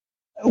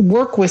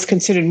work was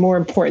considered more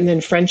important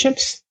than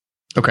friendships.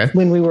 Okay.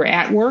 When we were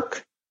at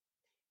work.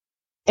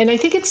 And I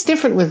think it's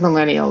different with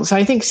millennials.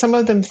 I think some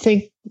of them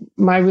think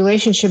my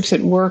relationships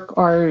at work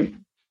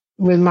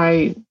with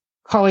my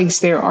colleagues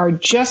there are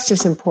just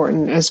as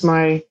important as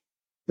my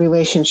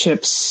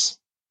relationships,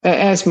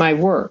 as my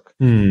work.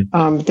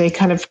 They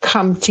kind of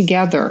come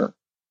together.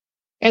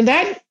 And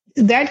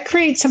that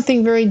creates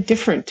something very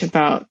different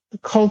about the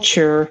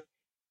culture.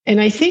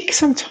 And I think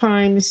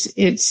sometimes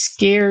it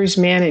scares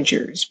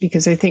managers,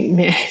 because I think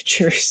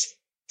managers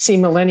see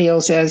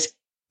millennials as,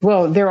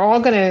 well, they're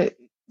all going to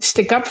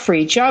stick up for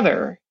each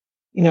other,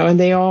 and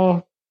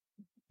they're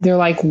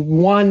like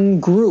one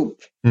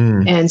group.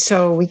 And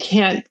so we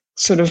can't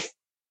sort of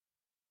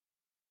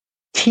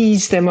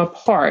tease them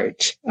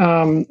apart,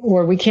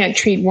 or we can't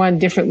treat one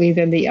differently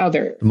than the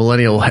other.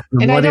 Millennial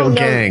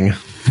gang.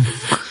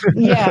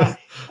 Yeah.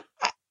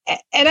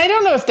 And I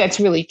don't know if that's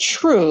really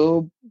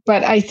true,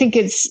 but I think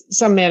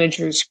some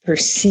managers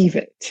perceive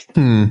it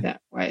that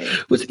way.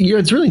 It's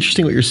really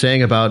interesting what you're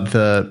saying about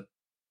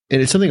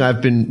and it's something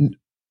I've been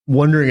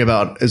wondering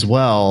about as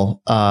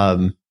well.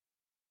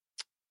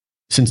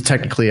 Since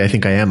technically I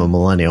think I am a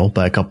millennial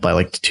by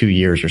like 2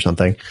 years or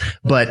something.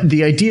 But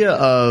the idea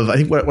of, I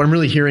think what I'm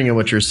really hearing in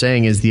what you're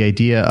saying is the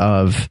idea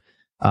of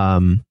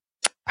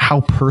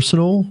how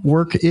personal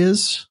work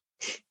is.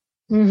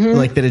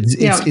 Like that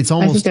it's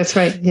almost, I think that's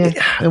right. Yeah.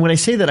 And when I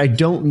say that, I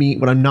don't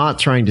mean, what I'm not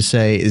trying to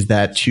say is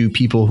that to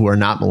people who are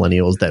not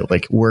millennials, that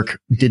like work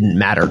didn't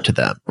matter to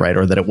them, right?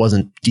 Or that it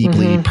wasn't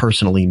deeply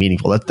personally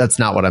meaningful. That's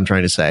not what I'm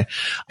trying to say.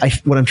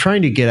 What I'm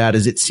trying to get at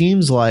is, it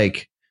seems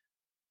like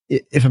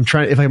if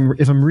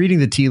I'm reading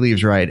the tea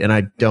leaves right, and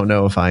I don't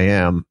know if I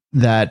am,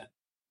 that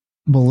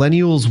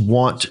millennials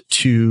want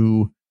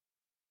to,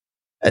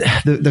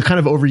 the kind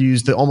of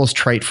overused, the almost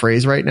trite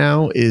phrase right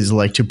now is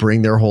like to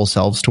bring their whole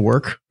selves to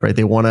work, right?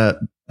 They want to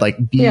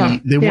want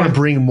to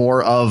bring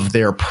more of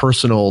their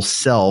personal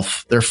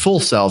self, their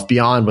full self,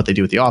 beyond what they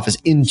do at the office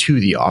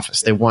into the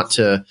office. They want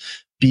to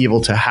be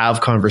able to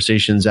have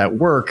conversations at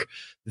work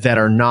that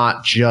are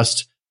not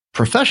just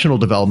professional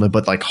development,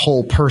 but like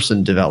whole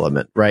person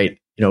development, right?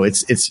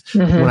 It's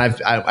when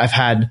I've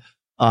had,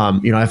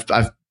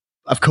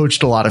 I've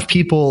coached a lot of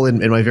people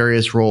in my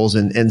various roles,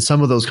 and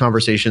some of those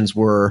conversations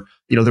were,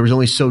 there was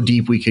only so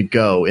deep we could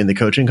go in the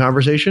coaching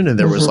conversation, and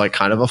there was like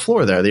kind of a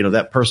floor there.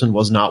 That person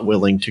was not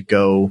willing to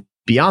go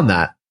beyond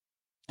that.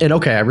 And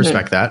okay, I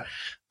respect that.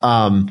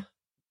 I'm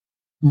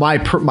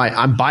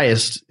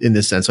biased in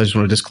this sense. I just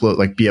want to disclose,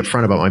 like, be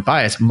upfront about my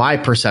bias. My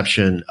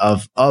perception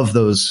of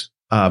those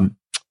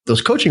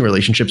coaching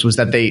relationships was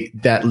that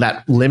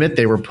that limit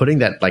they were putting,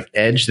 that like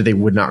edge that they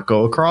would not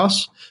go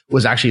across,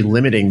 was actually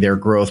limiting their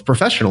growth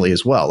professionally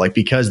as well. Like,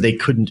 because they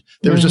couldn't,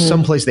 there was just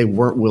some place they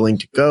weren't willing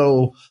to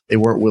go. They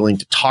weren't willing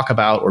to talk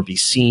about or be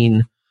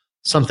seen,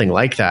 something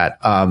like that.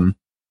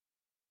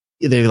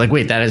 They're like,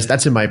 wait,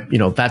 that's in my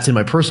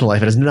personal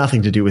life. It has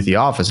nothing to do with the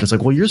office. And it's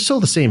like, well, you're still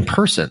the same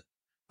person.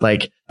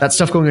 Like, that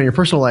stuff going on in your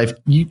personal life,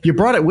 you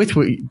brought it with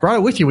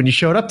you when you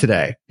showed up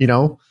today,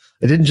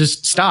 It didn't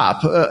just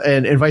stop,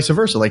 and vice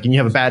versa. Like, when you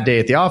have a bad day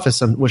at the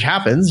office, which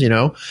happens, it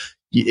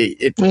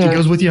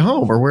goes with you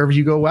home or wherever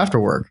you go after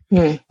work.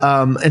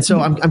 And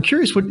so I'm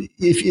curious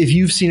if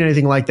you've seen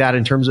anything like that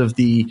in terms of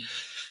I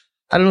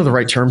don't know the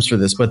right terms for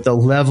this, but the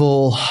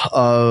level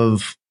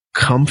of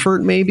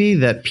comfort maybe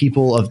that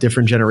people of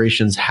different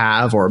generations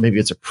have, or maybe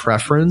it's a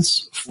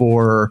preference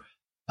for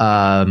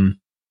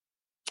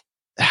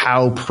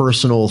how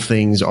personal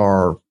things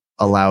are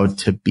allowed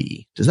to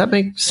be. Does that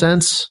make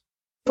sense?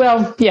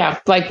 Well, yeah,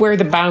 like where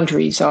the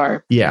boundaries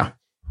are. Yeah.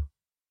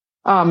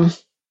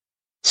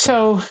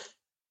 So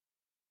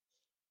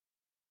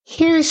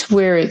here's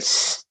where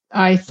it's,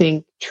 I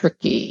think,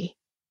 tricky.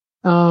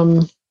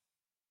 Up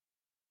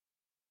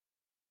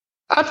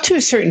to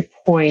a certain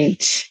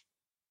point,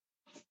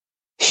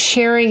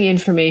 sharing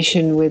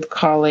information with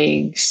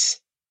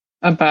colleagues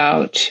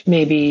about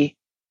maybe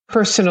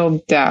personal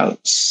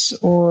doubts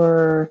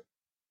or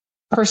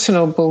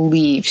personal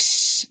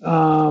beliefs,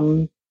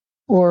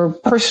 or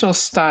personal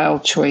style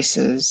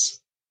choices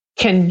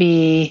can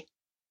be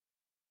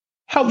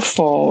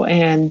helpful,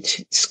 and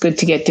it's good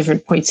to get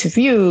different points of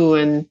view,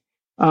 and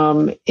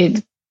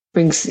it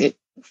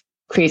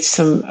creates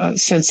some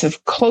sense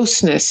of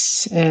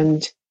closeness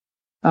and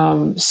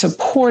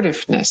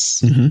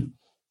supportiveness.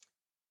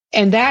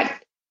 And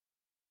that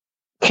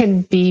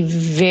can be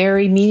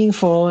very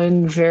meaningful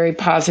and very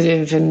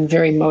positive and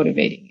very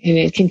motivating. And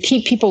it can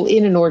keep people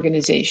in an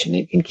organization.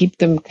 It can keep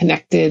them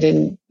connected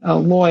and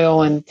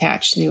loyal and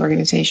attached to the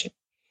organization.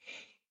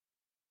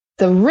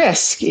 The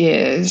risk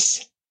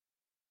is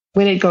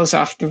when it goes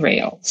off the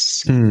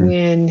rails,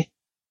 when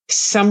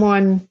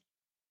someone,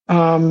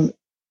 I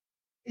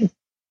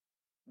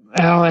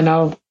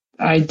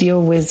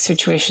deal with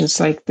situations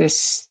like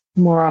this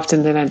more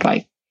often than I'd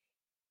like.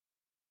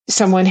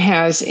 Someone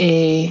has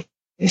a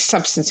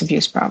substance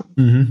abuse problem.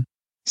 Mm-hmm.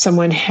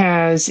 Someone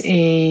has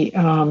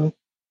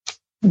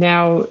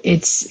now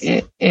it's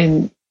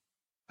an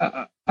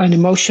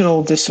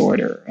emotional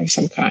disorder of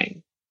some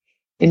kind.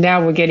 And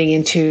now we're getting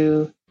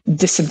into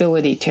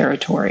disability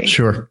territory.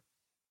 Sure.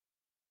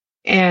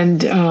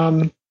 And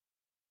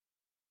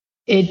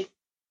it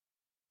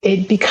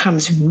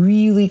becomes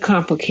really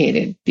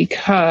complicated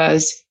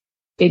because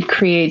it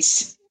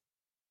creates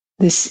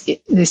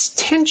this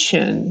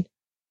tension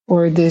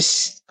or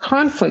this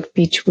conflict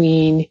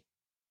between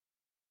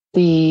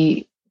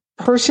the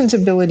person's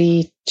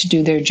ability to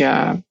do their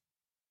job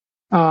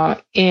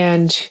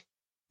and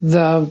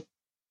the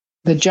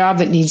job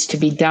that needs to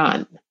be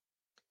done.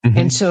 Mm-hmm.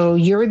 And so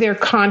you're their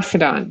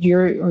confidant,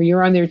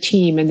 you're on their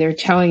team, and they're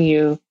telling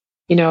you,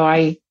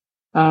 I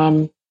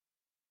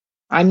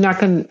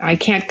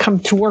can't come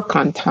to work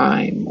on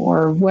time,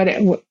 or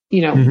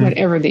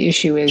whatever the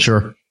issue is.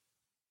 Sure.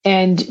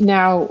 And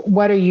now,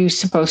 what are you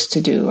supposed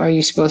to do? Are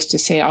you supposed to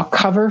say, "I'll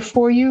cover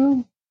for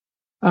you"?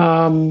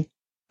 I'll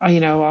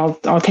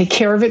take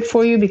care of it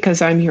for you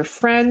because I'm your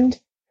friend,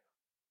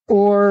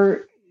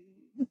 or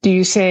do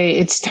you say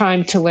it's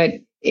time to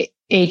let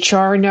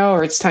HR know,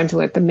 or it's time to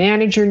let the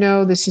manager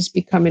know this has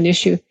become an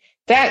issue?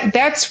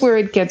 That's where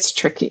it gets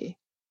tricky.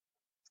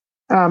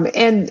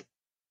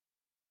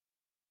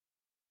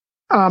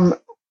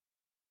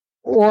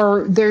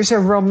 Or there's a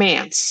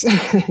romance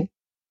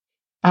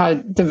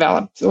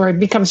developed, or it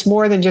becomes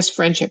more than just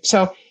friendship.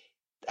 So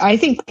I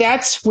think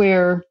that's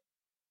where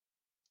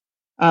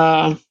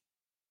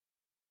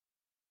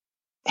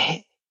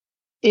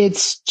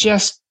it's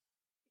just,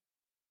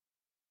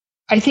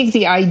 I think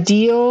the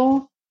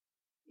ideal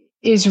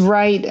is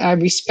right. I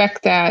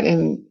respect that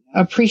and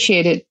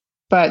appreciate it,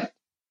 but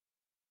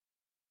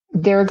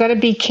there are going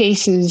to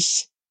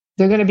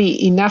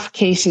be enough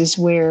cases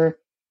where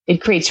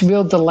it creates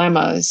real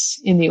dilemmas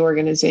in the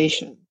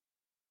organization,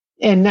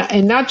 and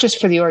not just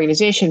for the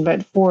organization,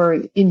 but for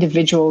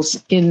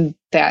individuals in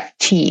that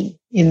team,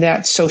 in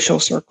that social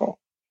circle.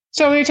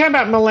 So we're talking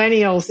about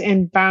millennials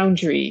and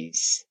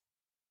boundaries.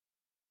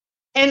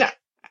 And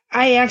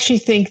I actually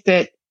think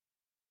that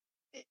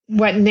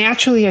what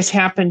naturally has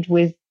happened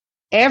with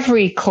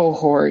every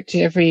cohort,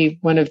 every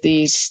one of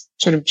these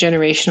sort of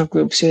generational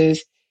groups,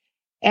 is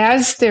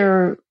as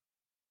their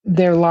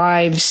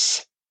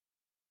lives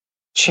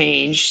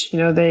change,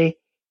 they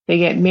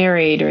get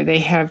married, or they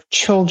have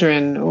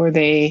children, or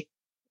they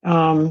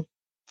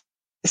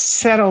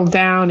settle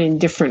down in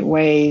different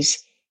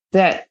ways,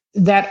 that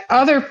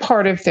other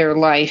part of their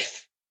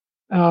life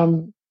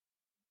kind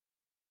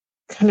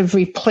of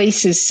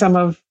replaces some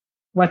of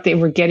what they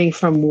were getting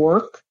from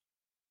work.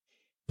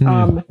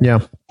 Yeah.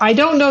 I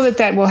don't know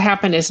that will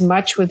happen as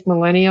much with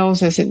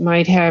millennials as it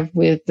might have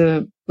with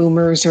the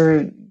boomers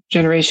or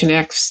Generation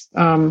X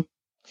or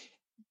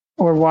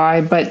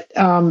Y, but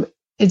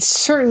it's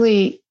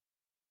certainly,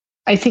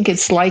 I think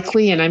it's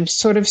likely, and I'm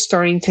sort of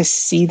starting to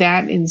see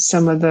that in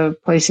some of the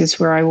places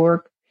where I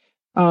work.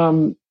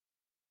 I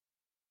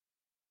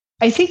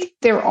think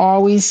they're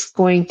always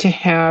going to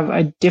have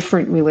a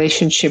different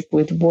relationship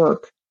with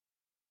work,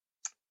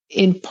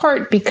 in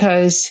part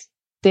because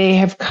they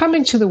have come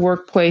into the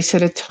workplace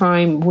at a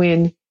time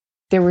when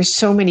there were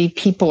so many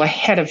people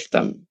ahead of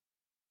them.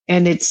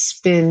 And it's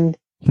been,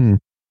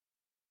 and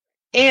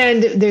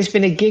there's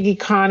been a gig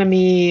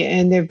economy,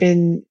 and there've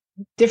been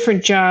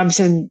different jobs,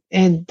 and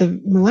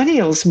the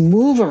millennials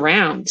move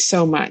around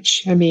so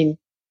much. I mean,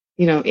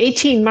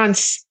 18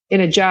 months in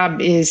a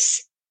job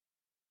is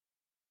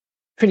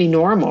pretty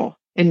normal.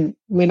 And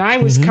when I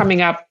was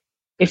coming up,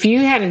 if you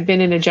hadn't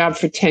been in a job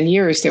for 10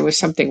 years, there was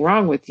something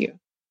wrong with you.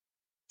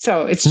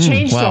 So it's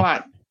changed a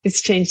lot.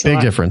 It's changed a lot.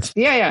 Big difference.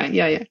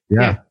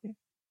 Yeah.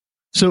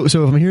 So if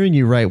I'm hearing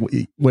you right,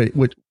 what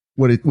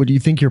do you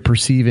think you're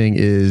perceiving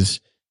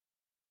is,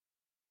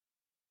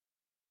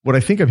 what I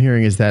think I'm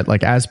hearing is that,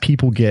 like, as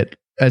people get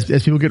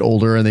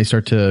older and they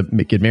start to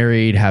get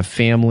married, have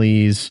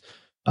families,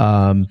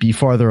 be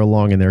farther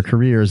along in their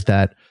careers,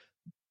 that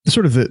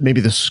sort of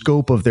maybe the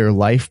scope of their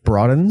life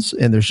broadens,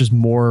 and there's just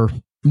more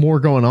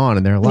going on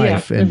in their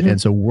life. Yeah. And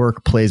so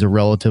work plays a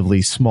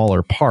relatively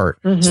smaller part,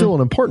 still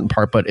an important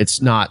part, but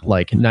it's not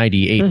like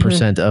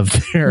 98%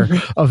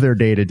 of their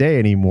day to day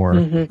anymore.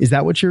 Is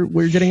that what you're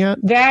getting at?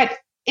 That,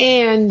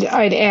 and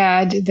I'd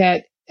add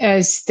that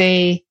as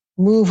they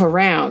move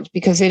around,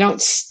 because they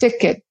don't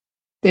stay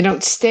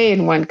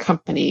in one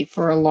company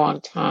for a long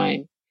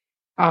time.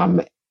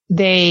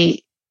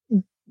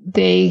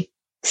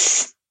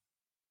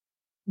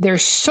 Their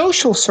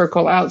social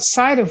circle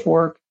outside of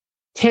work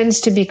tends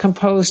to be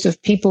composed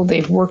of people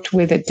they've worked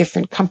with at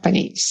different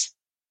companies.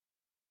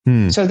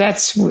 So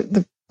that's who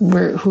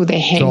they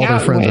hang out with. All their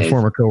friends are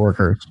former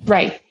coworkers.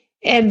 Right.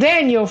 And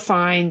then you'll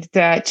find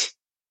that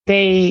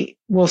they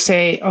will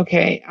say,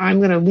 okay, I'm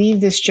going to leave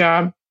this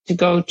job to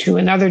go to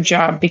another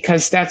job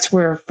because that's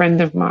where a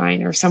friend of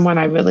mine or someone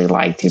I really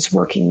liked is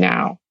working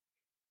now.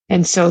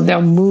 And so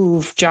they'll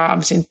move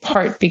jobs in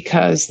part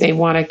because they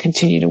want to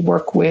continue to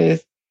work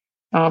with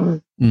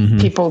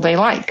people they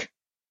like.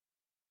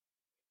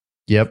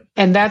 Yep.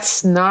 And that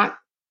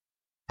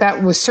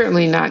was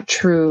certainly not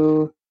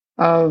true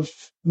of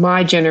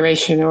my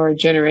generation or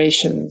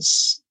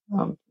generations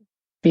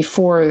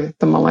before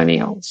the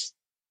millennials.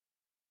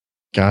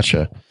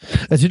 Gotcha.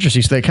 That's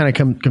interesting. So that kind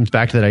of comes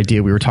back to that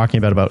idea we were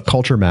talking about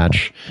culture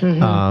match,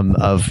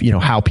 of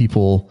how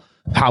people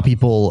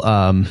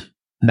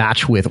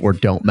match with or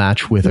don't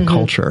match with a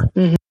culture.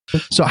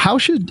 So how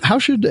should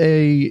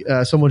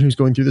someone who's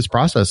going through this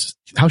process,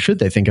 how should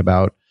they think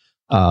about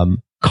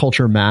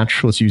culture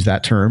match? Let's use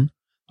that term.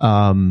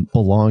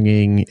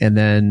 Belonging. And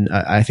then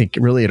I think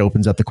really it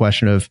opens up the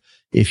question of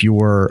if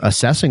you're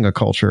assessing a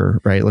culture,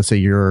 right? Let's say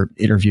you're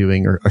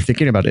interviewing or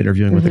thinking about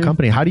interviewing with a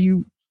company. How do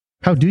you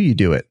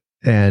do it?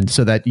 And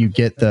so that you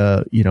get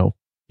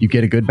you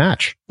get a good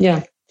match.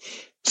 Yeah.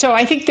 So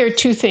I think there are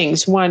two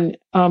things. One,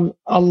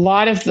 a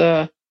lot of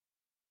the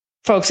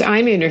folks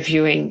I'm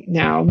interviewing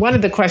now, one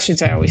of the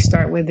questions I always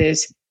start with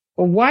is,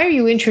 well, why are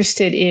you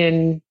interested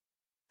in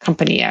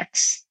company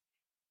X?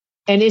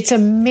 And it's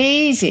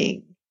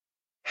amazing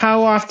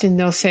how often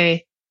they'll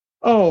say,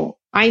 oh,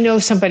 I know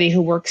somebody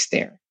who works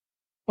there,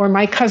 or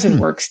my cousin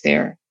works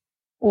there,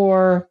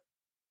 or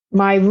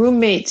my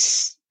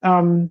roommate's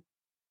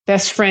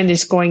best friend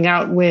is going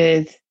out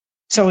with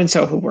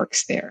so-and-so who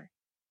works there.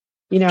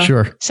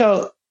 Sure.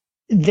 So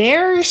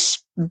they're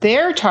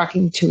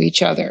talking to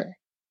each other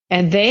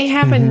and they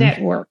have a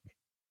network,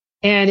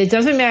 and it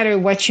doesn't matter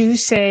what you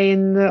say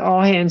in the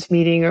all hands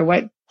meeting or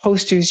what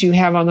posters you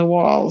have on the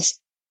walls.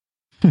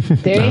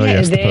 They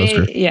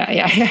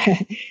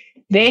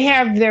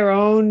have their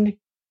own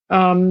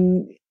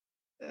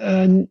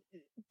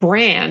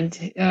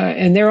brand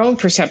and their own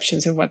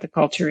perceptions of what the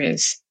culture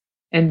is.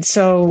 And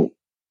so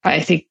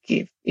I think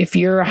if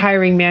you're a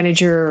hiring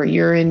manager or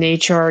you're in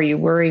HR, you're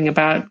worrying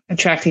about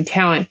attracting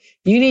talent,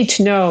 you need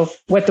to know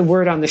what the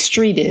word on the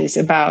street is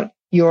about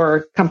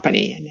your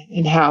company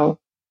and how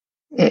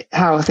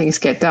things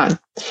get done.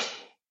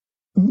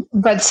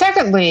 But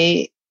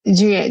secondly, to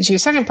your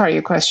second part of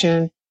your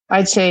question,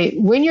 I'd say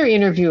when you're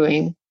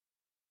interviewing,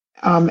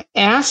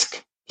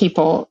 ask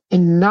people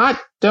and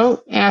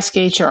don't ask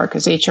HR,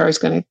 because HR is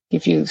going to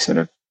give you sort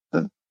of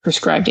the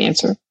prescribed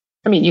answer.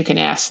 I mean, you can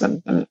ask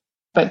them,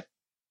 but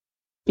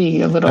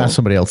be a little... Ask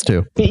somebody else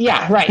too.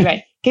 Yeah,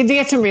 right.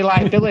 Get some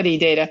reliability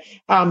data.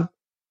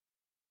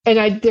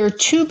 There are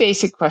two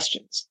basic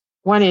questions.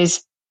 One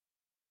is,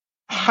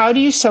 how do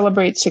you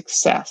celebrate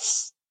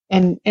success?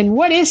 And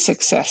what is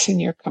success in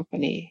your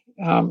company?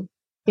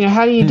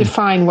 How do you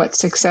define what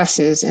success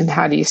is and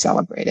how do you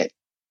celebrate it?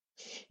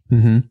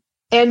 And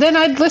then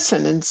I'd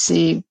listen and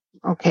see,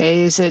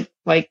 okay, is it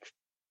like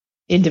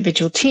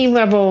individual team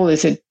level?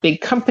 Is it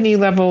big company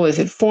level? Is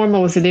it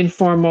formal? Is it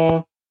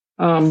informal?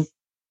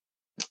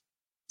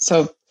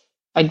 So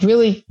I'd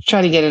really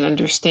try to get an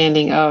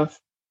understanding of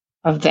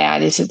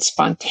that. Is it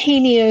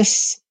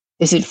spontaneous?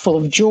 Is it full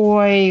of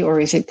joy, or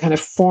is it kind of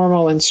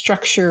formal and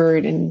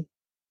structured and,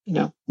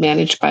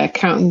 managed by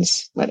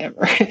accountants,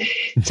 whatever?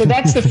 So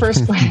that's the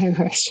first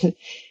question.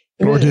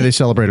 Or do they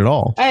celebrate at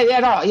all?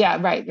 At all.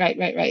 Yeah.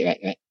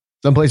 Right.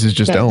 Some places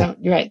just don't.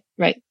 Right.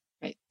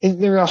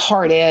 They're real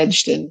hard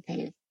edged and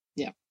kind of,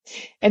 yeah.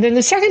 And then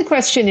the second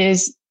question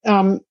is,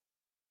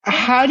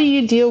 how do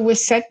you deal with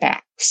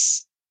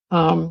setbacks?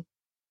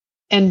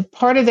 And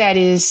part of that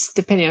is,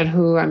 depending on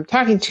who I'm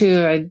talking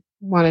to, I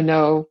want to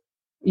know,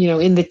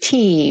 in the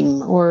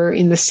team or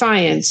in the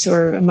science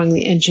or among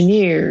the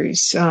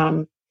engineers,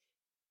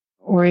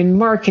 or in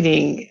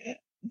marketing.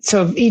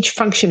 So each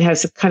function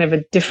has a kind of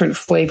a different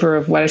flavor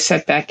of what a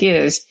setback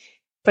is.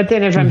 But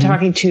then if I'm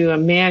talking to a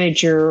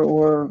manager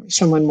or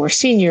someone more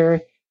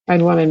senior,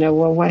 I'd want to know,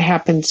 well, what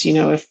happens,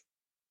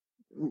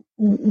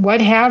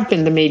 what have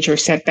been the major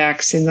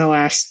setbacks in the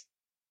last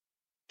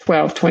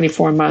 12,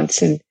 24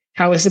 months, and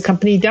how has the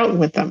company dealt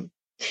with them?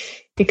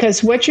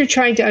 Because what you're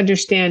trying to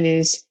understand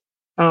is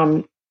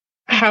how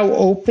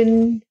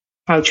open,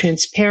 how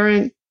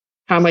transparent,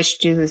 how much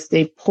do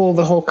they pull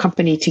the whole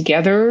company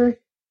together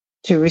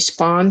to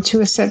respond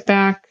to a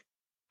setback?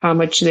 How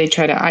much do they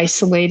try to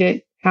isolate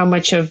it? How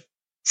much of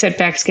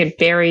setbacks get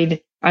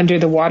buried under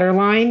the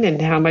waterline,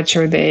 and how much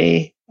are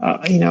they,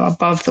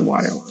 above the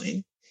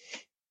waterline?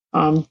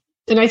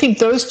 And I think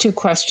those two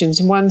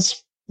questions,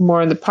 one's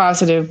more on the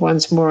positive,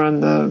 one's more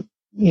on the,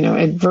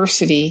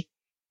 adversity,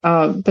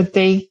 but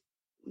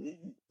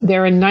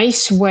they're a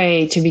nice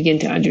way to begin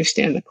to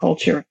understand the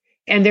culture.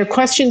 And they're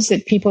questions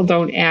that people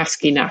don't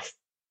ask enough.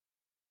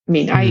 I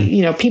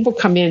mean, people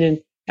come in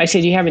and I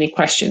say, do you have any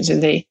questions?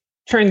 And they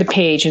turn the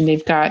page and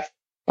they've got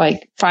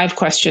like 5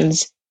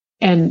 questions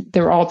and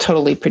they're all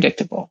totally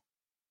predictable.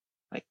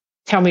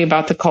 tell me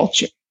about the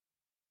culture.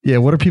 Yeah.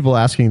 What are people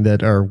asking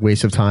that are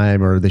waste of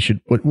time, or they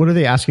should, what are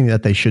they asking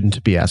that they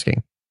shouldn't be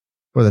asking,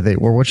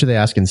 or what should they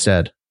ask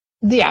instead?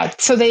 Yeah.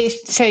 So they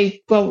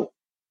say, well,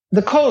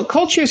 the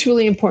culture is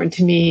really important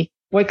to me.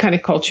 What kind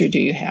of culture do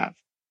you have?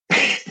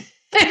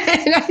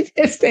 And I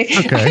just say,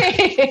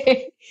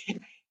 okay.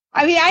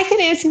 I mean, I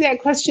can answer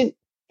that question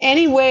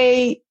any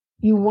way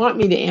you want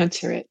me to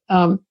answer it.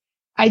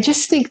 I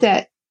just think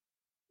that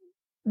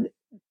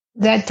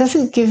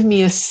doesn't give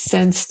me a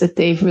sense that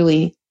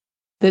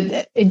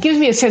it gives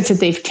me a sense that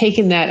they've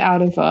taken that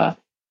out of a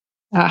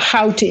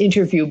how to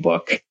interview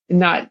book and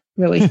not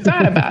really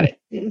thought about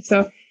it.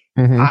 So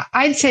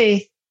I'd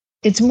say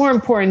it's more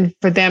important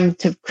for them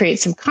to create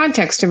some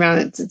context around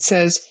it that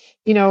says,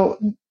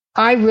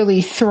 I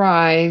really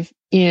thrive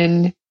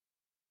in,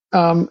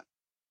 or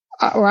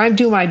I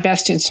do my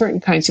best in certain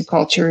kinds of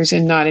cultures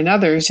and not in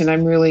others. And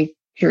I'm really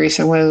curious.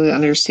 I want to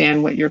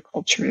understand what your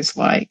culture is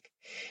like.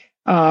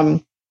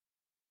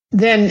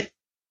 Then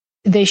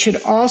they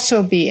should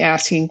also be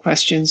asking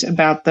questions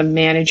about the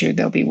manager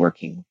they'll be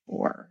working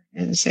for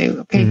and say,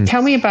 okay,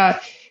 tell me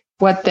about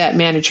what that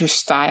manager's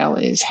style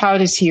is. How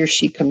does he or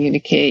she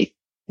communicate?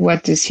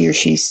 What does he or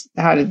she,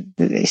 how do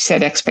they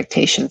set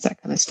expectations,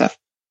 that kind of stuff.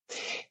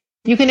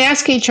 You can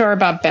ask HR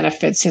about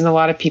benefits, and a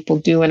lot of people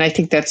do, and I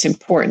think that's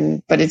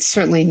important, but it's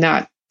certainly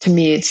not, to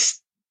me,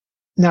 it's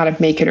not a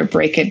make it or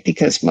break it,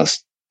 because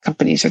most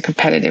companies are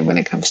competitive when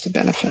it comes to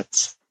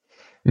benefits.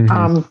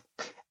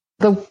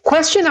 The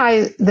question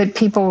that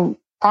people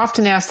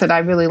often ask that I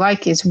really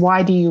like is,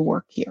 why do you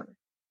work here?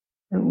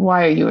 And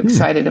why are you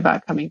excited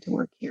about coming to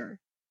work here?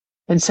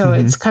 And so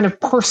it's kind of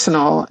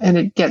personal, and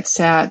it gets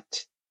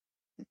at,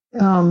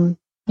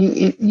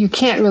 you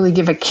can't really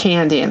give a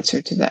canned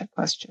answer to that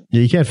question.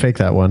 Yeah, you can't fake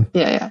that one.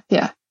 Yeah.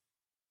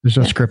 There's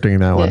no scripting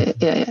in that one.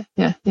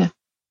 Yeah.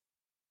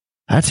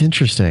 That's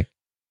interesting.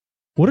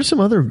 What are some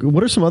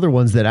other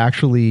ones that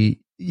actually,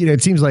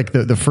 it seems like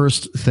the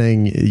first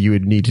thing you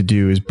would need to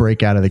do is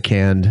break out of the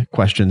canned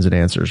questions and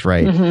answers,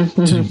 right?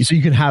 So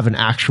you can have an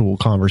actual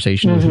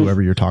conversation with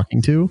whoever you're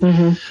talking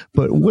to.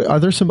 But are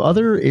there some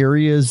other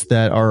areas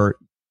that are,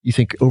 you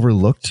think,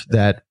 overlooked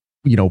that,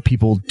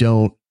 people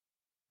don't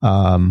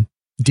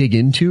dig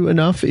into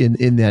enough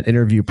in that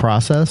interview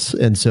process?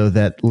 And so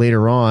that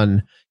later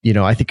on,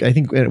 I think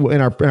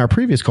in our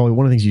previous call,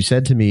 one of the things you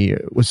said to me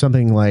was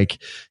something like,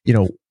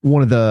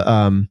 one of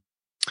the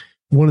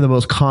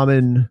most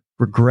common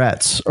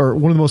regrets, or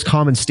one of the most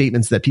common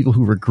statements that people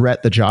who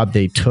regret the job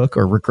they took,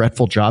 or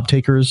regretful job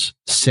takers,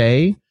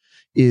 say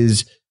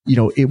is,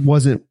 it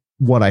wasn't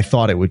what I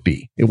thought it would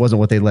be. It wasn't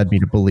what they led me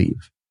to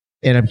believe.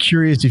 And I'm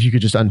curious if you could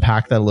just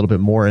unpack that a little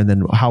bit more, and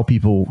then how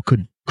people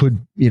could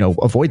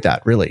avoid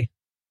that, really,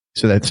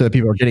 so that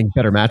people are getting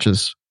better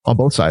matches on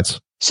both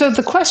sides. So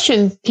the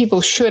question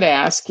people should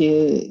ask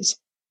is,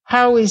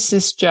 how is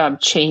this job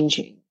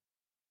changing?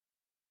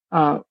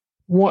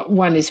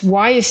 One is,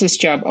 why is this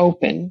job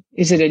open?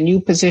 Is it a new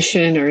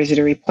position, or is it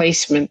a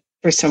replacement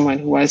for someone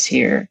who was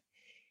here?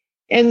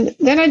 And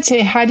then I'd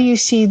say, how do you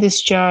see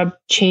this job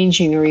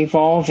changing or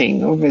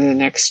evolving over the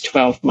next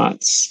 12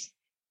 months?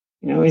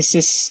 Is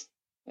this,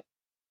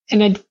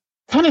 and I'd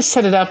kind of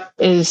set it up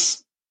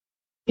as,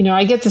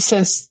 I get the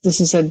sense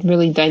this is a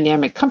really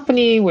dynamic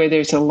company where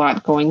there's a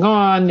lot going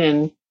on.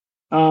 And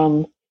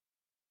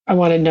I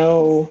want to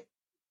know,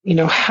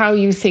 how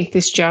you think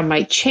this job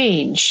might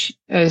change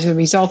as a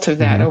result of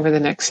that over the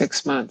next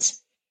 6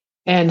 months,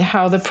 and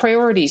how the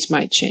priorities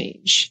might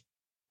change.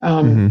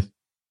 And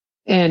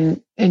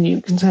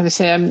you can kind of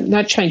say, I'm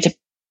not trying to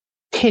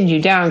pin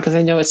you down because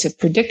I know it's a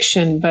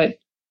prediction, but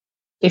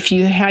if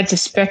you had to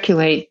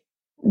speculate,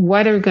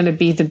 what are going to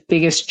be the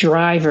biggest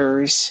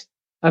drivers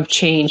of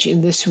change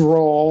in this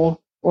role,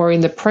 or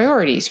in the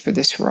priorities for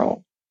this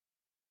role?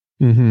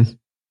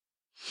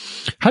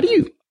 How do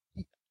you,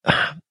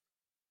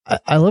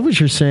 I love what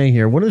you're saying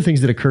here. One of the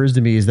things that occurs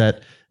to me is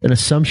that an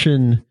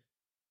assumption,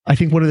 I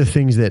think one of the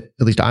things that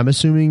at least I'm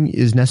assuming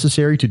is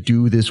necessary to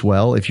do this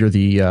well, if you're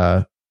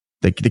the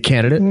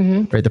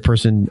candidate, right, the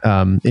person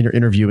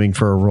interviewing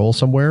for a role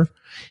somewhere,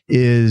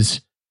 is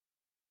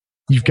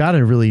you've got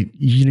to really,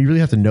 you really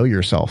have to know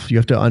yourself. You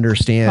have to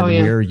understand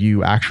where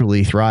you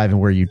actually thrive and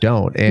where you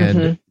don't.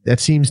 And that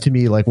seems to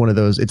me like one of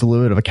those, it's a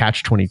little bit of a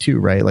catch-22,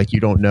 right? Like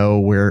you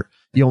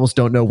almost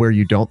don't know where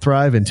you don't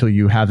thrive until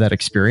you have that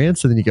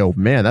experience. And then you go,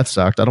 man, that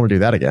sucked. I don't want to do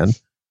that again.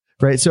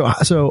 Right. So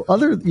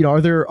other,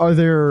 are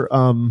there,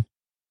 I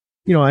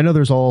know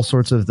there's all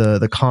sorts of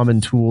the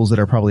common tools that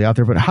are probably out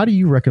there, but how do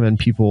you recommend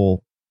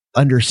people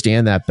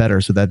understand that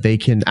better so that they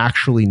can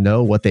actually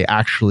know what they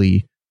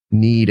actually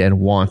need and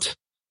want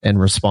and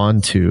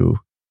respond to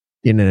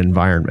in an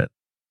environment?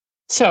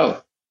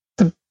 So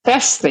the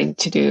best thing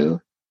to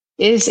do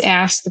is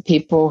ask the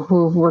people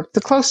who've worked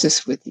the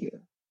closest with you.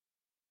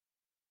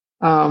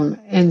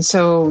 And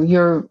so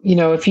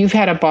if you've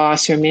had a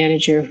boss or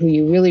manager who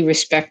you really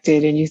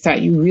respected and you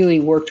thought you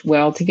really worked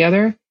well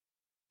together,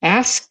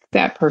 ask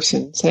that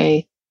person,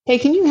 say, hey,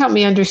 can you help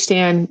me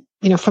understand,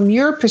 from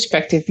your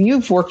perspective,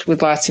 you've worked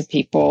with lots of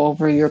people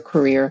over your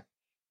career.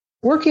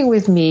 Working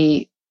with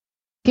me,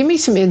 give me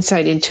some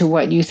insight into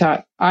what you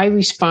thought I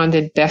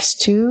responded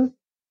best to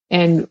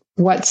and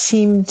what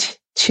seemed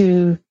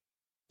to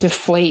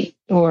deflate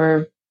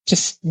or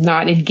just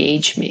not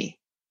engage me.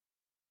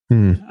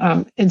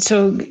 And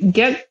so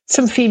get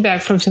some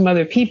feedback from some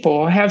other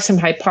people, have some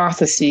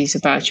hypotheses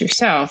about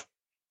yourself,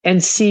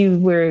 and see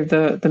where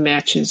the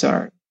matches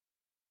are.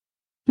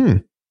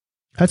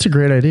 That's a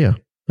great idea.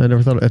 I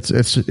never thought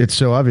it's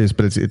so obvious,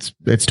 but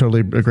it's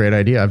totally a great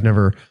idea. I've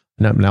never.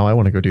 Now I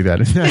want to go do that.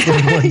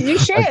 You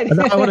should.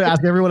 I want to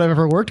ask everyone I've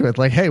ever worked with,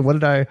 like, hey, what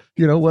did I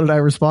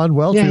respond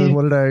well to, and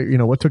what did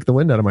I, what took the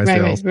wind out of my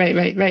sails?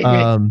 Right.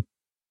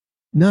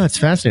 No, it's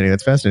fascinating.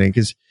 That's fascinating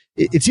because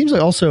it seems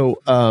like also,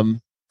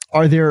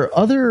 are there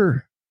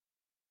other?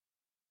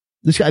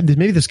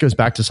 Maybe this goes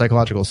back to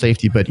psychological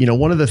safety, but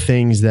one of the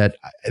things that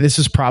this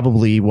is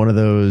probably one of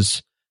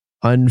those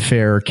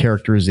unfair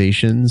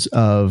characterizations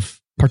of,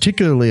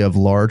 particularly of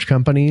large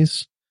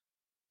companies,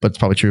 but it's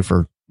probably true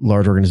for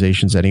large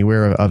organizations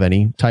anywhere of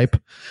any type.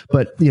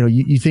 But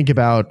you think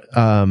about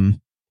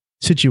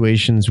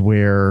situations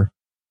where,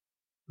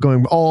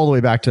 going all the way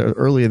back to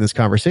early in this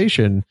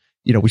conversation,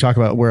 we talk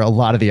about where a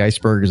lot of the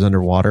iceberg is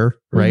underwater,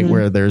 right?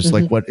 Where there's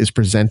like what is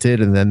presented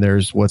and then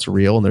there's what's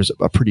real, and there's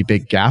a pretty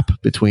big gap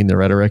between the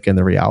rhetoric and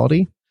the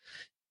reality.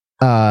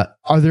 Are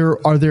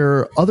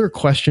there other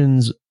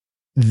questions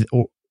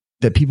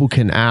that people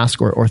can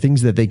ask or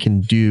things that they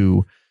can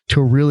do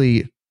to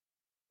really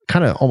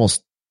kind of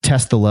almost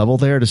test the level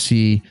there to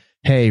see,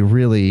 hey,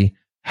 really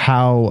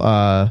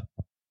how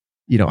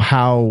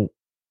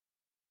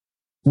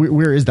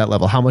where is that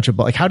level? How much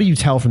above? Like, how do you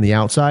tell from the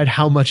outside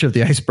how much of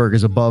the iceberg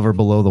is above or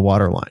below the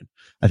waterline?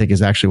 I think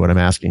is actually what I'm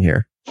asking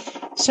here.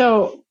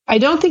 So I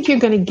don't think you're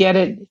going to get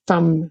it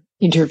from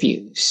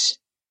interviews.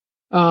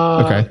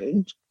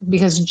 Okay.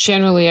 Because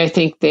generally, I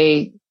think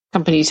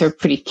companies are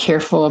pretty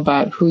careful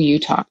about who you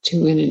talk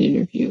to in an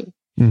interview.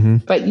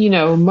 But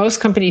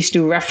most companies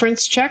do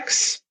reference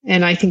checks,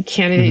 and I think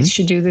candidates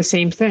should do the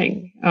same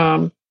thing.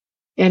 And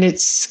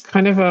it's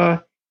kind of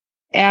a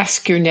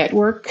ask your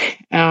network.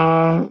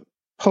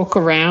 Poke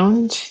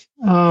around,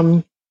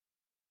 do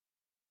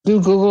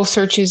Google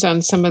searches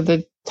on some of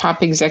the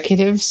top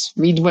executives,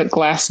 read what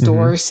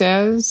Glassdoor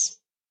says.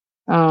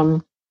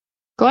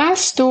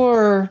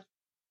 Glassdoor,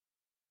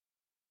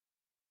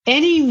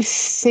 any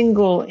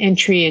single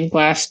entry in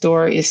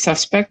Glassdoor is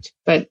suspect,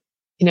 but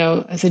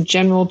as a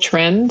general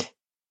trend,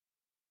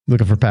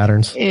 looking for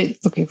patterns.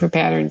 Looking for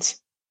patterns.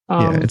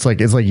 It's like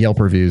Yelp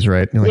reviews,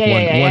 right? One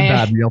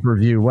bad Yelp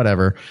review,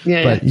 whatever.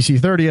 But you see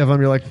 30 of them,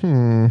 you're like,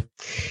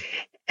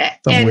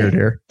 something weird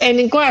here. And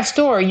in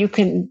Glassdoor, you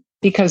can,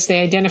 because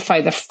they identify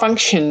the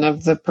function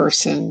of the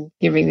person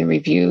giving the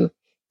review,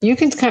 you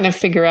can kind of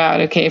figure out,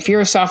 okay, if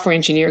you're a software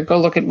engineer, go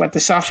look at what the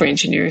software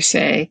engineers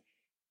say.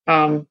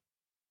 And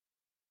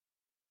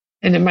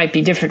it might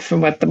be different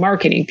from what the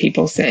marketing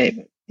people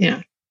say.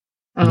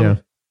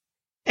 But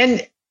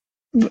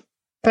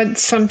but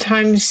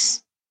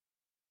sometimes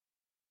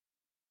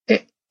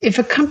if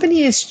a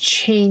company is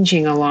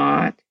changing a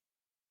lot,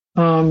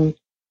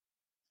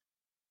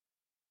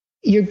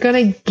 you're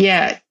going to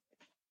get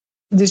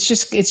it's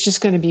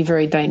just going to be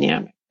very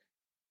dynamic.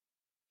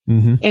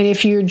 And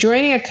if you're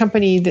joining a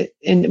company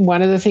and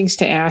one of the things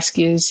to ask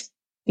is,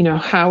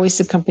 how is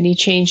the company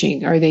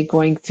changing? Are they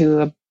going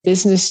through a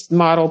business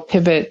model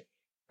pivot?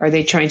 Are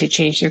they trying to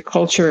change their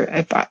culture?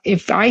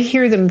 If I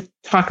hear them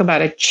talk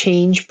about a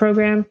change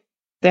program,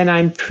 then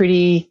I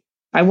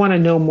want to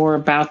know more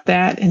about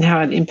that and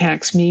how it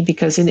impacts me,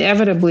 because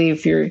inevitably,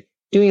 if you're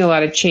doing a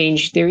lot of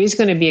change, there is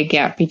going to be a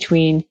gap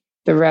between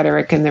the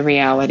rhetoric and the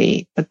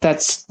reality. But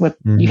that's what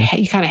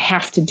you kind of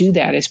have to do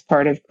that as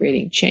part of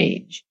creating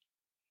change.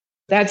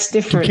 That's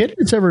different. Do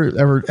candidates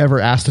ever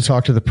asked to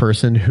talk to the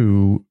person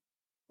who,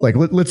 like,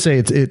 let's say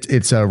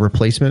it's a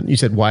replacement. You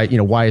said why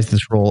is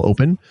this role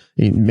open?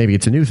 Maybe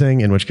it's a new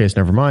thing, in which case,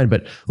 never mind.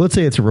 But let's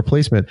say it's a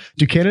replacement.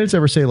 Do candidates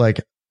ever say,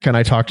 like, can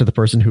I talk to the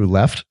person who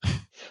left?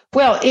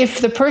 Well,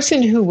 if the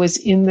person who was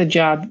in the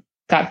job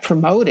got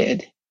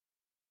promoted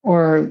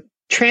or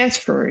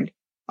transferred,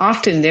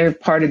 often they're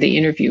part of the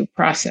interview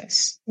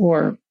process.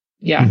 Or,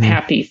 I'm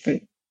happy for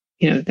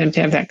them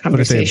to have that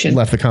conversation.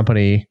 But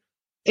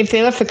if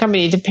they left the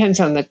company, it depends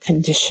on the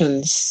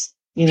conditions.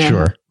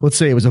 Sure. Let's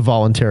say it was a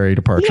voluntary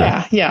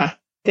departure. Yeah.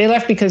 They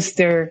left because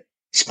their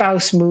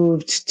spouse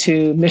moved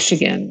to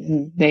Michigan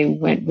and they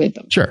went with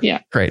them. Sure.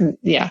 Yeah. Great.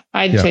 Yeah.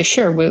 I'd say,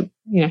 sure, we're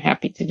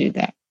happy to do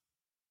that.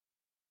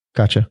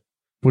 Gotcha.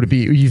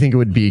 You think it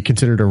would be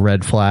considered a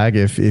red flag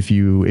if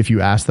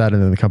you asked that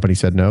and then the company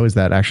said no? Is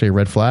that actually a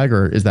red flag,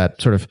 or is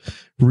that sort of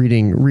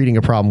reading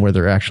a problem where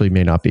there actually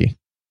may not be?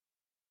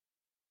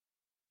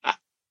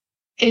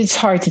 It's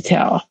hard to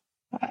tell.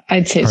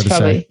 I'd say it's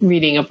probably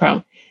reading a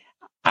problem.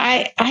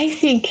 I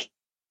think,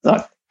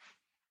 look,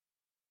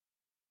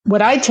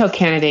 what I tell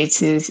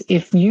candidates is,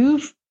 if you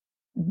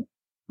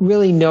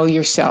really know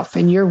yourself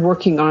and you're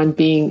working on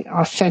being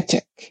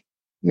authentic,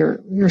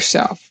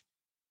 yourself,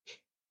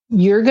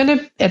 you're going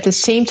to, at the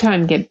same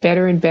time, get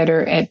better and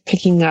better at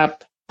picking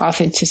up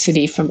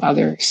authenticity from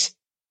others.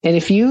 And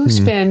if you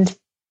spend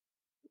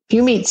if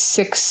you meet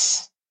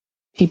 6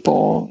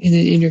 people in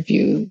an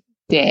interview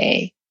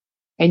day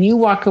and you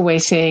walk away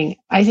saying,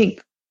 I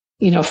think,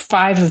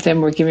 5 of them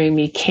were giving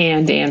me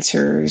canned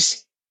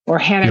answers or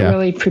hadn't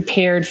really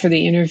prepared for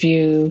the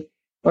interview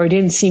or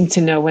didn't seem to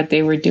know what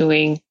they were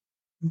doing,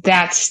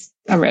 that's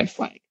a red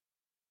flag.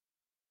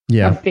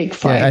 Yeah, a big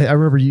flag. Yeah, I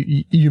remember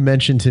you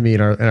mentioned to me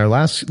in our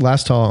last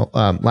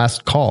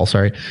call,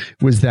 sorry,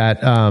 was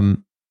that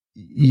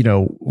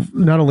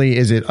not only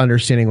is it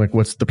understanding like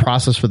what's the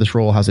process for this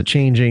role, how's it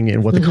changing,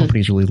 and what the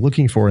company's really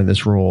looking for in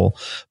this role,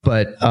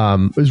 but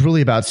it was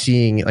really about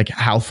seeing like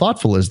how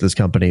thoughtful is this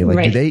company?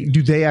 Like,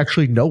 do they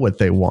actually know what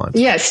they want?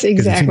 Yes,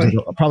 exactly.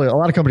 Like probably a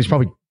lot of companies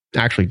probably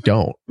actually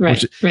don't,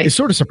 which is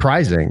sort of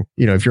surprising.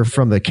 If you're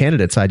from the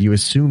candidate side, you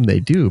assume they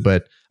do,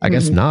 but I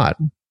guess not.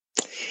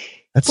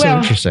 That's so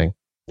interesting.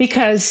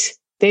 Because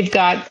they've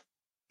got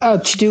a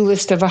to-do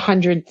list of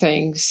 100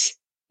 things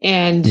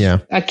and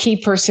a key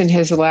person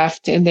has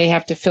left and they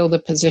have to fill the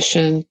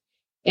position.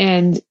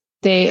 And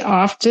they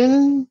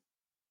often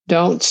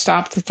don't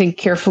stop to think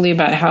carefully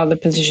about how the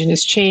position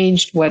has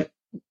changed, what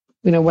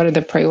are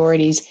the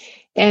priorities.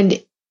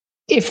 And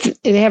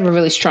if they have a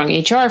really strong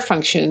HR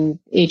function,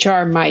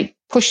 HR might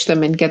push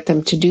them and get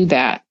them to do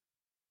that.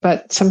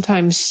 But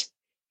sometimes,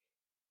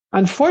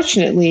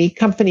 unfortunately,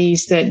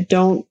 companies that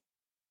don't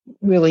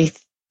really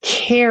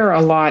care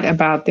a lot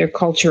about their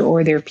culture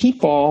or their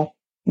people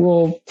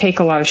will take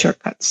a lot of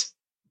shortcuts.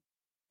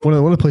 One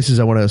of the places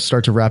I want to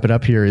start to wrap it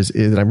up here is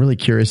that I'm really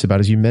curious about,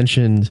 as you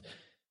mentioned,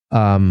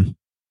 companies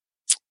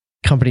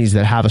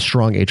that have a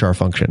strong HR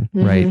function,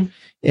 right?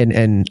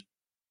 And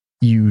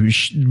you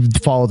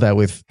follow that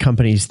with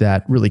companies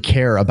that really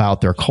care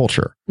about their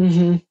culture.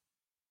 I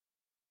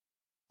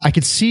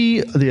could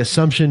see the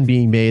assumption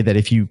being made that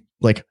if you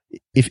like,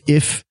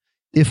 if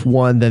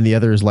one, then the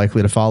other is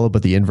likely to follow,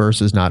 but the inverse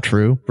is not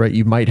true, right?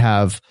 You might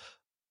have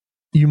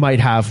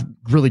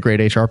really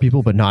great HR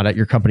people, but not at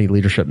your company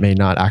leadership may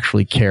not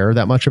actually care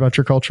that much about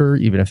your culture,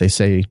 even if they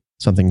say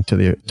something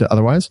to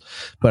otherwise.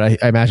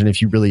 But I imagine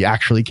if you really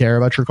actually care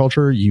about your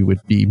culture, you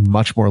would be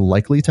much more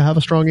likely to have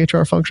a strong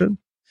HR function.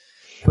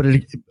 But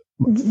it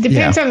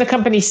depends on the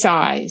company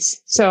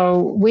size. So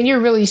when you're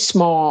really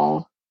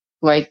small,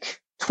 like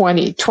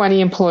 20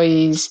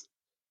 employees,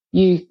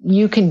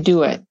 you can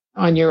do it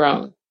on your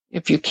own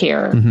if you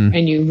care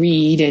and you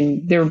read,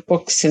 and there are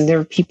books and there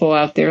are people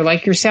out there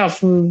like yourself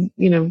who,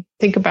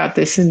 think about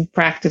this and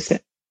practice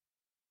it.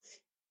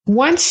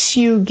 Once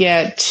you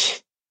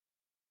get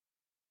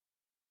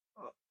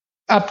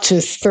up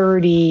to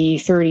 30,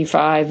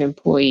 35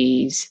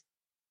 employees,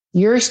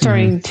 you're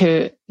starting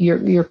to,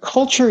 your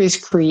culture is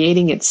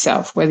creating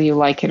itself, whether you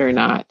like it or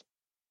not.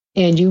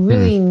 And you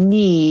really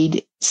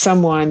need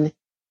someone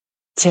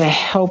to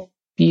help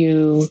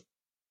you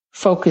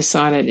focus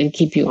on it and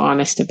keep you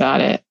honest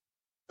about it.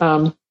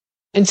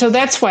 And so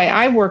that's why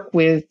I work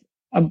with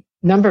a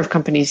number of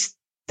companies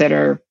that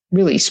are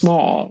really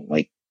small,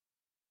 like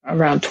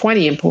around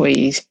 20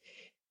 employees.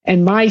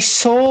 And my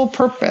sole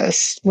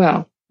purpose,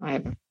 well, I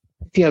have a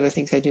few other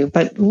things I do,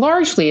 but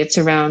largely it's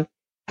around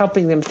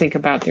helping them think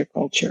about their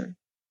culture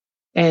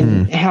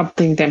and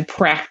helping them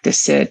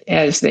practice it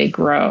as they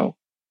grow.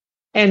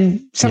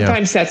 And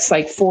sometimes that's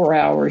like 4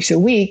 hours a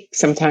week.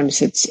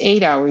 Sometimes it's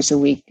 8 hours a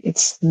week.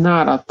 It's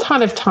not a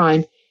ton of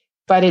time,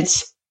 but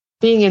it's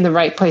being in the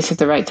right place at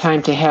the right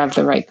time to have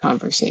the right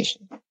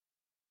conversation.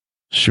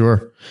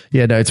 Sure.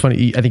 Yeah, no, it's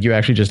funny. I think you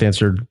actually just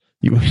answered,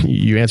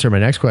 you answered my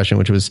next question,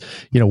 which was,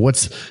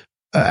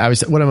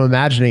 what I'm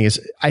imagining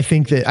is I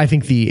think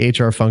the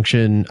HR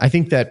function, I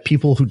think that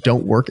people who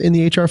don't work in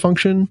the HR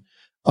function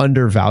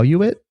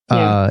undervalue it.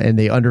 And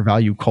they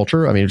undervalue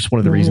culture. I mean, it's one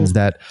of the reasons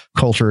that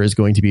culture is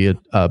going to be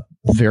a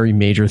very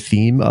major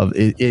theme of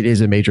it is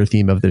a major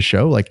theme of this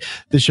show. Like,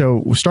 this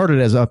show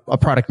started as a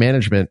product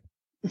management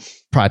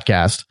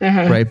podcast,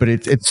 right? But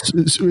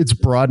it's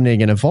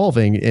broadening and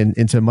evolving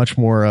into much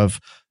more of,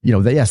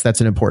 yes,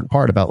 that's an important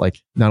part about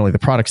like not only the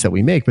products that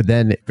we make, but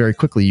then very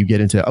quickly you get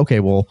into,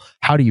 okay, well,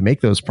 how do you make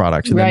those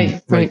products? And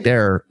then right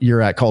there,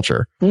 you're at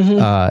culture.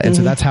 And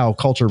so that's how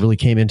culture really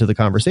came into the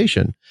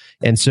conversation.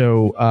 And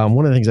so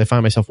one of the things I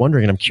find myself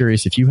wondering, and I'm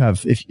curious if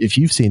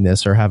you've seen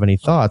this or have any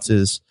thoughts,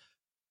 is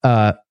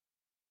let's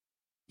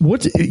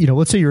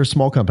say you're a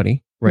small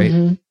company,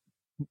 right?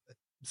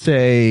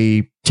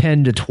 Say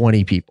 10 to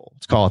 20 people,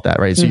 let's call it that,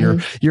 right? So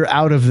you're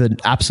out of the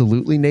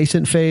absolutely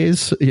nascent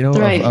phase, of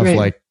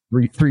like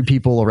three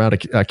people around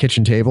a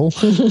kitchen table,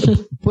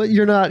 but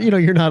you're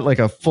not like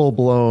a full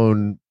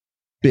blown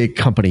big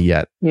company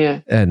yet.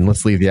 Yeah. And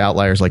let's leave the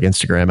outliers like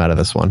Instagram out of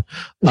this one.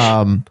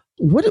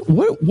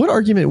 What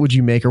argument would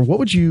you make, or what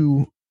would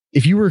you,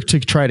 if you were to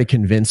try to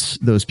convince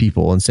those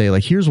people and say,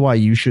 like, here's why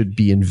you should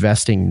be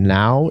investing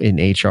now in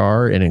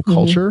HR and in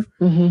culture,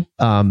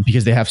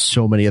 because they have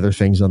so many other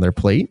things on their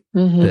plate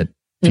that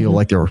feel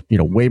like they're,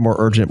 way more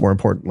urgent, more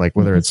important, like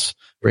whether it's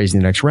raising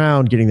the next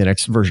round, getting the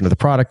next version of the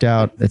product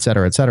out, et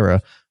cetera, et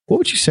cetera. What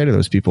would you say to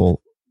those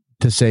people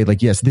to say,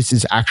 like, yes, this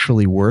is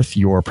actually worth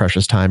your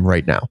precious time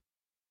right now?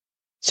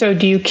 So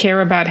do you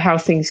care about how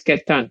things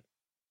get done?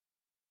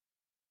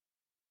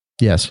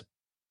 Yes.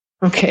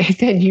 Okay,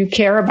 then you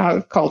care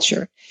about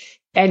culture.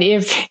 And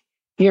if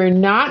you're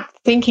not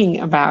thinking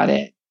about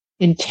it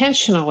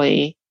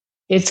intentionally,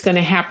 it's going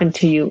to happen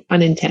to you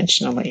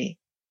unintentionally.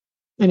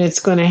 And it's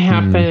going to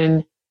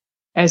happen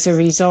as a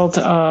result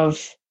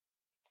of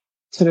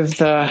sort of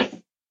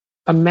the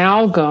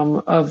amalgam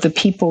of the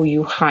people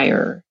you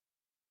hire.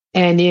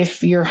 And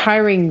if you're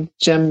hiring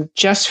them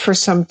just for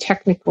some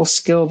technical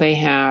skill they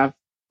have,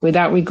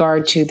 without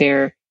regard to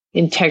their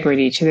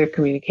integrity, to their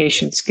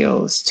communication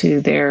skills,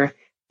 to their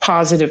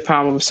positive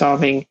problem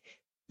solving,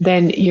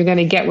 then you're going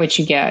to get what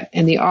you get.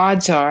 And the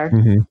odds are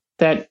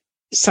that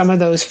some of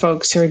those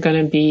folks are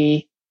going to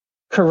be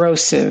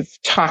corrosive,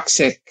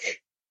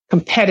 toxic,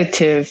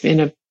 competitive in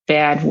a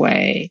bad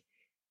way.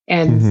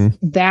 And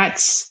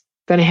that's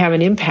going to have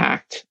an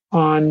impact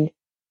on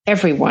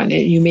everyone.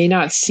 You may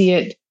not see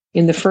it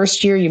in the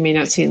first year, you may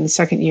not see it in the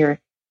second year,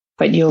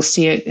 but you'll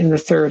see it in the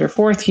third or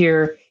fourth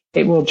year.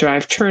 It will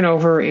drive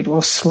turnover. It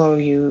will slow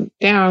you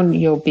down.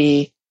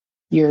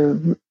 Your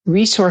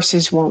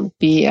resources won't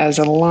be as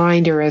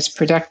aligned or as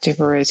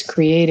productive or as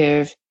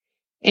creative,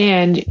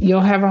 and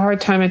you'll have a hard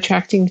time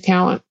attracting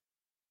talent.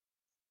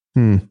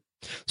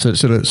 So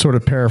to sort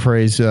of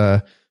paraphrase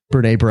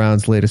Brene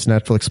Brown's latest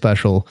Netflix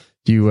special,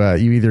 you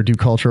either do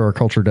culture or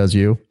culture does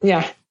you.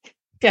 Yeah,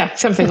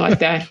 something like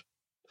that.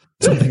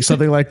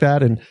 something like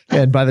that, and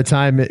by the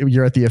time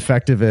you're at the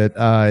effect of it,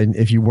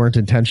 if you weren't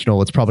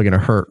intentional, it's probably going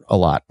to hurt a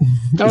lot.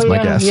 Is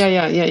my guess.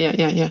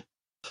 Yeah.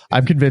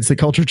 I'm convinced that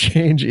culture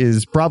change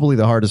is probably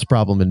the hardest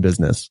problem in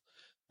business.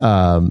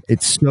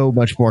 It's so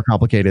much more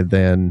complicated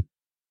than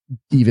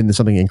even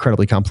something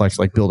incredibly complex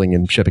like building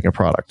and shipping a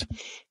product.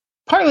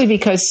 Partly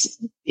because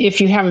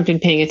if you haven't been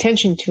paying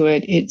attention to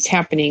it, it's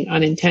happening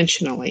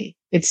unintentionally.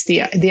 It's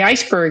the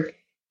iceberg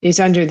is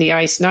under the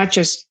ice, not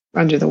just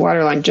under the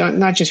waterline,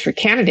 not just for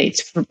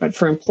candidates, but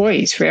for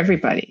employees, for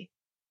everybody.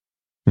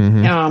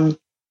 And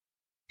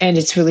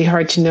it's really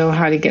hard to know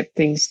how to get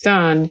things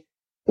done,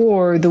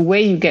 or the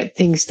way you get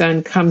things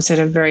done comes at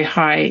a very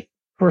high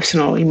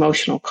personal,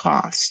 emotional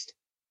cost.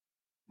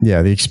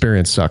 Yeah, the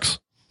experience sucks.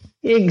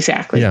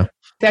 Exactly. Yeah.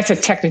 That's a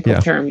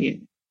technical term.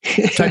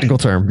 Technical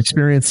term.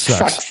 Experience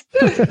sucks.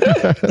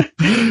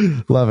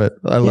 Love it.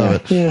 I love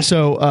it. Yeah.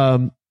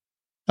 So,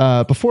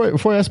 before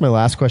I ask my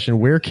last question,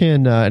 where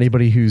can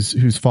anybody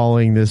who's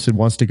following this and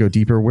wants to go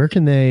deeper, where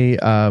can they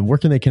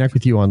connect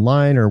with you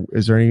online, or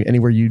is there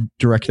anywhere you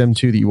direct them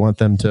to that you want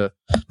them to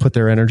put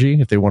their energy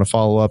if they want to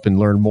follow up and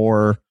learn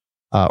more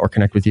or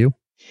connect with you?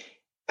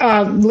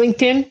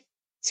 LinkedIn,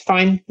 it's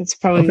fine. That's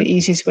probably the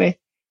easiest way.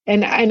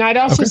 And I'd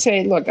also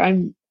say, look,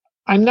 I'm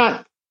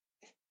not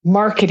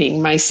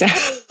marketing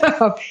myself.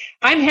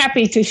 I'm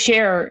happy to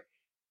share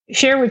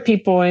with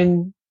people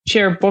and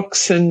share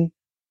books and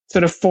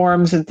sort of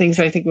forums and things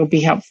I think will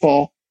be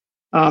helpful.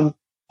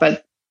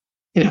 But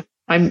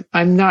I'm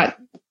not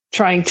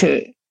trying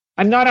to.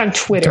 I'm not on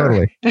Twitter.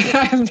 Totally.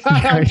 I'm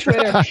not on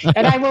Twitter,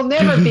 and I will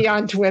never be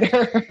on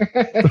Twitter.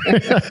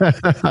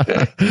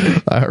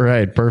 All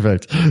right,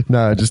 perfect.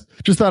 No, just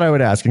thought I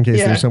would ask in case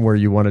there's somewhere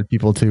you wanted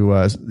people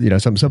to,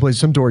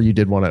 some door you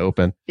did want to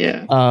open.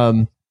 Yeah.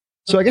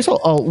 So I guess we'll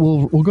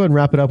go ahead and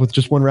wrap it up with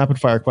just one rapid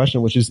fire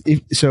question, which is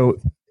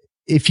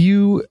if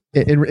you,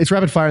 it's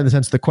rapid fire in the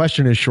sense the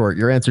question is short.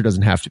 Your answer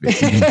doesn't have to be. You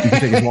can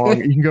take as long.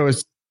 You can go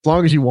as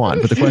long as you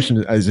want, but the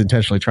question is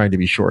intentionally trying to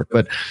be short.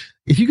 But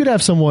if you could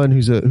have someone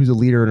who's a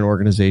leader in an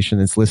organization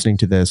that's listening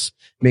to this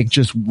make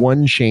just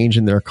one change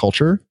in their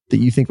culture that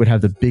you think would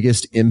have the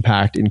biggest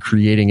impact in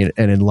creating an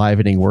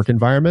enlivening work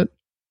environment,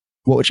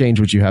 what change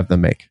would you have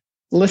them make?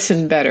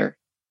 Listen better.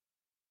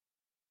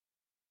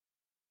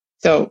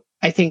 So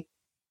I think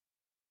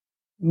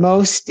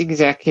most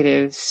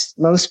executives,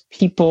 most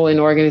people in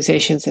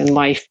organizations in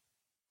life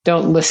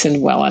don't listen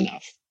well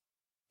enough.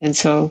 And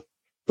so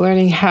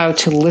learning how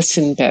to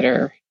listen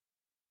better,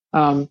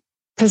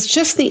 because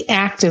just the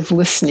act of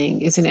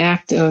listening is an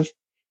act of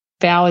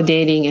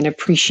validating and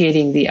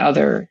appreciating the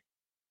other.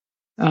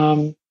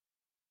 And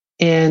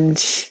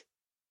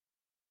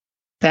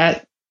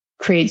that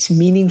creates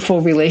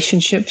meaningful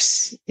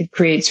relationships. It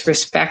creates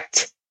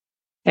respect.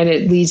 And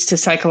it leads to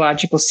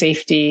psychological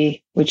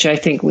safety, which I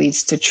think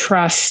leads to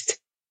trust.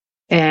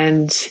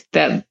 And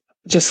that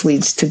just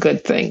leads to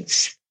good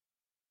things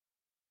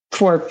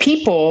for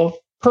people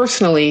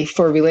personally,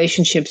 for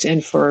relationships,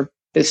 and for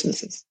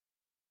businesses.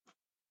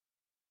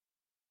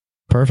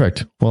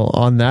 Perfect. Well,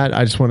 on that,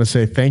 I just want to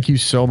say thank you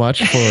so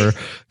much for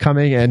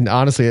coming. And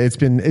honestly, it's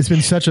been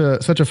such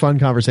a fun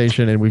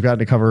conversation, and we've gotten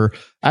to cover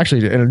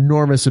actually an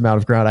enormous amount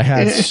of ground. I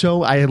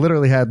had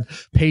literally had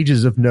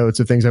pages of notes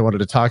of things I wanted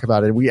to talk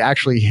about, and we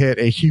actually hit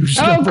a huge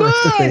number of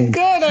things.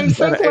 Good. I'm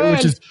so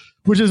glad.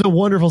 Which is a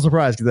wonderful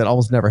surprise because that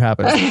almost never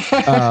happens.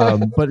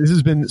 But this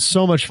has been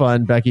so much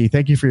fun, Becky.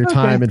 Thank you for your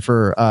time and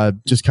for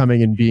just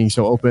coming and being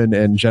so open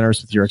and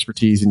generous with your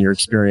expertise and your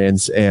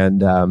experience,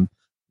 and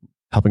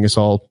helping us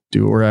all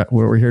do what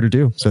we're here to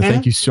do. So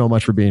thank you so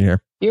much for being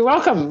here. You're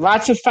welcome.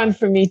 Lots of fun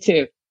for me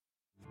too.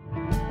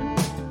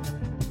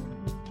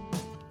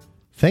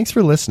 Thanks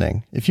for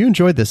listening. If you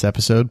enjoyed this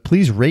episode,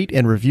 please rate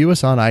and review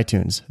us on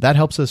iTunes. That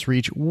helps us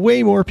reach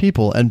way more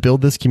people and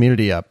build this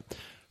community up.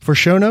 For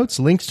show notes,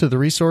 links to the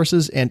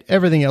resources, and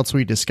everything else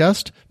we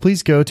discussed,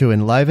 please go to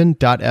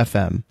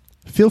enliven.fm.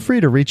 Feel free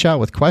to reach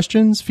out with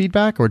questions,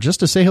 feedback, or just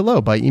to say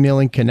hello by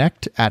emailing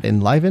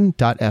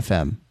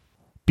connect@enliven.fm.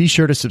 Be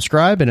sure to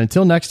subscribe, and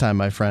until next time,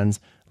 my friends,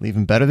 leave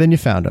them better than you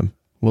found them.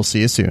 We'll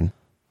see you soon.